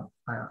a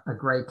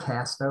gray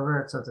cast over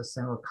it, so it's a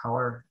single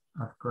color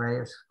of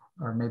gray,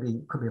 or maybe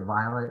it could be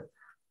violet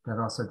that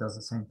also does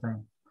the same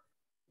thing.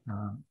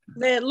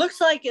 It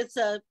looks like it's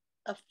a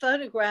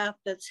photograph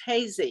that's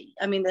hazy.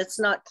 I mean, that's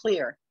not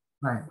clear.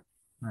 Right.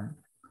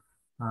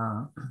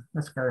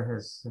 Let's go to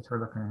his, since we're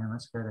looking at him,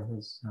 let's go to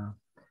his, where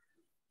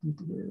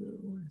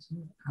is he?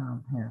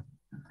 Here.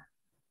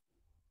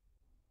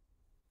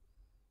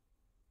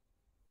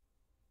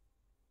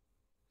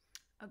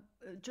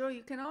 Joe,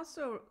 you can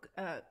also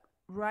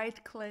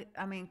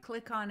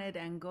click on it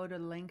and go to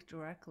link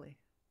directly.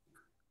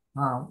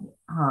 How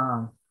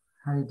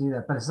do you do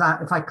that? But it's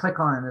not, if I click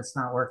on it, it's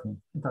not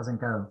working. It doesn't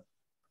go.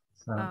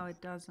 So, oh,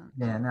 it doesn't.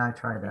 Yeah, now I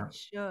tried that. It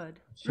should.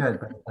 It should,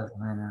 but it doesn't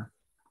right now.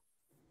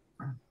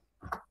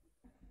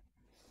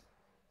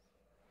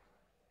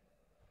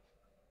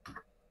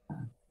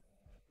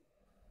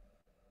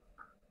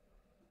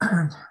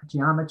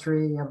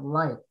 Geometry of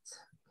light,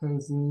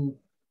 KZ,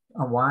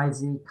 a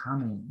YZ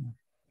coming.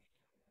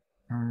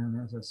 And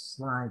there's a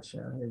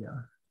slideshow. Here you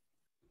go.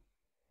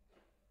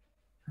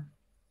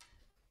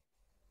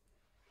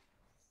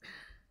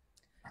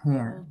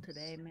 Yeah. Cold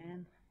today,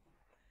 man.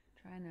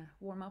 Trying to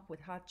warm up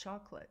with hot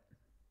chocolate.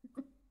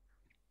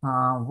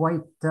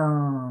 White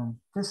dome.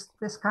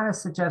 This kind of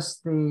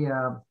suggests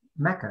the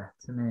Mecca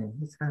to me.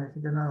 It's kind of,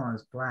 the other one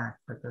is black,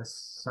 but the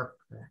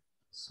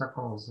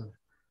circles of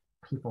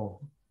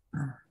people.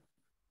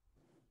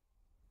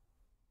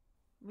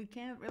 We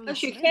can't really.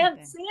 Because you see can't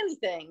anything. see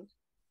anything.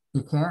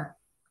 You can't.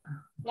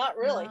 Not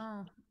really.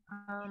 No.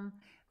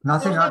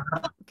 Nothing.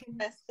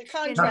 The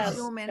contrast.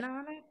 Zoom in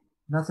on it.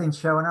 Nothing's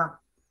showing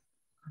up.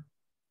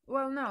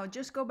 Well, no.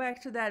 Just go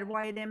back to that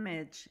white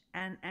image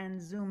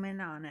and zoom in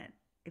on it.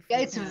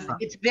 Yeah,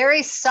 it's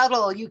very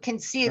subtle. You can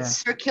see it's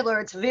circular.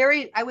 It's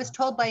very, I was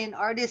told by an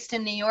artist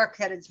in New York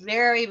that it's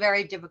very,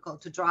 very difficult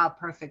to draw a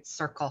perfect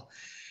circle.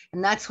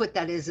 And that's what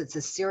that is. It's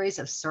a series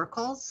of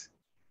circles.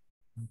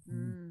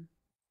 Mm.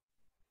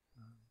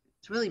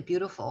 It's really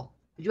beautiful.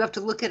 But you have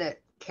to look at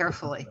it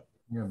carefully.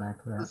 Go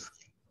back to that.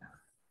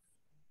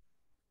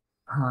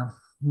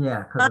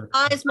 Yeah. My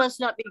eyes must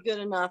not be good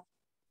enough.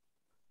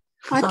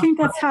 I think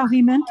that's how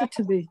he meant it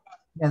to be.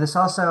 Yeah, there's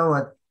also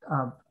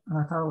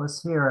I thought it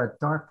was here, a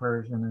dark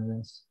version of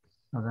this,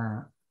 of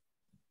that.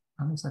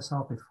 At least I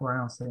saw it before, I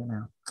don't see it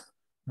now.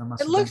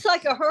 It looks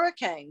like a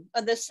hurricane,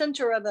 the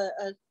center of a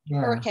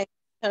hurricane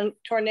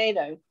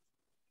tornado.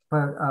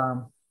 But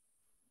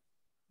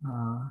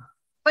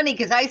funny,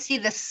 because I see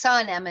the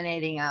sun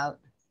emanating out.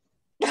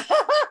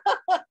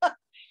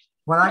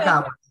 What I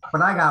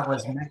got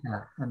was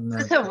Mecca. And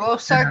it's a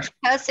Rorschach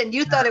test, and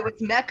you thought it was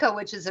Mecca,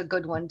 which is a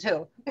good one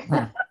too.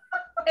 And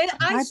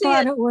I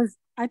thought it was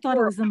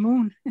the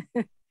moon.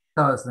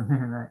 Oh, it's the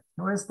moon, right?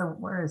 Where is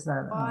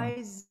that?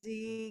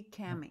 YZ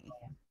Cami.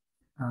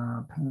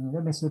 Painting.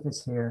 Let me see if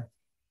it's here.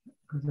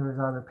 Because there's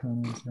other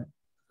paintings.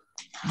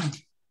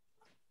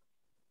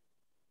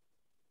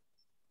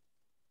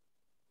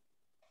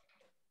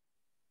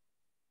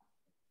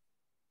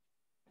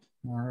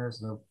 Yeah, there's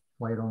the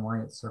white on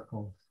white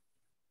circles.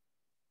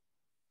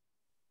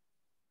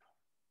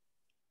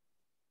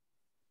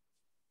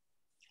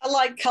 I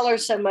like color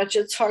so much,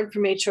 it's hard for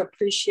me to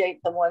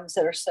appreciate the ones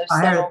that are so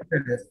subtle.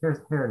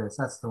 Here it is.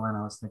 That's the one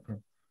I was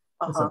thinking.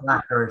 It's a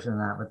black version of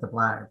that with the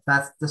black.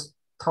 This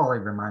totally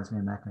reminds me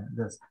of Mecca.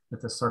 This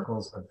with the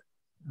circles of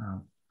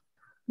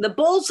The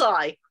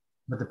bullseye.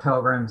 With the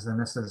pilgrims, and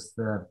this is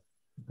the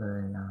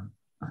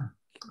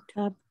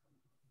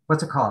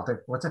what's it called?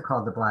 What's it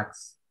called? The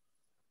blacks.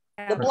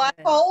 The black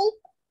hole.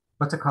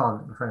 What's it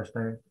called? Fresh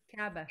day.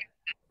 Kaaba.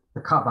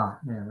 The Kaaba.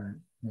 Yeah, right.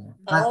 Yeah.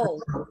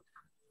 Oh.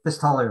 This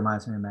totally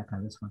reminds me of Mecca.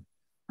 This one.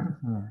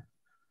 Yeah.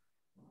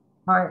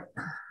 All right.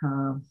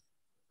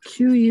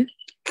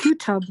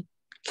 Q-tub,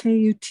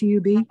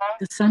 K-U-T-U-B,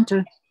 the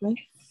center, right?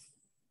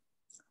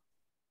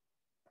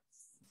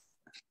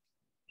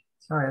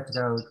 Sorry, I have to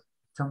go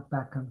jump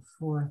back and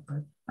forth,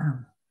 but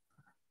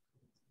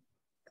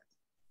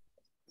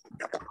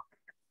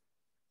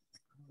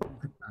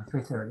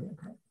 3:30.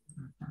 Okay.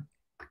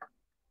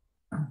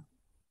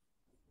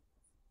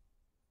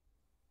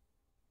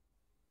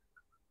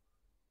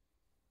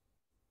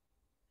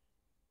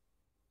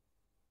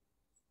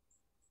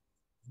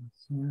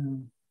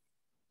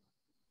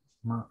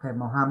 Okay,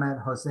 Mohammed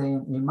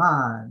Hossein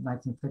Imad,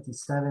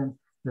 1957,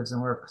 lives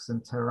and works in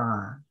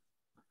Tehran,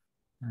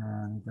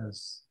 and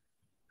does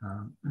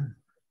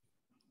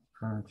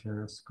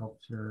furniture,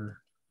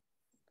 sculpture.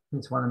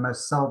 He's one of the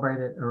most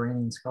celebrated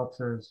Iranian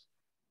sculptors.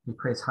 He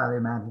creates highly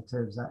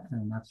imaginative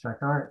and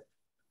abstract art.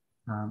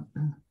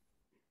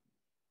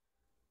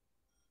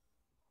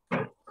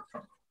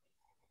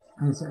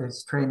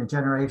 He's trained a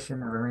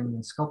generation of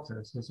Iranian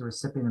sculptors. He's a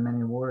recipient of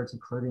many awards,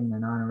 including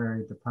an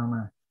honorary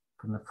diploma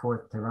from the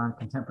 4th Tehran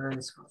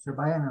Contemporary Sculpture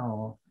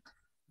Biennial,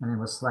 and he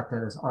was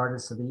selected as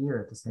Artist of the Year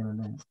at the same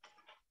event.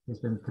 He's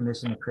been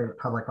commissioned to create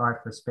public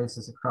art for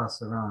spaces across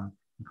Iran,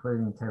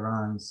 including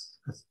Tehran's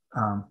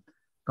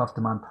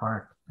Goftaman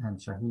Park and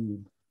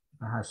Shahid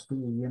Beheshti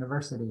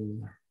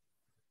University.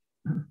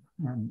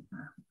 And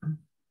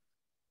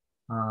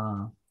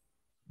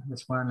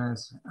this one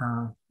is,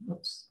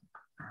 oops,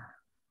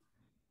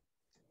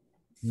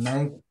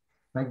 Megda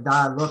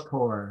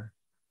Lotpour,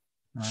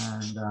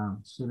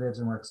 and she lives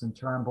and works in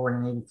Tehran,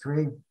 born in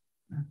 '83.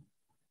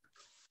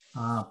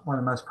 One of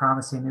the most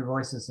promising new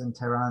voices in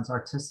Tehran's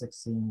artistic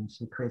scene.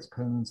 She creates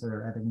paintings that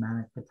are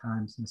enigmatic, at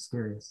times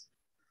mysterious,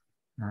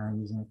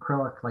 using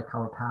acrylic, light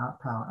color palette.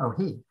 Oh,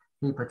 he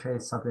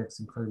portrays subjects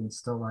including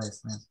still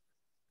lifes.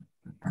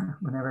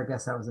 Whenever I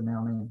guess that was a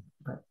male name,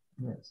 but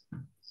he is.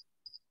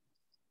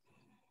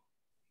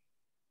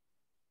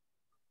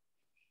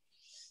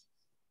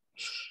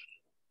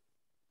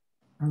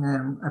 And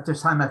then if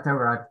there's time left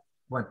over, I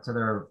went to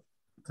the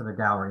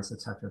galleries,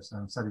 etc. So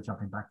instead of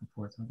jumping back and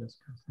forth, I'll just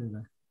go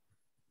through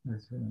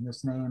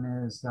this name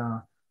is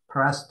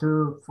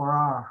Parastu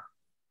Farohar,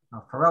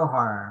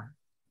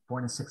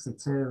 born in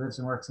 '62, lives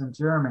and works in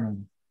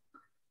Germany.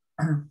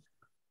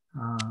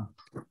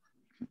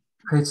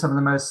 Creates some of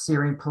the most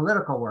searing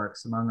political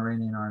works among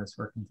Iranian artists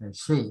working today.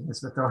 She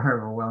is the daughter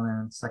of a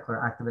well-known secular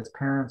activist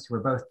parents who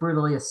were both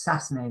brutally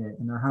assassinated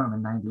in their home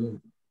in '98.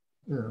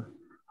 Ew.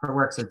 Her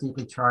works are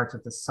deeply charged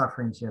with the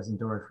suffering she has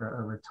endured for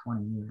over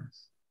 20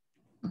 years.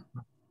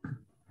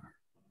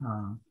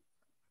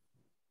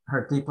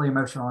 Her deeply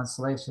emotional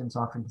installations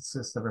often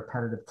consist of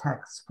repetitive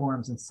texts,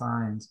 forms, and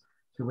signs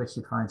through which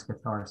she finds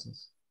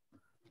catharsis.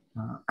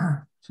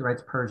 She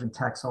writes Persian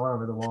texts all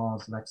over the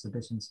walls of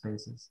exhibition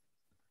spaces.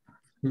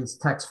 These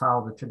texts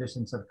follow the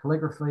traditions of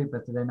calligraphy,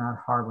 but they do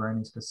not harbor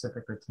any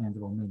specific or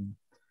tangible meaning.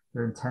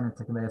 They're intended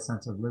to convey a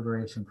sense of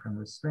liberation from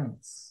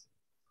restraints.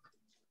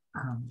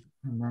 And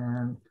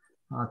then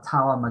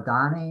Tala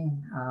Madani,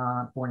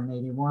 born in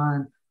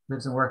 '81,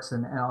 lives and works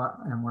in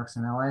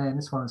LA. And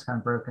this one's kind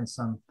of broken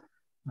some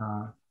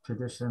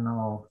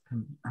traditional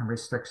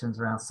restrictions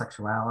around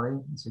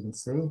sexuality, as you can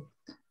see.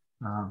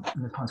 And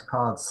this one's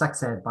called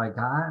Sex Ed by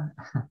God.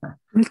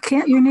 We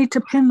can't, you need to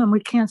pin them. We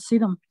can't see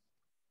them.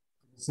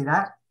 See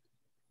that?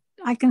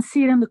 I can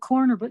see it in the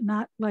corner, but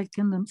not like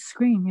in the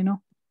screen, you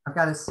know. I've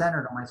got it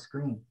centered on my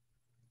screen.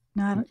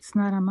 It's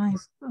not on mine.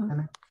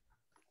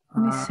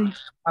 Let me see.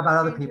 How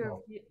about other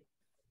people?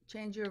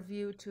 Change your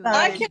view to.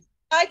 I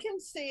can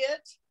see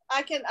it.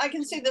 I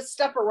can see the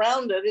stuff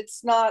around it.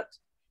 It's not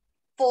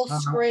full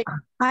screen.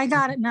 I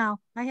got it now.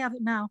 I have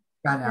it now.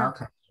 Got it now.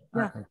 Okay.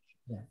 Yeah. Okay.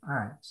 Yeah. All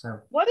right. So.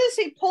 What is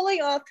he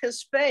pulling off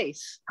his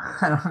face?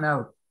 I don't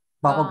know.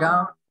 Bubble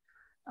gum.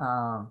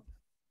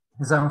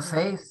 His own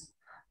face.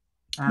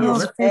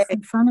 His face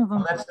in front of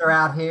him. Lips are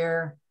out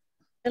here.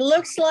 It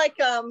looks like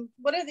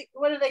what do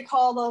they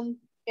call them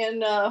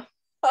in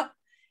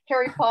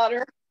Harry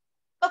Potter?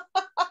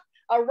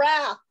 A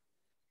wrath.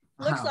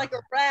 Looks like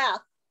a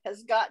wrath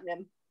has gotten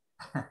him.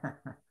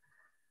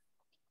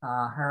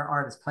 Her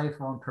art is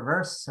playful and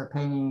perverse. Her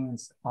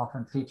paintings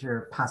often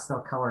feature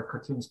pastel-colored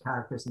cartoonish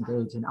characters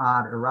engaged in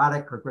odd,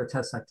 erotic, or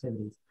grotesque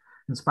activities.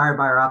 Inspired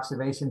by her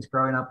observations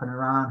growing up in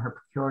Iran, her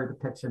peculiar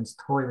depictions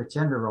toy with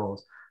gender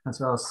roles, as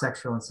well as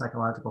sexual and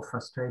psychological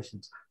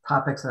frustrations,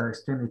 topics that are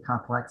extremely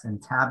complex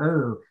and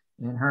taboo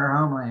in her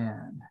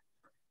homeland.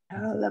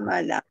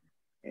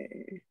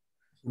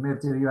 She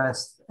moved to the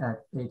U.S.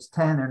 at age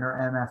 10 and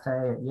her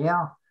MFA at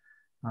Yale.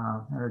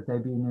 Her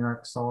debut New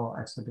York Soul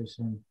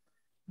exhibition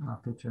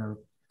featured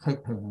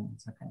cake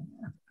paintings,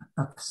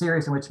 a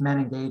series in which men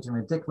engage in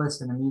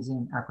ridiculous and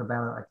amusing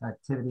acrobatic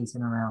activities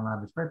in and around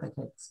lavish birthday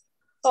cakes.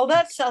 Oh,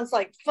 that sounds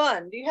like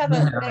fun. Do you have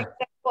an example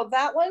of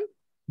that one?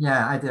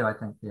 Yeah, I do, I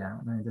think. Yeah,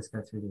 let me just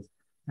go through these.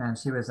 And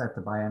she was at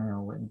the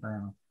biennial, Whitney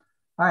Biennial.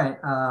 All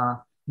right,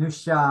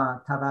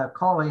 Nusha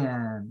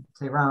Tabakolian,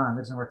 Tehran,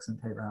 lives and works in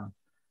Tehran.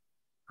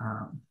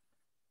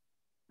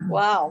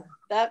 Wow,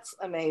 that's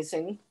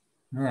amazing.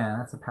 Yeah,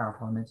 that's a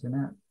powerful image,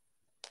 isn't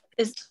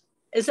it?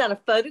 Is that a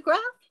photograph?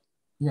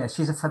 Yeah,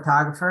 she's a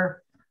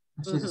photographer.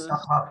 She's a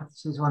self-taught,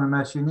 she's one of the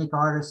most unique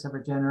artists of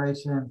her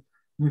generation.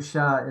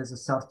 Nusha is a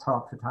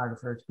self-taught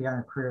photographer. She began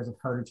her career as a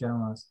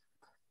photojournalist.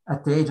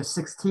 At the age of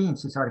 16,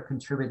 she started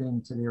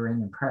contributing to the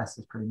Iranian press.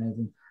 It's pretty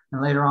amazing.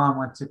 And later on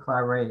went to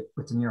collaborate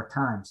with the New York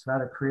Times.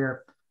 Throughout her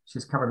career,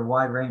 she's covered a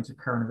wide range of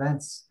current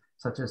events,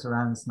 such as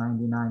Iran's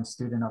 99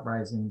 student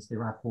uprisings, the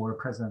Iraq War,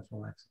 presidential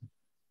election.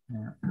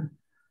 Yeah.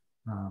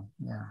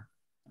 Yeah.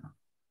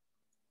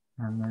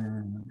 And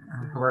then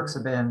her works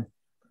have been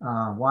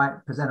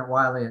presented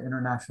widely at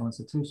international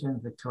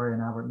institutions, Victoria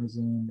and Albert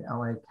Museum, the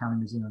LA County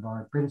Museum of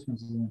Art, British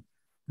Museum,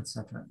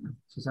 etc.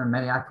 She's earned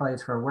many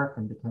accolades for her work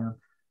and became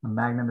a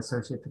Magnum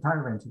Associate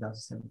Photographer in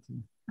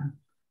 2017.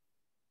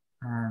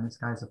 And this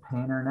guy's a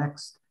painter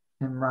next.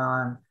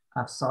 Imran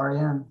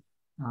Afsarian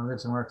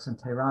lives and works in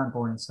Tehran,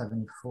 born in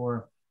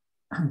 '74.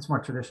 He's a more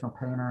traditional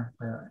painter.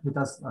 He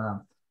does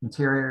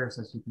interiors,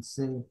 as you can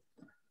see.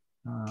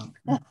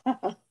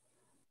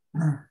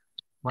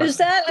 Is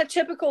that a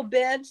typical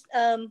bed?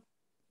 Oh,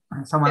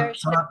 go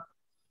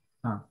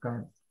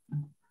ahead.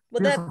 Well,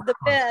 that's the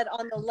bed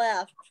on the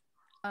left.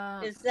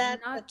 Is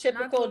that a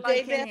typical not like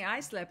day bed? any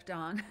I slept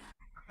on.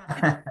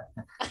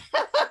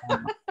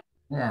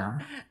 Yeah.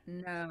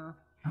 No.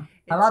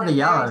 I love the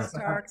yellows.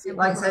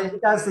 Like I say, he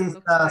does these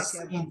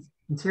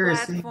interior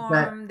scenes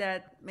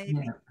that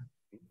maybe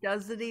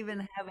doesn't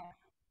even have a.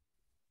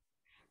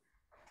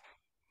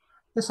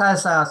 This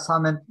has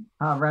some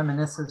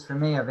reminiscence for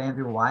me of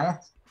Andrew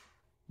Wyeth.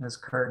 Those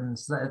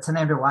curtains. It's an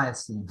Andrew Wyeth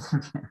scene.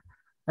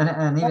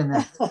 and even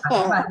this,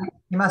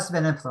 he must have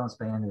been influenced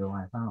by Andrew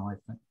Wyeth. I don't like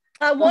that.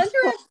 I wonder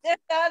if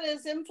that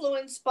is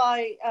influenced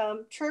by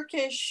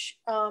Turkish.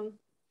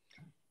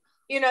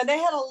 You know, they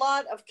had a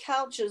lot of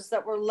couches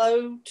that were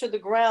low to the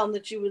ground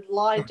that you would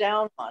lie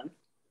down on.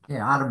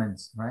 Yeah,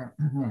 ottomans, right?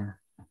 Yeah.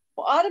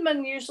 Well,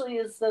 ottoman usually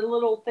is the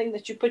little thing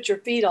that you put your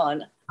feet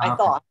on. I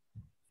thought.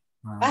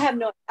 I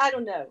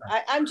don't know.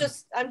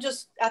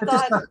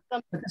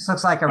 This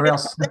looks like a real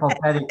simple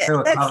petty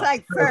crew. It looks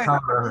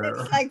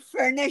like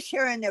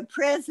furniture in a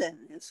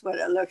prison. Is what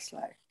it looks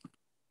like.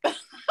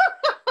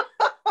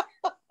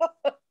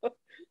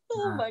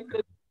 Oh my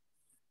goodness.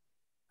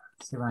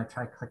 Let's see when I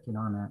try clicking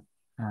on that.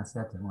 See,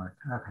 that didn't work.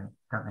 Okay,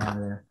 got me out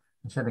of there.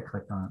 I should have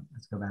clicked on it.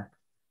 Let's go back.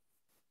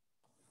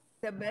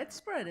 The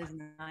bedspread is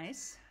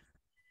nice.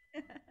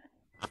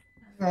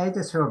 Yeah, he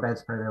just threw a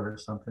bedspread over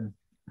something.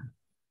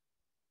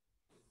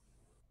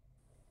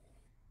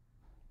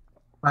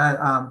 But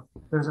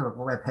there's a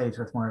web page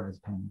with more of his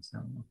paintings,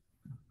 so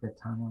good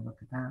time we'll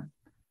look at that.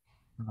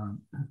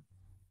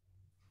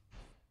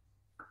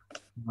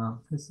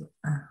 Well, this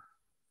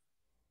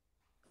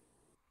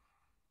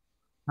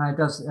it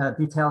does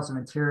details of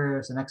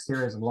interiors and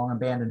exteriors of long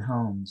abandoned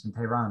homes in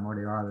Tehran, where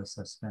the artists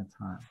have spent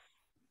time.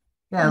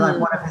 Yeah, like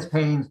one of his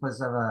paintings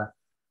was of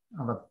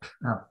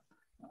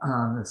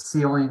the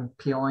ceiling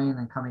peeling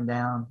and coming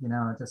down. You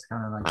know, just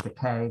kind of like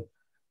decay.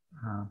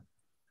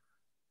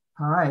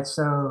 All right,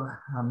 so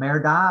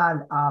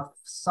Merdad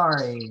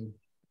Afsari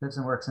lives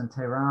and works in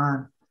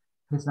Tehran.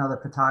 He's another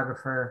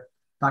photographer,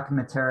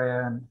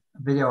 documentarian,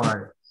 video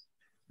artist,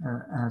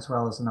 as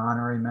well as an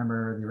honorary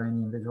member of the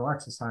Iranian Visual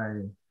Art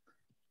Society.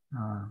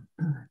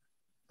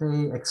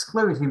 They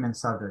exclude human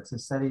subjects.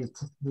 Instead,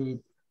 he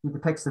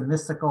depicts the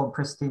mystical and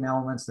pristine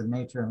elements of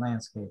nature and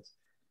landscapes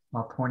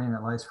while pointing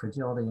at life's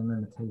fragility and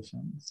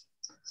limitations.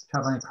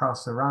 Traveling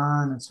across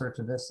Iran in search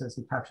of vistas,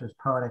 he captures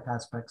poetic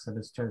aspects of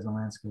his chosen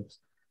landscapes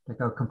that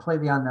go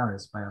completely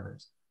unnoticed by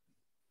others.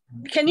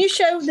 Can you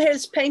show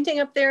his painting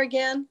up there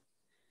again?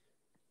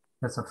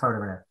 That's a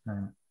photograph.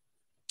 Right?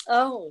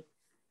 Oh.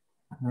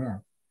 Yeah.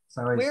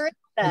 So where is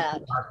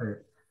that?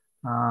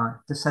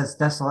 This says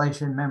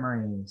Desolation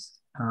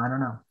Memories. I don't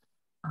know.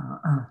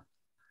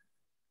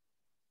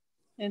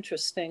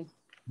 Interesting.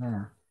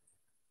 Yeah.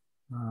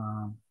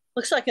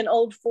 Looks like an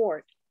old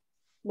fort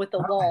with a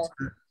wall.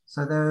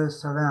 So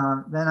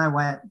then I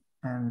went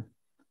and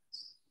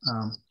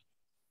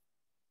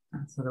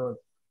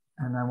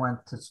and I went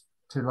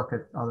to look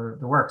at the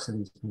works of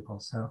these people.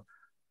 So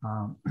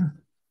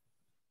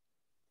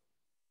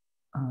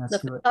the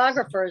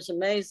photographer is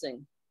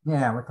amazing.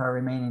 Yeah, with our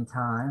remaining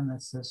time,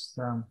 let's just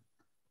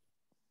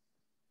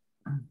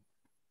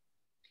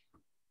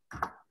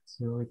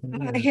see what we can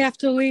do. I have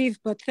to leave,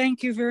 but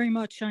thank you very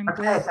much. I'm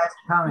glad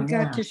we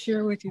got to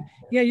share with you.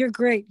 Yeah, you're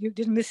great. You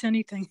didn't miss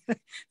anything.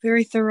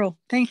 Very thorough.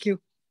 Thank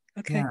you.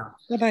 Okay. Yeah.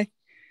 Bye-bye.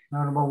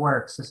 Notable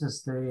works. This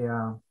is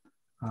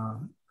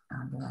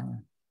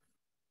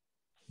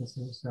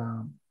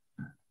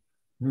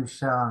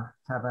Nusha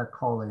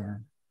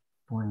Tabakolian,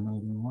 born in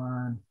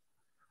 '81.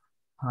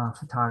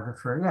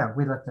 Photographer. Yeah,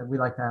 we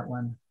like that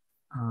one.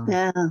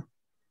 Yeah.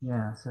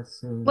 Yes,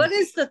 let's see. What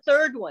is the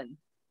third one?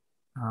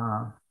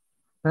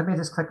 Let me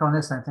just click on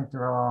this. I think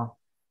they're all,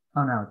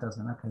 oh no, it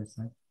doesn't. Okay,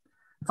 so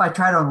if I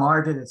try to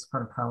enlarge it, it's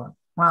going to probably,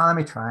 well, let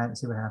me try it and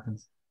see what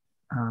happens.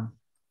 I'm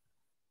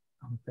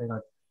afraid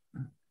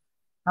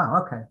oh,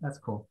 okay, that's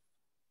cool.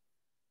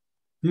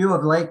 View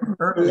of Lake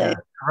Urmia,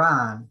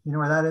 Iran. You know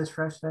where that is,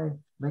 Fresh Day?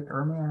 Lake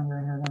Urmia, have you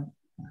ever heard that?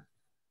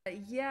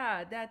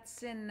 Yeah,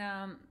 that's in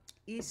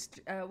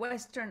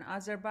western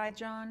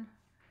Azerbaijan.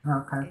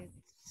 Okay.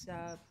 It's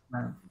a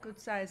good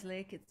sized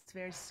lake. It's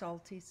very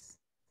salty.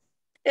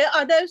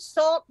 Are those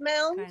salt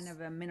mounds? Kind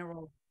of a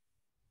mineral.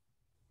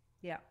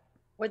 Yeah.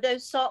 Were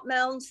those salt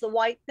mounds the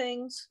white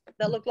things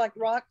that look like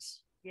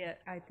rocks? Yeah,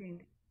 I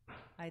think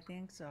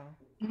so.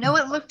 No,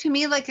 it looked to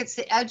me like it's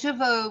the edge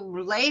of a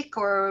lake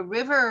or a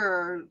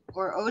river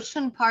or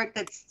ocean part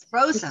that's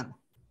frozen.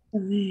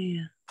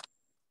 Yeah.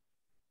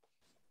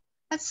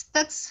 That's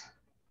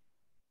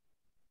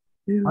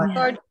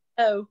hard to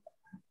know.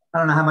 I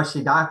don't know how much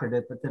she doctored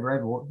it, but the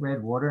red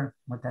water,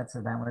 what that's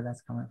about, where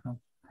that's coming from.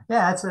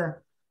 Yeah, I like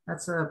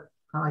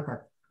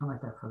that. I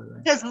like that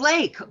photo. It says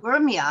Lake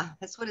Urmia.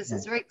 That's what it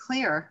says. Very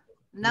clear.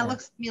 And that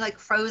looks to me like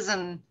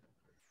frozen.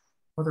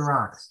 Or the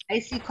rocks.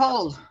 Icy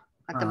cold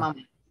at the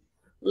moment.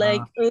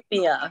 Lake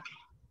Urmia.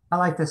 I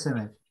like this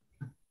image.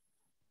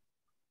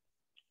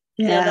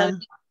 Yeah.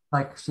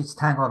 Like she's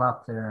tangled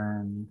up there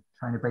and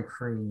trying to break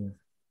free of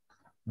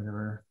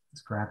whatever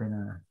is grabbing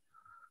her.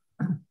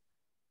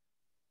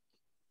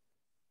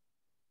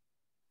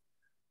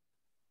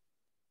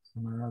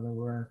 Some of her other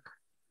work.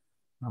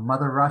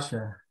 Mother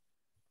Russia.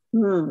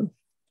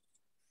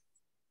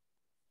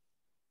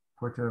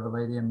 Portrait of a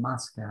lady in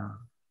Moscow.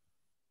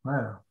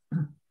 Wow.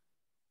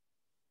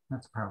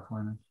 That's a powerful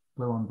image.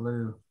 Blue on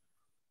blue.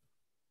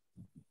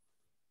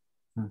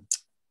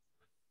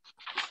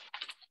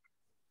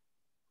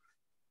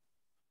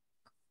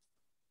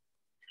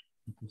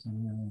 If there's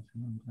any other,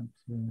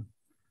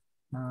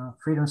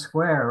 Freedom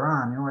Square,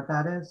 Ron. You know what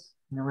that is?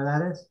 You know where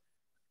that is?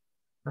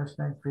 First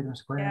day, Freedom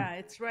Square. Yeah,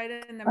 it's right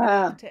in the middle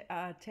of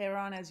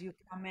Tehran as you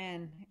come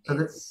in. So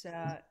it's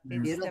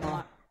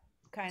the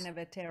kind of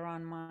a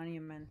Tehran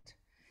monument.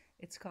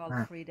 It's called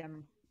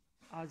Freedom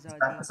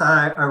Azadi. Is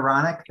that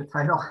ironic, the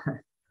title?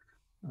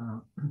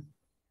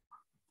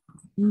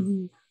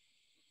 The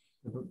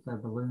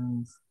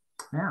balloons.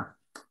 Yeah.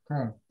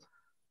 Okay.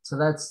 So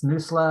that's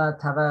Nusla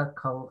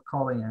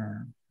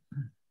Tavakolian.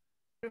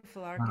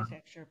 Beautiful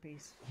architecture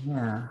piece.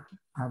 Yeah.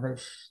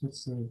 Avish,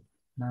 let's see.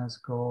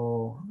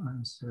 Nazgul,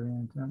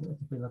 Syrian. I think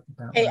we looked at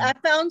that Hey, one. I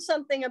found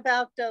something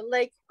about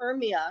Lake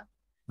Urmia.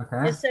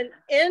 Okay. It's an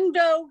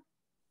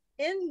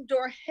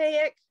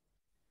Endorheic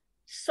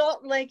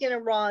salt lake in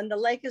Iran. The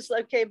lake is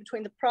located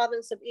between the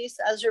province of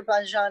East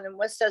Azerbaijan and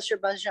West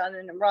Azerbaijan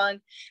in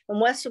Iran,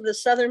 and west of the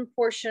southern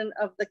portion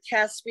of the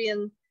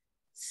Caspian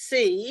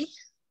Sea.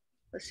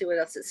 Let's see what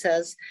else it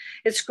says.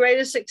 Its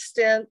greatest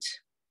extent,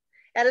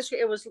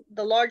 it was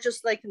the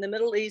largest lake in the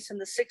Middle East and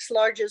the sixth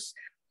largest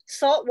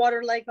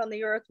saltwater lake on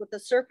the earth, with a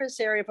surface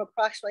area of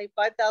approximately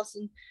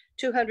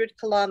 5,200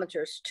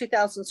 kilometers,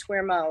 2,000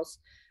 square miles,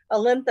 a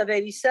length of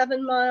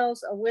 87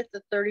 miles, a width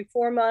of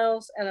 34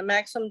 miles, and a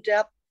maximum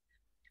depth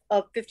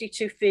of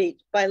 52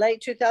 feet. By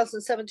late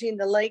 2017,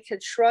 the lake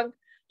had shrunk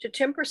to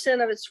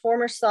 10% of its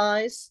former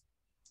size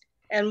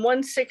and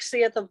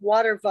 1/60th of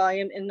water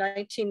volume in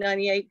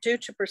 1998 due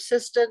to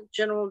persistent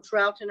general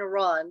drought in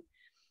Iran,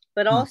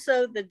 but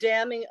also the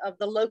damming of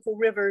the local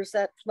rivers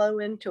that flow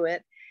into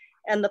it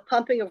and the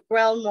pumping of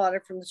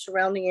groundwater from the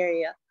surrounding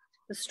area.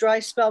 This dry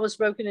spell was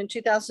broken in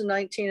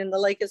 2019 and the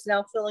lake is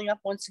now filling up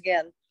once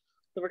again.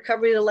 The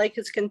recovery of the lake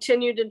has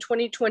continued in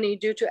 2020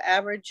 due to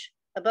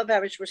above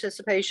average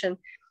participation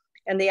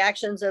and the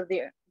actions of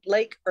the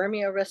Lake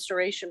Urmia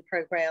Restoration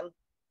Program.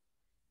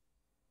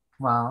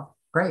 Wow,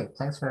 great.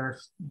 Thanks for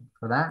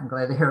that. I'm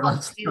glad to hear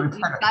it. You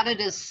got it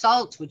as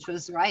salt, which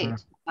was right.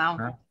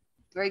 Wow,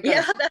 very good.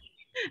 Yeah,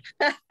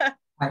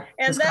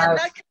 and that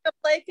kind of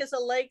lake is a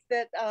lake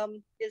that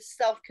is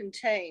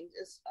self-contained.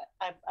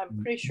 I'm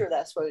pretty sure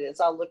that's what it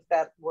is. I'll look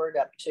that word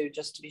up too,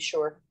 just to be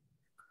sure.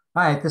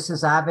 All right, this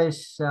is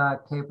Avish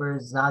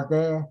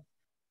Kaberzadeh,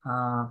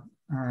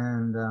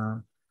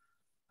 and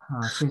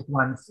she's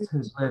one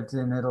who's lived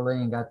in Italy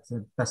and got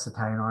the best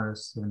Italian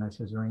artist, even though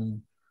she was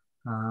Iranian.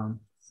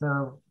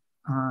 So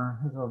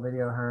here's a little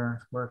video of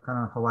her work. I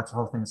don't know if I'll watch the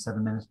whole thing in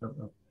 7 minutes, but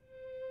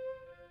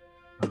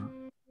give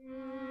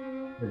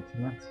it 2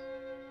 minutes.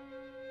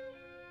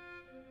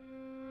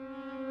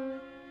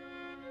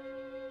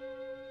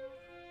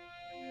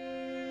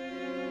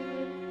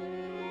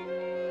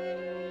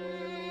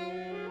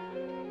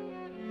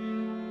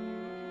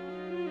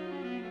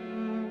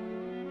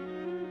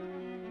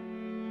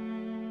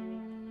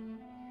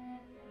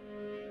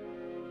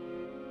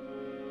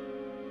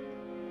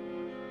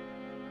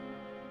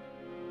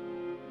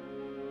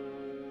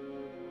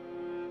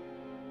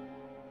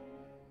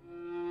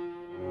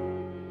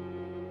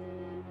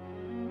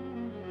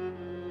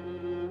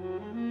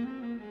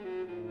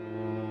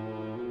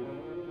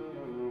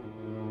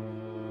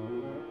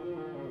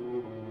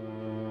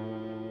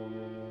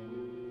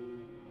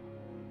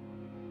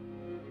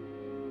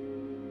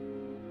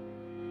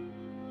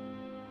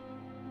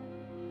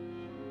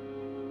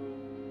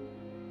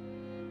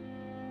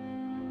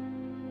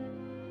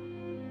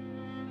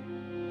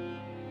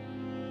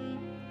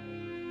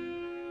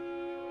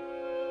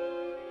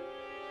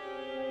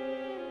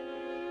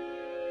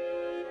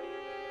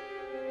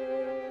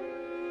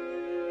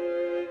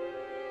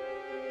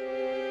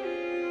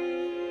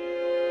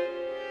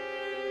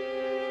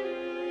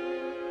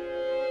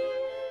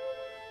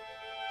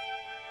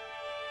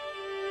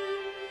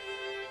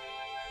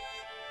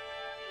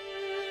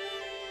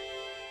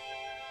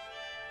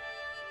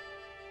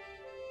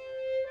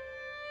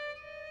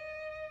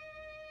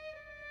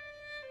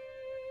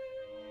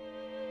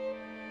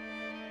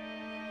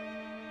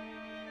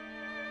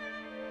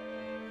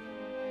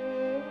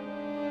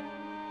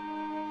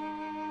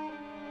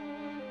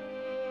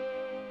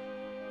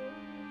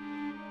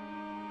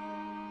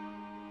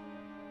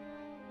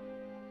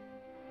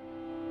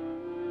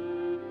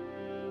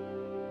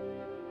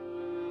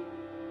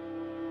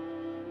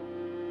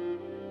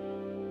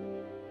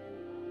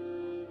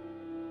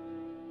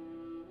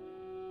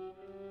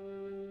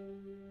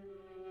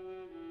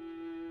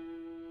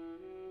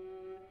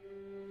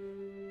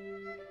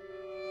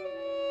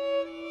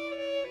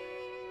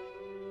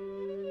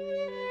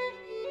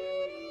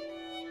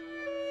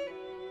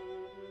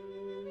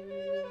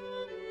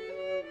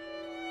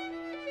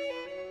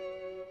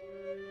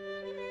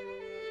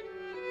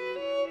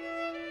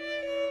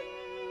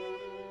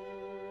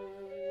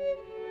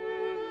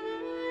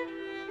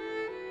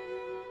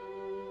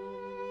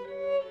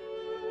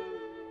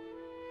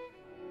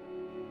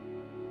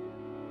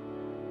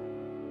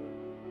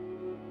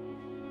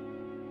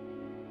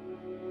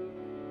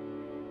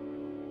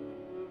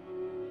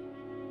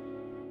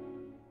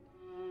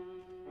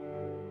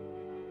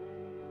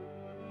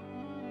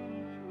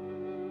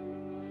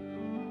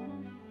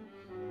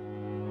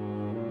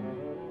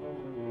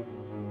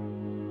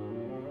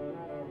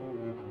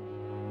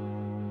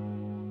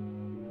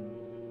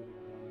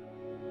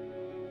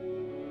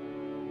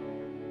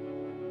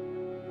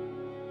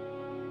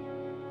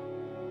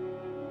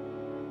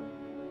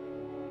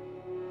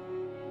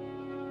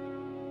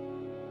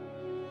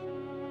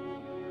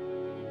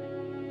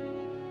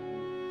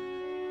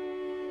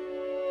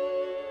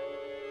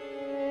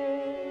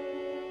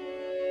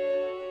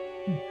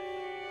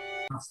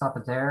 stop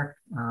it there.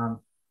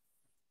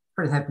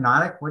 Pretty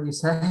hypnotic. What do you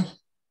say?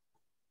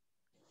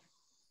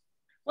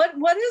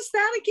 What is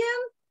that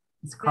again?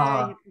 It's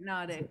called Very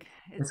hypnotic.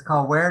 It's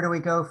called "Where Do We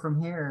Go From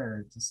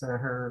Here?" Just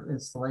her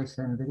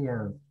installation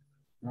video.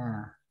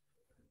 Yeah.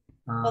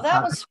 Well,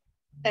 that was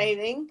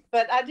fascinating,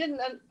 but I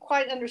didn't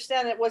quite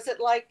understand it. Was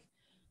it like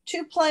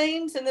two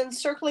planes and then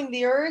circling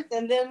the Earth,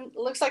 and then it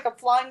looks like a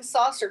flying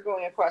saucer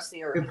going across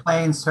the Earth? Two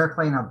planes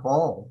circling a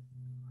bowl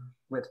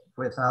with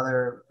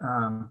other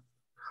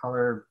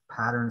color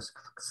patterns,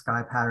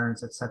 sky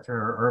patterns, etc.,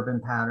 or urban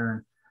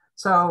pattern.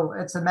 So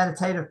it's a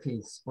meditative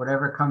piece.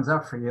 Whatever comes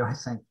up for you, I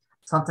think.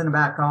 Something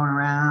about going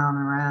around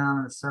and around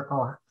in a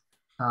circle.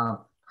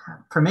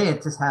 For me,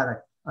 it just had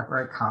a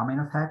very calming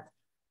effect,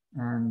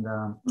 and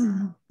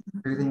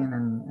soothing,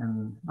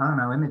 and I don't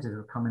know, images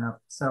were coming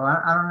up. So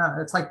I don't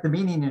know. It's like the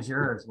meaning is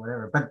yours,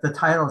 whatever. But the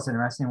title is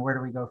interesting. Where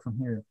do we go from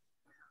here?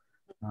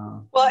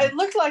 Well, it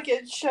looked like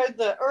it showed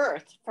the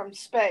Earth from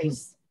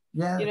space.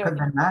 Yeah, it could have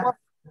been that.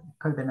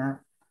 Could have been that.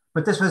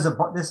 But this is a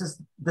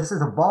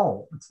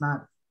bowl. It's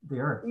not the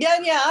Earth.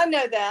 Yeah, I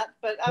know that,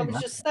 but I was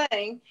just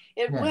saying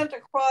it went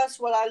across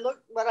what I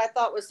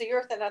thought was the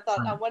Earth, and I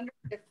thought, I wonder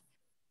if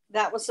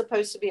that was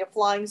supposed to be a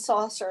flying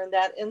saucer in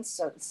that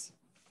instance.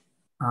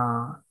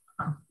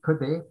 Could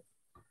be.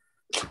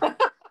 It's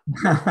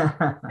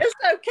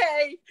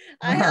okay.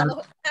 I had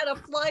a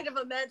flight of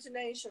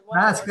imagination.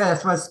 That's good.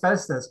 That's what it's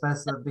supposed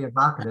to be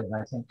evocative.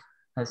 I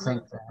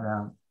think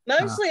that.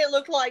 Mostly, it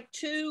looked like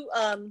two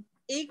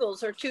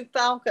eagles or two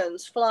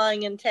falcons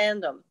flying in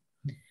tandem,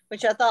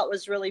 which I thought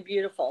was really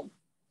beautiful.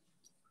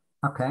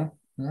 Okay.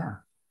 Yeah.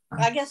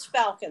 I guess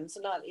falcons,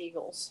 not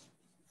eagles.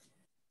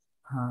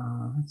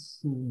 Let's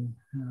see.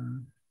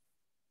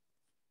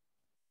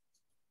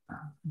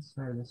 Let's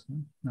try this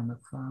one. Number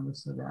 5. We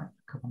still got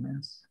a couple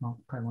minutes.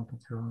 I'll probably won't get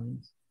through all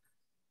these.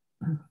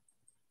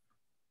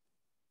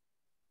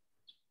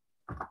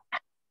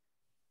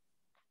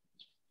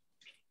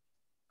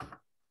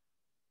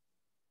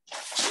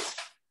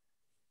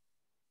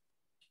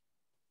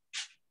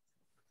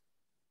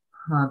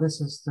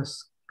 This is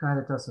this guy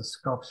that does the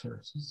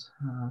sculptures.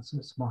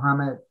 It's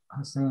Mohammed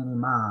Hussein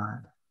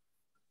Imad,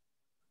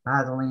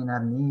 battling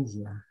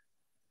amnesia.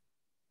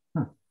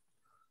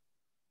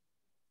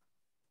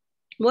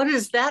 What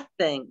is that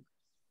thing?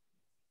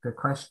 Good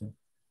question.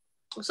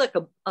 It's like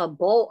a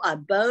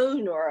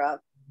bone or a...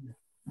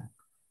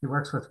 He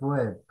works with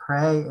wood,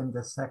 prey and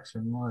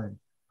dissection wood.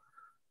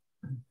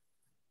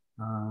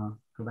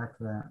 Go back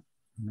to that.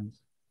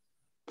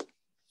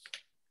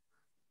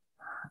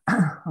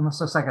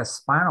 Almost looks like a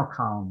spinal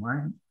column,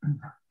 right?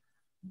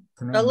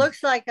 To me. It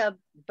looks like a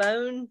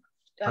bone,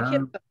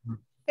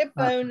 hip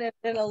bone, and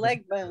then a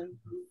leg bone.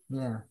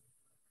 Yeah.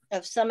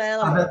 Of some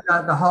animal.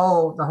 The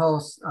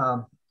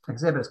whole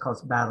exhibit is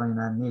called Battling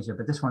Amnesia,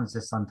 but this one's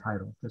just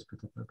untitled, this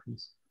particular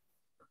piece.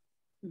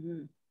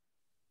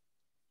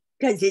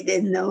 Because you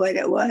didn't know what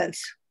it was.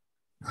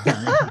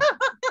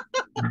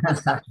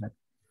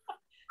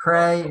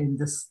 Prey in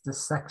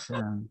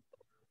dissection.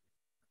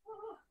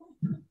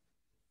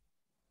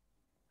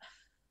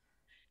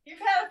 You've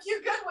had a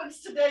few good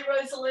ones today,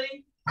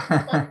 Rosalie.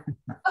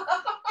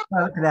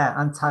 Look at that,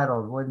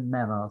 untitled wooden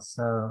metal.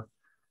 So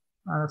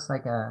looks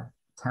like a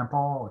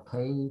temple, a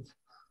cage.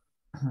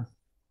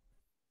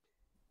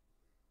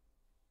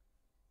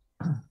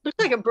 Looks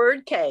like a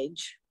bird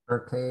cage.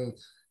 Bird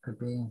cage, could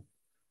be.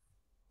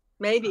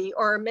 Maybe,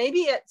 or maybe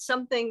it's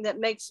something that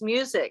makes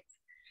music.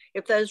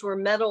 If those were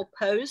metal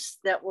posts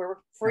that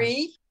were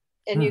free,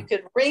 and you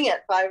could ring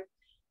it by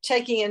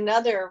taking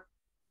another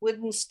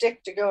wooden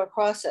stick to go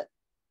across it.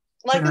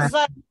 Like a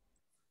xylophone.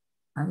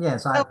 Yeah,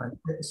 xylophone.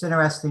 It's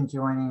interesting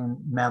joining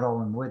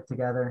metal and wood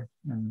together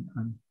and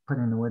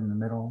putting the wood in the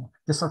middle.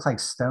 This looks like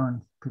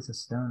stone, piece of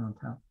stone on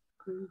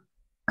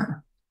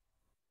top.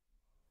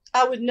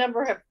 I would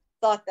never have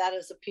thought that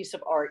as a piece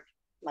of art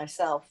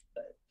myself,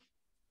 but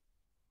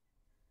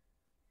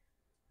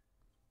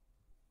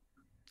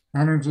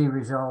energy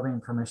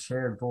resulting from a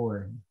shared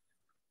void.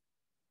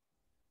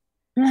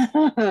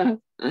 I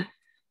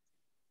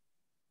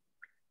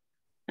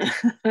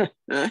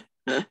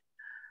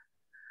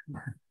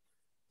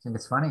think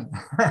it's funny.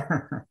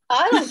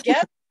 I don't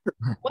get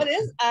what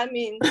is. I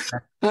mean,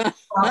 well,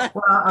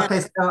 okay.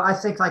 So I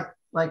think like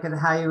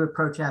how you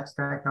approach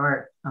abstract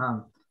art.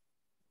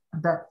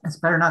 That it's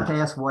better not to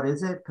ask what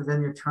is it, because then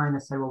you're trying to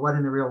say, well, what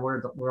in the real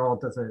world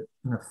does it,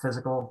 in the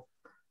physical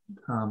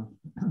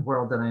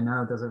world that I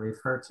know, does it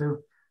refer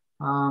to?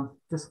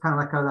 Just kind of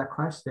let go of that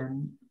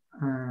question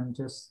and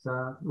just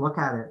look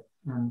at it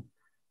and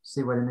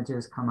see what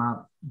images come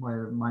up, what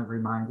it might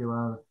remind you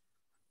of,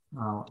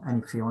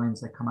 any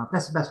feelings that come up.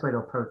 That's the best way to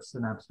approach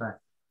an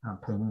abstract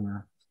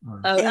painting.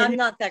 Or I'm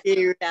not that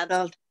good at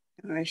that.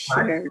 Or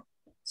shared.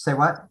 Say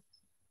what?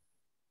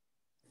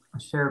 A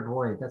shared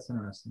void. That's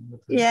interesting.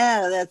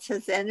 Yeah, that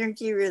says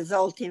energy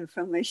resulting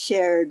from a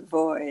shared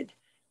void.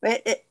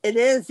 But it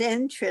is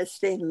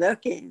interesting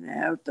looking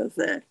now, does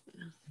it?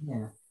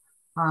 Yeah.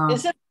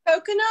 Is it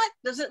coconut?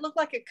 Does it look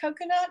like a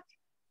coconut?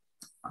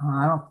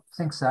 I don't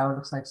think so. It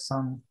looks like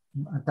some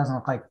It doesn't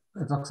look like,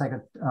 it looks like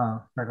a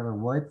regular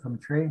wood from a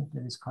tree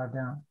that he's carved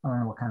out. I don't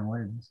know what kind of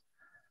wood it is.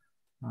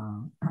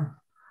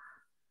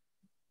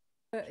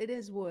 It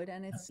is wood,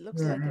 and it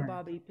looks like a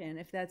bobby pin,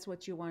 if that's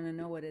what you want to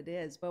know what it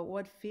is. But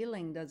what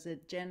feeling does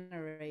it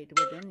generate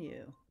within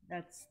you?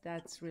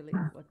 That's really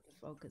what to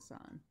focus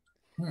on.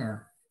 Yeah.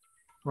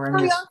 Or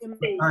any, to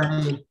me,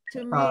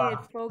 it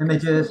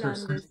focuses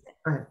on this.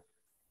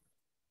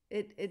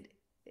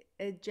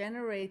 It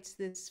generates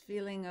this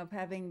feeling of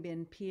having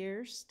been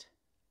pierced,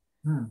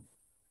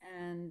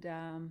 and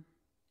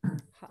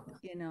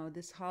you know,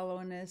 this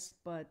hollowness,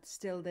 but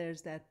still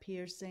there's that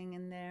piercing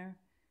in there,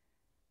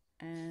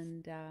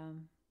 and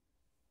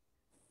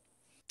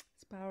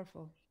it's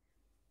powerful.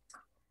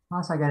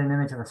 Also, I got an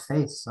image of a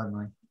face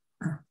suddenly,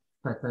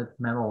 but the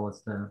metal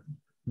was the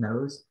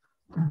nose,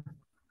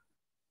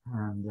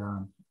 and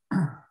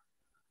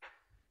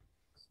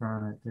so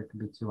that there could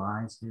be two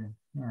eyes here.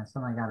 Yeah,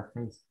 suddenly I got a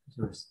face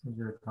as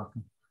you were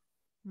talking.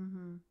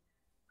 Mm-hmm.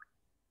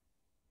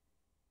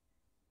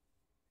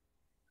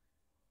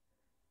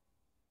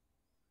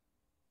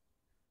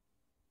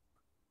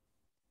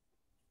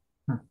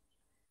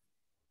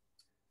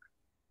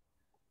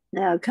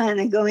 Now kind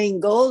of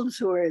going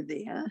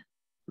Goldsworthy, huh?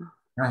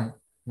 Right,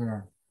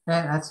 yeah.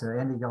 And that's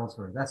Andy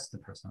Goldsworthy. That's the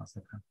person I was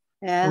thinking of.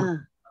 Yeah. Ooh,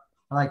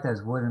 I like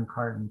those wooden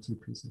carton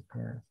two-pieces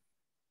pairs.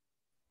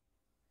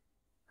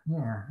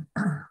 Yeah.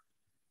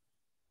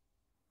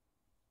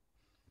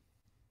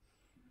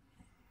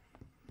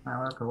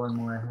 I'll look at one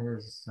more of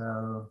his.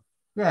 So,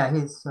 yeah,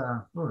 he's,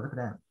 oh, look at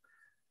that.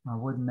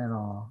 Wood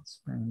metal,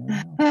 spring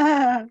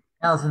nail.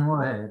 Thousand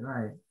wood,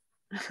 right.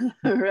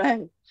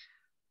 Right.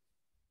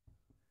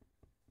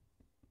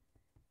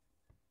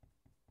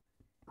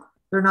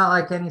 They're not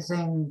like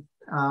anything,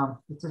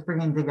 it's just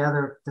bringing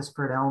together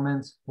disparate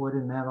elements, wood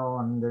and metal,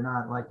 and they're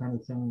not like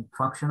anything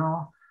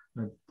functional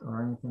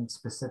or anything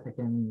specific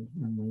in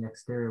the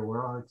exterior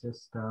world. It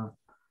just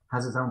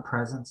has its own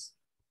presence.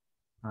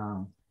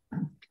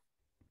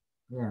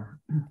 Yeah.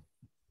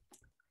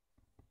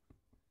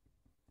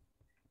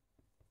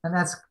 And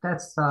that's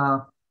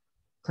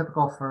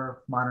typical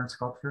for modern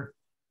sculpture,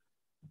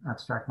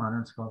 abstract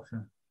modern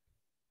sculpture.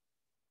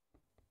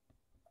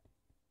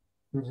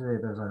 Usually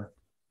there's a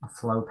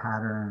flow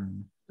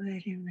pattern.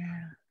 Wait a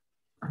minute.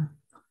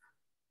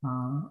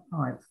 All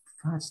right,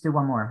 let's do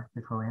one more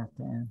before we have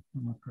to end.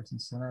 One more person.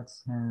 So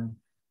that's him.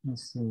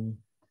 Let's see.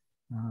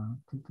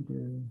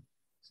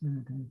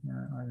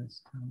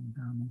 Artist.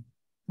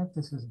 I think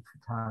this is a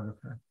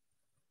photographer.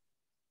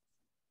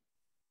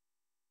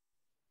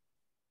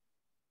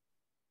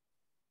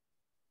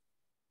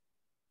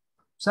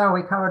 So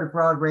we covered a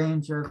broad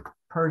range of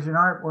Persian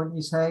art. Wouldn't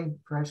you say,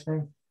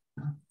 Freshly?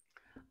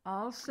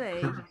 I'll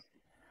say.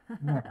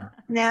 Yeah.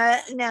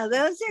 Now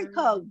those are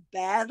called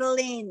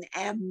Battling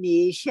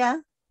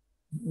Amnesia.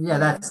 Yeah,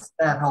 that's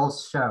that whole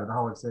show, the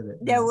whole exhibit.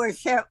 There were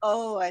several.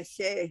 Oh, I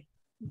see.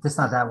 Just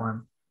not that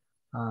one.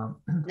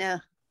 No.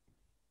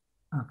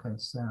 Okay,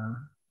 so.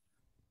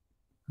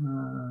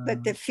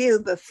 But the few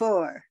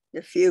before.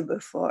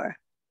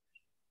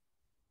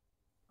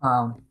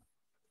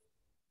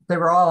 They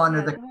were all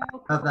under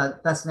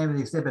that's the name of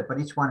the exhibit, but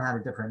each one had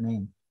a different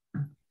name.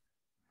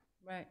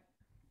 Right.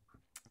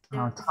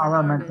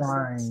 Tala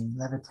Madari,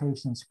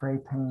 levitation, spray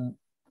paint.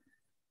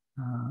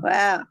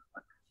 Wow.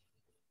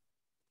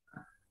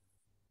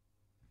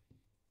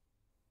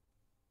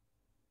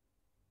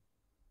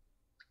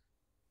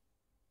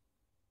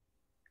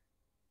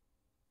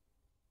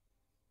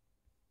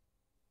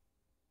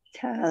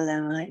 Tala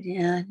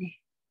Madari.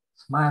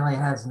 Smiley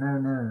has no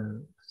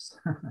nose.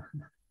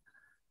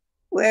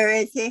 Where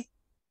is he?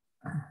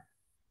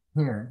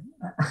 Here.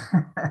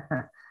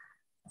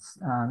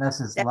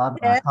 This is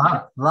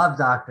Love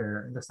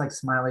Doctor. It looks like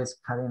Smiley's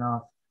cutting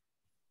off,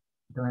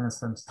 doing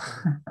some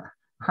stuff.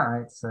 All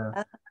right, so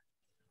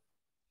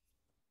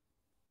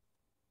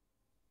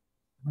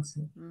let's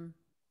see.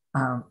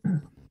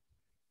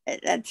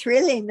 That's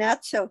really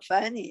not so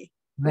funny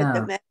with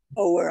the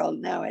medical world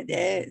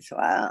nowadays.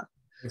 Wow.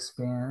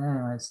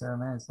 Anyway, so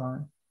man, it's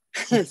long.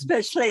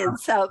 Especially in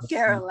South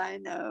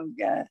Carolina. Oh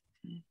God.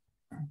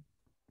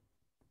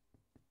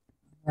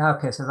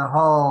 Okay, so the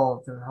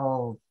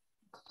whole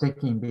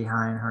thinking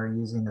behind her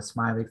using the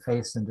smiley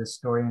face and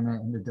distorting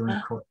it into doing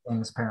cool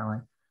things, apparently,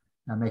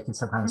 making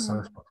some kind of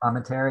social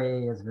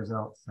commentary as a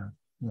result. So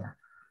yeah.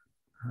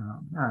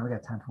 All right, we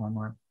got time for one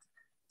more.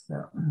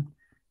 So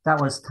that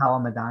was Tala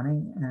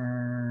Madani,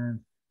 and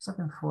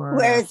looking for.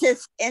 Where is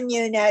this, in the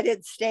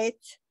United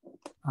States?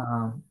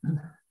 I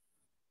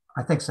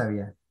think so,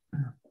 yeah.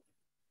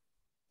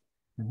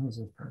 And who's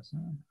this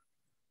person?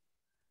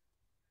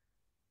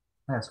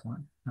 Last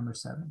one, number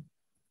 7.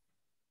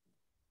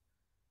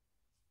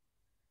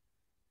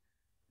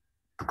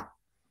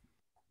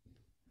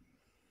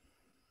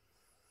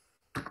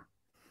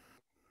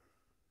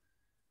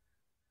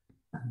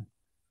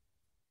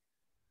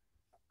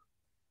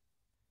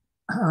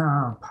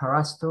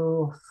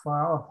 Parasto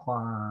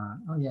Farahua.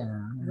 Oh yeah.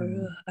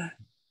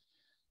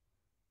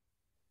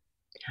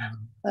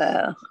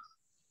 Wow.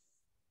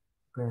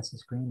 Grass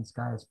is green, the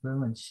sky is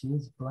blue, and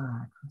she's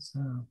black.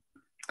 So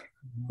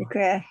the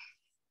grass.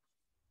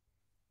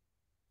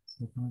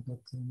 So can we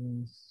get to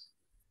these?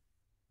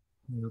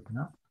 Can you open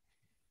up?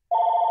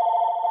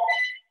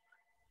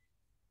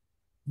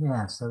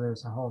 Yeah, so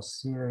there's a whole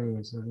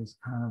series of these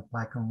kind of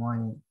black and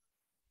white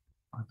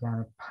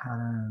organic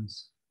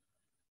patterns.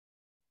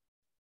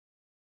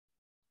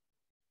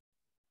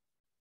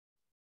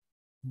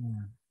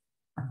 Yeah.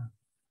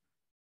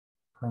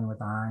 Playing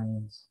with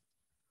eyes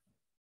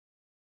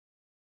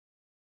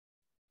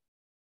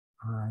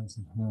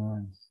and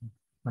hands.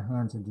 What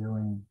hands are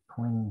doing,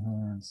 pointing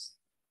hands,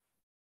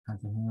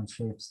 kinds of hand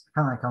shapes,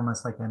 kind of like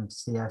almost like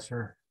MC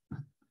Escher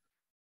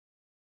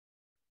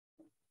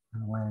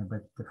in a way,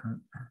 but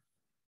different.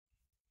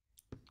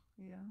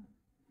 Yeah.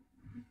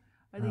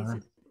 Are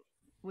these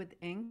with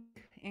ink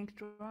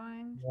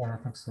drawing? Yeah, I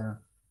think so.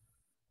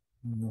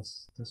 And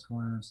this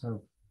one,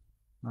 so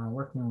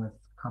working with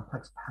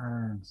complex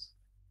patterns,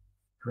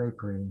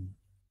 drapery.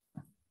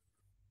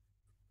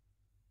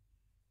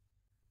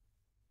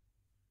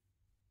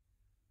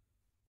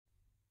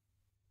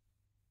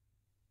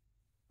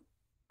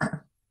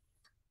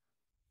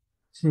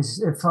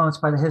 She's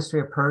influenced by the history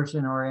of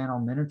Persian Oriental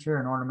miniature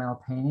and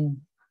ornamental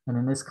painting. And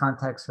in this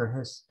context, her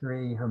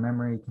history, her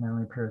memory can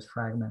only appear as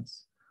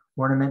fragments.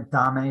 Ornament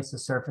dominates the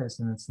surface,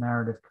 and its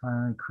narrative can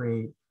only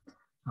create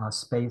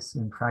space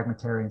in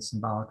fragmentary and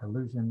symbolic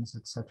allusions,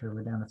 etc.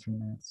 We're down to 3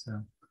 minutes.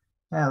 So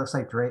yeah, it looks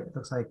like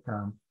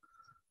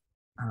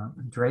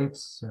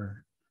drapes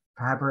or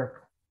fabric.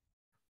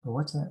 But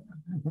what's that?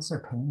 I guess they're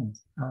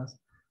paintings.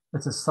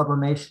 It's a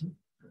sublimation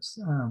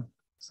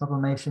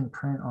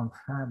print on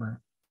fabric.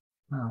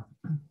 Wow.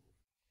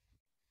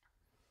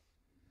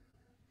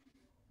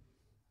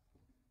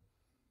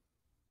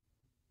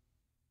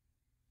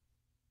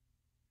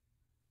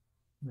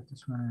 With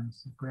this one,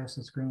 the grass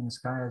is green, the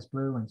sky is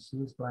blue, and she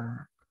is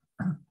black.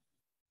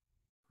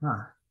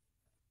 Huh.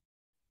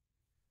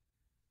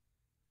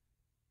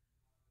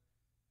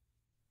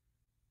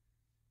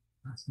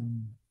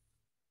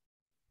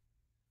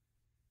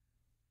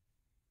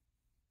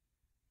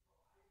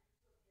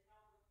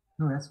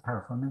 Oh, that's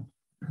powerful, man.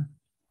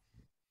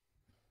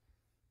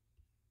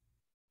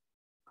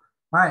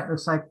 All right,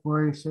 looks like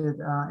we should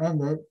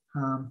end it.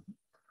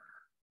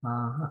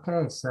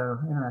 Okay, so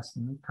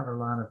interesting. We covered a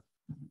lot of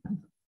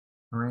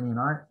Iranian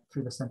art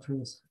through the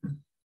centuries.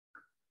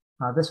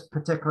 This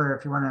particular,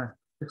 if you want to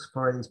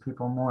explore these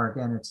people more,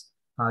 again, it's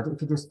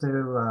if you just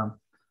do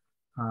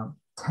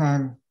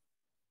 10,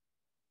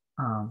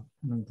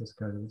 let me just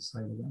go to the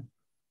site again.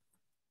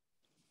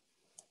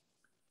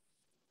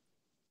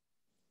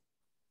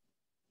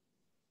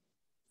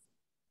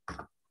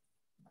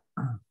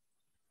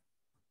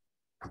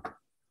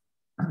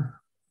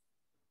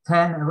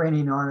 Ten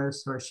Iranian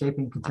artists who are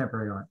shaping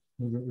contemporary art.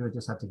 You would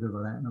just have to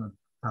Google that and it would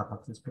pop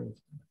up this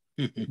page.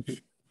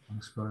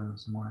 Explore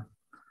some more.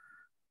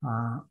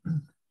 All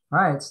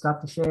right,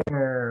 stop the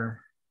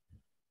share.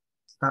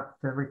 Stop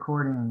the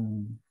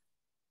recording.